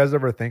 trial, do you guys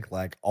ever think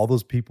like all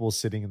those people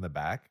sitting in the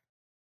back,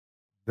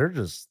 they're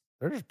just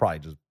probably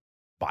just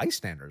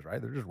bystanders, right?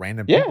 They're just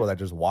random Yeah. people that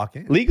just walk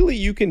in. Legally,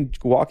 you can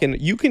walk in.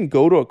 You can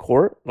go to a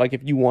court, like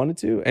if you wanted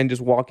to, and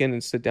just walk in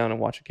and sit down and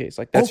watch a case.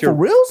 Like that's Oh, for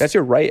reals? That's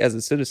your right as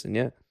a citizen.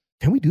 Yeah,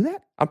 Can we do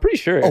that? I'm pretty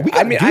sure. Oh, we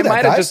gotta do I that, might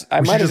have guys. just.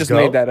 I We might should have just just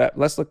made go. that up.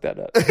 Let's look that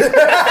up.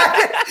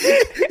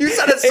 You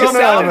said it so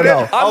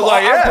No. I was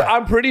like, yeah.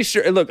 I'm pretty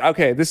sure. Look,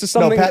 okay, this is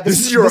something. Pat, This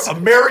is your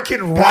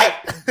American right.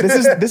 this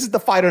is the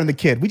fighter and the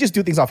kid. We just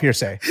do things off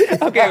hearsay.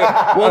 Okay,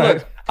 well,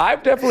 look,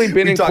 I've definitely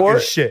been We in talking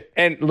court. shit.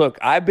 And look,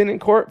 I've been in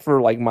court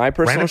for like my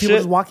personal Random people shit.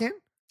 just walk in.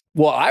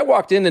 Well, I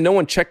walked in and no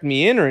one checked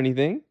me in or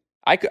anything.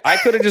 I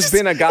could have just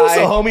been a Who's guy.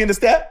 a homie in the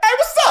step? Hey,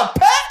 what's up,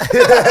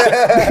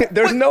 Pat?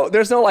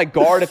 there's no like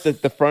guard at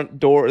the front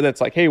door that's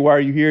like, hey, why are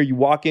you here? You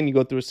walk in, you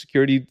go through a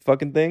security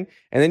fucking thing,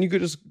 and then you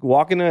could just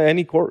walk into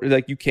any court.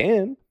 Like you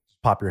can.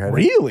 Pop your head. in.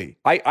 Really?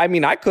 I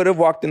mean, I could have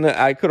walked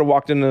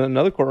into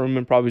another courtroom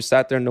and probably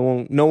sat there. And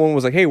no one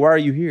was like, hey, why are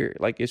you here?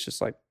 Like it's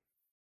just like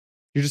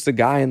you're just a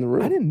guy in the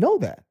room. I didn't know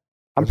that.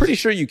 I'm pretty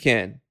sure you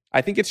can.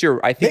 I think it's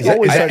your. I think They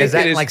always I think Is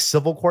that it in like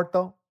civil court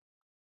though?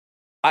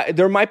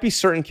 there might be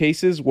certain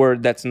cases where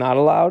that's not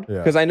allowed Yeah.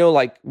 because I know,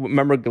 like,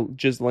 remember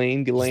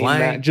Ghislaine,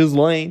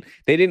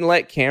 they didn't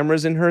let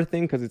cameras in her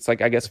thing because it's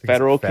like I guess think it's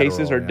federal federal,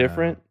 cases are yeah.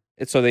 different.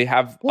 And so they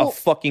have Well- a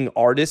fucking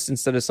artist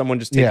instead of someone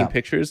just taking Yeah.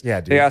 pictures. Yeah,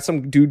 dude. They got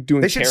some dude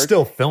doing. They should character-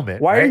 still film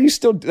it. Why right? are you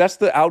still? That's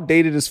the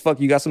outdated as fuck.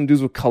 You got some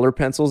dudes with color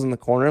pencils in the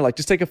corner. Like,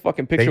 just take a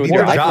fucking They picture need with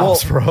their your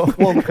jobs, bro.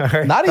 Well, All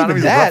right? not even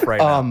Economy's that. rough right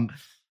now.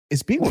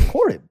 It's being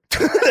recorded.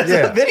 There's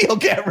Yeah. a video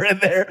camera in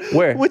there.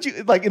 Where? Would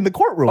you like in the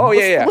courtroom? Oh,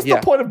 yeah, What's yeah.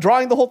 the point of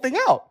drawing the whole thing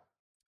out?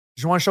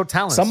 Just want to show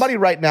talent. Somebody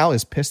right now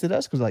is pissed at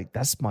us because like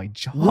that's my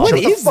job. What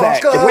Shut the is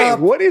that? fuck up. Wait,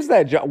 what is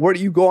that job? Where do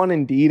you go on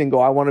Indeed and go,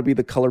 I want to be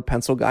the color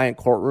pencil guy in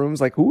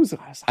courtrooms? Like, who's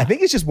I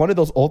think it's just one of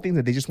those old things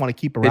that they just want to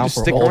keep around just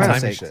for stick old around.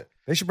 time's time sake. shit.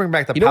 They should bring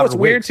back the. You know what's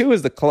powder weird wigs. too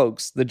is the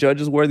cloaks. The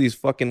judges wear these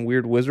fucking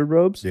weird wizard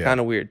robes. Yeah. Kind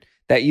of weird.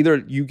 That either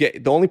you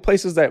get the only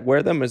places that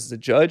wear them is the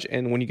judge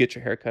and when you get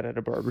your hair cut at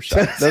a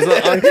barbershop. Those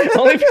are the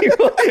only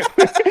people.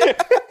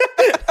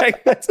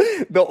 Like, that's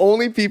the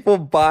only people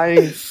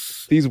buying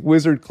these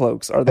wizard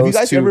cloaks are Have those you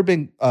guys two. ever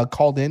been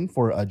called in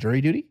for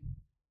jury duty?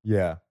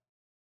 Yeah,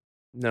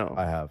 No.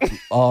 I have.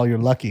 Oh, you're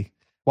lucky.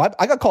 Well,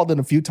 I got called in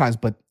a few times,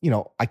 but you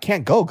know I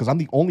can't go because I'm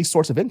the only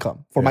source of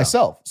income for Yeah.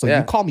 myself. So Yeah.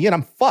 you call me in,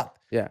 I'm fucked.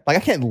 Yeah. Like I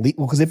can't leave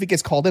because if it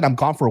gets called in, I'm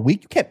gone for a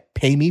week. You can't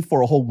pay me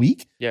for a whole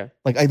week. Yeah.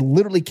 Like I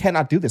literally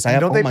cannot do this. I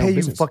have Don't all they my pay own you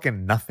business.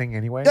 fucking nothing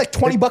anyway? Like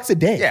 $20 a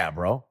day. Yeah,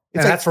 bro. It's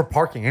And like- that's for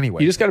parking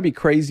anyway. You just got to be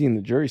crazy in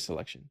the jury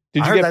selection.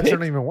 Did I you heard get that picked?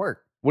 shouldn't even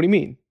work. What do you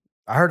mean?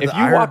 I heard. If I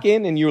you heard walk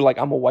in and you're like,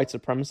 I'm a white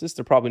supremacist,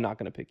 they're probably not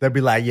going to pick you. they'd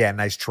be like, "Yeah,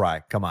 nice try.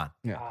 Come on."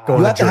 Yeah. Go You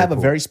to the have to jury have a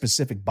pool. very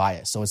specific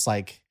bias. So it's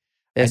like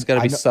It's got to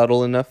I be know-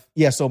 subtle enough.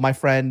 yeah. So my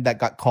friend that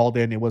got called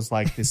in, it was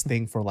like this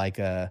thing for like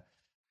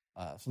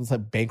some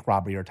like bank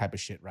robbery or type of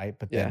shit, right?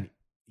 But then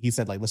he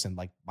said like, listen,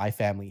 like my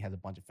family has a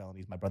bunch of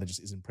felonies. My brother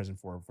just is in prison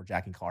for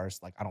jacking cars.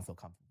 Like I don't feel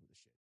comfortable with this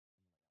shit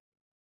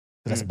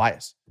because that's a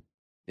bias,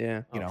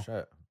 Yeah. you know.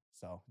 Shit.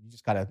 So you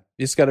just gotta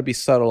You just got to be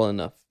subtle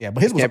enough. yeah.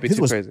 But his Can't be was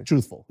too his was crazy.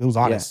 truthful. It was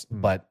honest. Mm.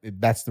 But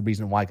that's the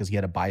reason why because he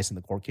had a bias in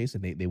the court case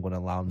and they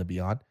wouldn't allow him to be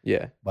on.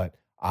 Yeah. But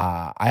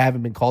I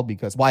haven't been called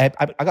because I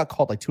got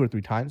called like 2 or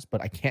 3 times, but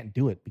I can't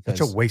do it because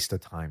Such a waste of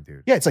time,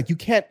 dude. yeah, it's like you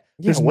can't.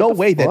 Yeah, There's what no the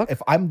way fuck? that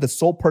if I'm the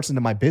sole person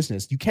in my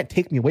business, you can't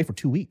take me away for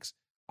 2 weeks.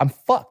 I'm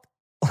fucked.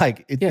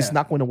 Like it's Yeah.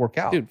 not going to work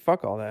out. Dude,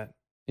 fuck all that.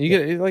 You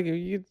get like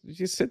you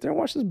sit there and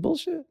watch this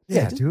bullshit.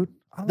 Yeah, dude. dude.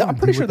 I'm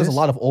pretty sure there's a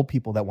lot of old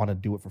people that want to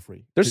do it for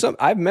free. There's some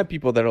I've met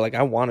people that are like,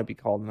 I want to be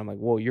called, and I'm like,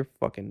 whoa, you're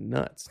fucking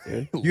nuts,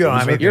 dude. You don't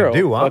have anything You're to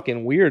do, a huh?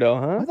 fucking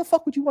weirdo, Why huh? the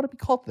fuck would you want to be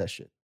called to that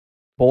shit?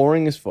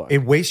 Boring as fuck. It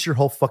wastes your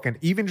whole fucking.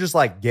 Even just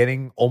like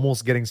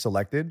almost getting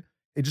selected,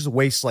 it just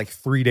wastes like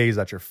 3 days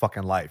at your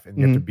fucking life, and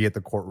you have to be at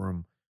the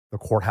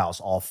courthouse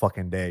all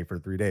fucking day for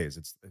 3 days.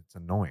 It's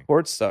annoying.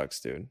 Court sucks,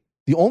 dude.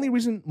 The only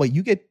reason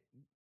you get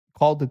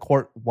called to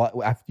court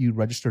after you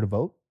register to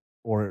vote,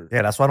 or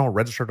Yeah, that's why I don't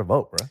register to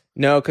vote, bro.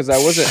 No, because I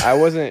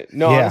wasn't.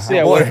 No, Yeah, honestly,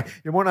 I Boy, wasn't.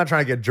 you're more not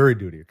trying to get jury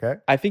duty, okay?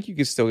 I think you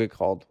could still get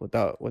called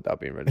without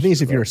being registered. I think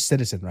it's if to you're a vote.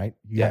 citizen, right?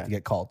 You Yeah. have to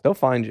get called. They'll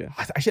find you.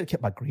 I should have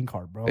kept my green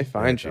card, bro. They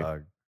find you.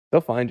 Dog.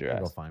 They'll find your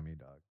Go ass. find me,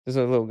 dog. There's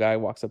a little guy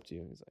walks up to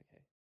you and he's like, "Hey,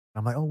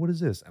 I'm like, oh, what is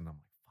this? And I'm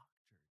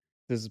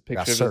this is a like, got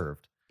picture of his,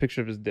 served.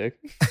 picture of his dick."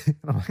 And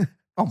I'm like,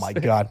 Oh my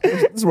god,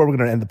 this is where we're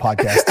gonna end the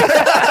podcast.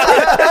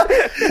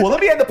 Well,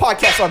 let me end the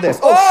podcast on this.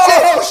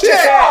 oh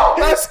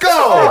shit! Let's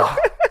go.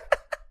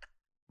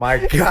 My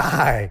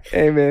guy.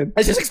 Hey, man.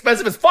 It's just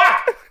expensive as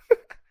fuck.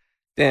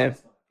 Damn.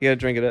 You got to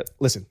drink it up.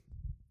 Listen.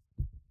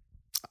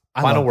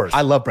 Final words.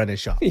 I love Brendan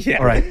Schaub. Yeah.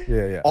 All right.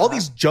 Yeah. All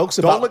these jokes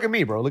about... Don't look at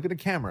me, bro. Look at the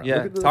camera.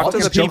 Yeah. Look at Talk all to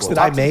these the jokes people.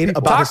 that I Talk to the made people.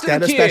 about his Talk to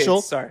the stand-up kids.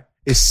 special Sorry.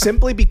 is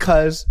simply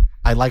because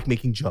I like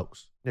making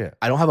jokes. Yeah.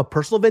 I don't have a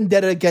personal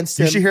vendetta against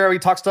You him. should hear how he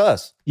talks to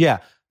us. Yeah.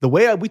 The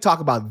way we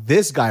talk about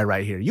this guy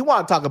right here, you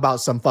want to talk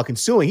about some fucking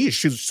suing, he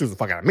shoots the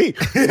fuck out of me.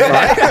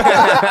 Right?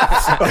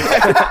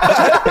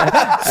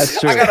 That's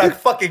true. I got a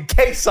fucking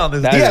case on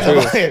this.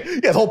 That's dude.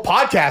 true. The whole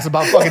podcast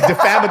about fucking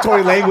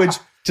defamatory language.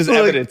 Just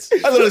Literally- evidence.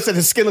 I literally said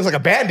his skin looks like a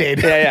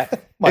Band-Aid. Yeah.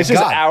 My It's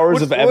just God.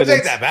 hours of Which evidence.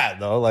 ain't that bad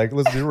though. Like,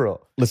 let's be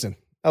real. Listen,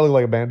 I look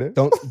like a bandit.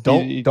 don't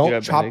You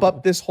don't chop have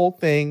up this whole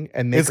thing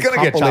and make It's a gonna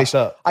get compilation.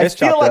 chopped up. I It's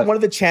feel chopped like up. one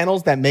of the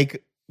channels that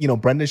make,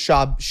 Brendan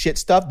Schaub shit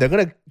stuff, they're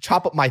going to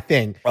chop up my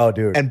thing. Oh,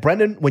 dude. And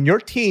Brendan, when your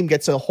team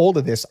gets a hold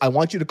of this, I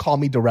want you to call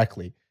me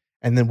directly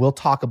and then we'll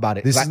talk about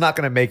it. This 'Cause is not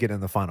going to make it in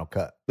the final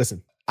cut.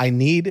 Listen, I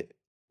need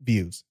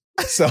views.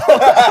 So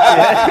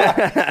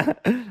I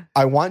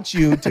want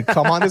you to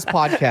come on this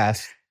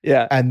podcast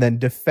Yeah. and then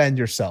defend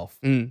yourself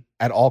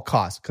at all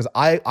costs because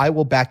I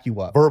will back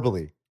you up.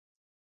 Verbally.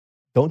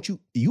 Don't you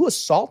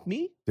assault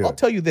me? Dude. I'll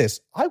tell you this.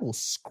 I will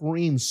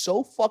scream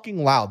so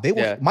fucking loud. They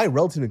will. Yeah. My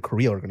relatives in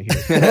Korea are going to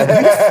hear it.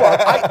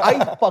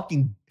 I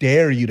fucking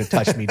dare you to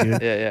touch me,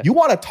 dude. Yeah. You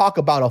want to talk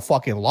about a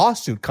fucking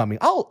lawsuit coming?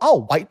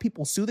 I'll white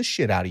people sue the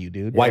shit out of you,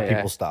 dude. White Yeah.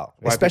 people style.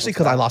 Especially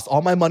because I lost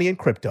all my money in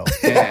crypto.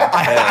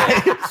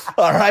 Yeah.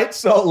 All right,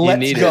 so let's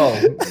need go.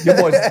 Your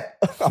boys,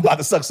 I'm about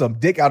to suck some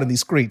dick out in these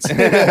streets. Hell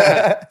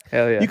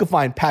yeah. You can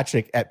find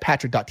Patrick at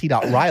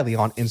patrick.t.riley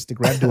on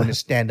Instagram doing his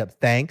stand-up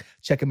thing.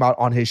 Check him out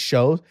on his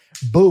shows.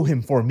 Boo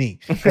him for me.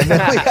 And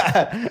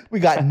then we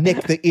got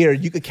Nick the Ear.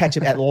 You can catch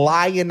him at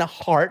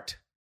Lionheart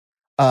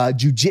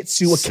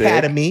Jiu-Jitsu Sick.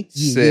 Academy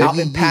Sick. out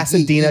in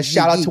Pasadena.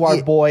 Shout out to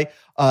our boy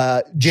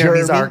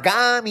Jeremy.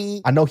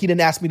 Zargami. I know he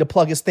didn't ask me to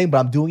plug his thing, but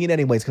I'm doing it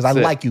anyways because I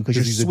Sick. like you because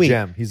you're He's sweet. a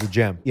gem. He's a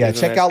gem. Yeah, He's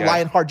a check nice out guy.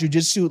 Lionheart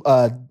Jiu-Jitsu.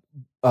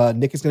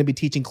 Nick is going to be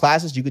teaching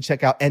classes. You can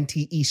check out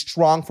NTE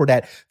Strong for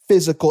that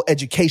physical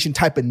education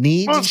type of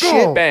needs and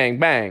shit. Bang,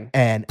 bang.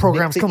 And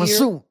Program's Nick the coming Ear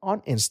soon.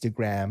 on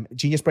Instagram.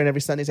 Genius Brain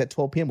every Sundays at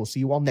 12 p.m. We'll see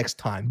you all next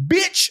time.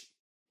 Bitch!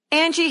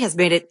 Angie has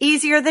made it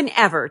easier than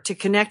ever to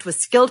connect with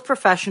skilled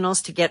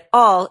professionals to get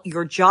all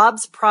your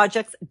jobs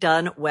projects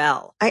done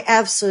well. I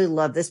absolutely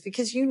love this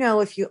because,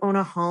 if you own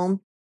a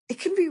home, it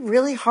can be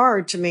really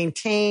hard to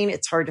maintain.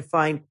 It's hard to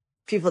find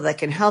people that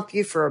can help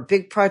you for a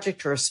big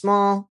project or a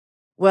small.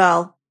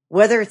 Well,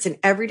 whether it's in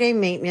everyday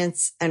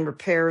maintenance and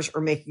repairs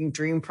or making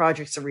dream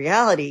projects a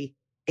reality,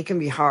 it can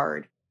be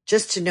hard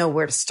just to know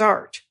where to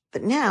start.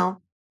 But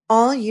now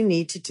all you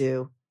need to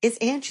do is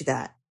Angie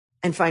that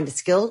and find a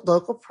skilled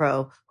local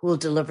pro who will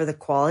deliver the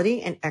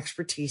quality and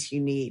expertise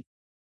you need.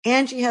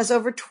 Angie has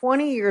over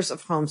 20 years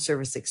of home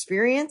service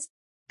experience,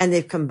 and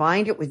they've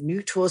combined it with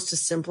new tools to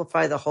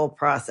simplify the whole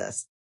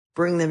process.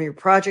 Bring them your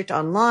project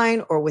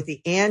online or with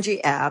the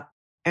Angie app,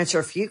 answer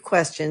a few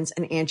questions,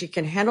 and Angie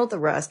can handle the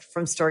rest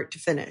from start to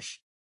finish.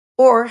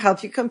 Or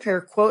help you compare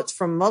quotes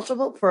from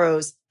multiple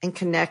pros and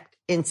connect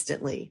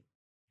instantly,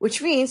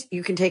 which means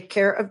you can take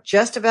care of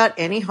just about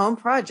any home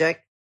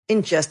project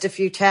in just a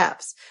few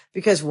taps.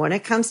 Because when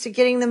it comes to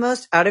getting the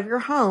most out of your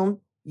home,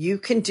 you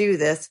can do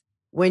this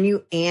when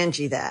you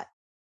Angie that.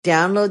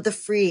 Download the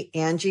free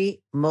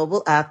Angie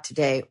mobile app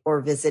today or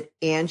visit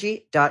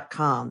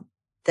Angie.com.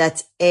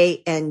 That's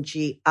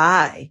ANGI.com.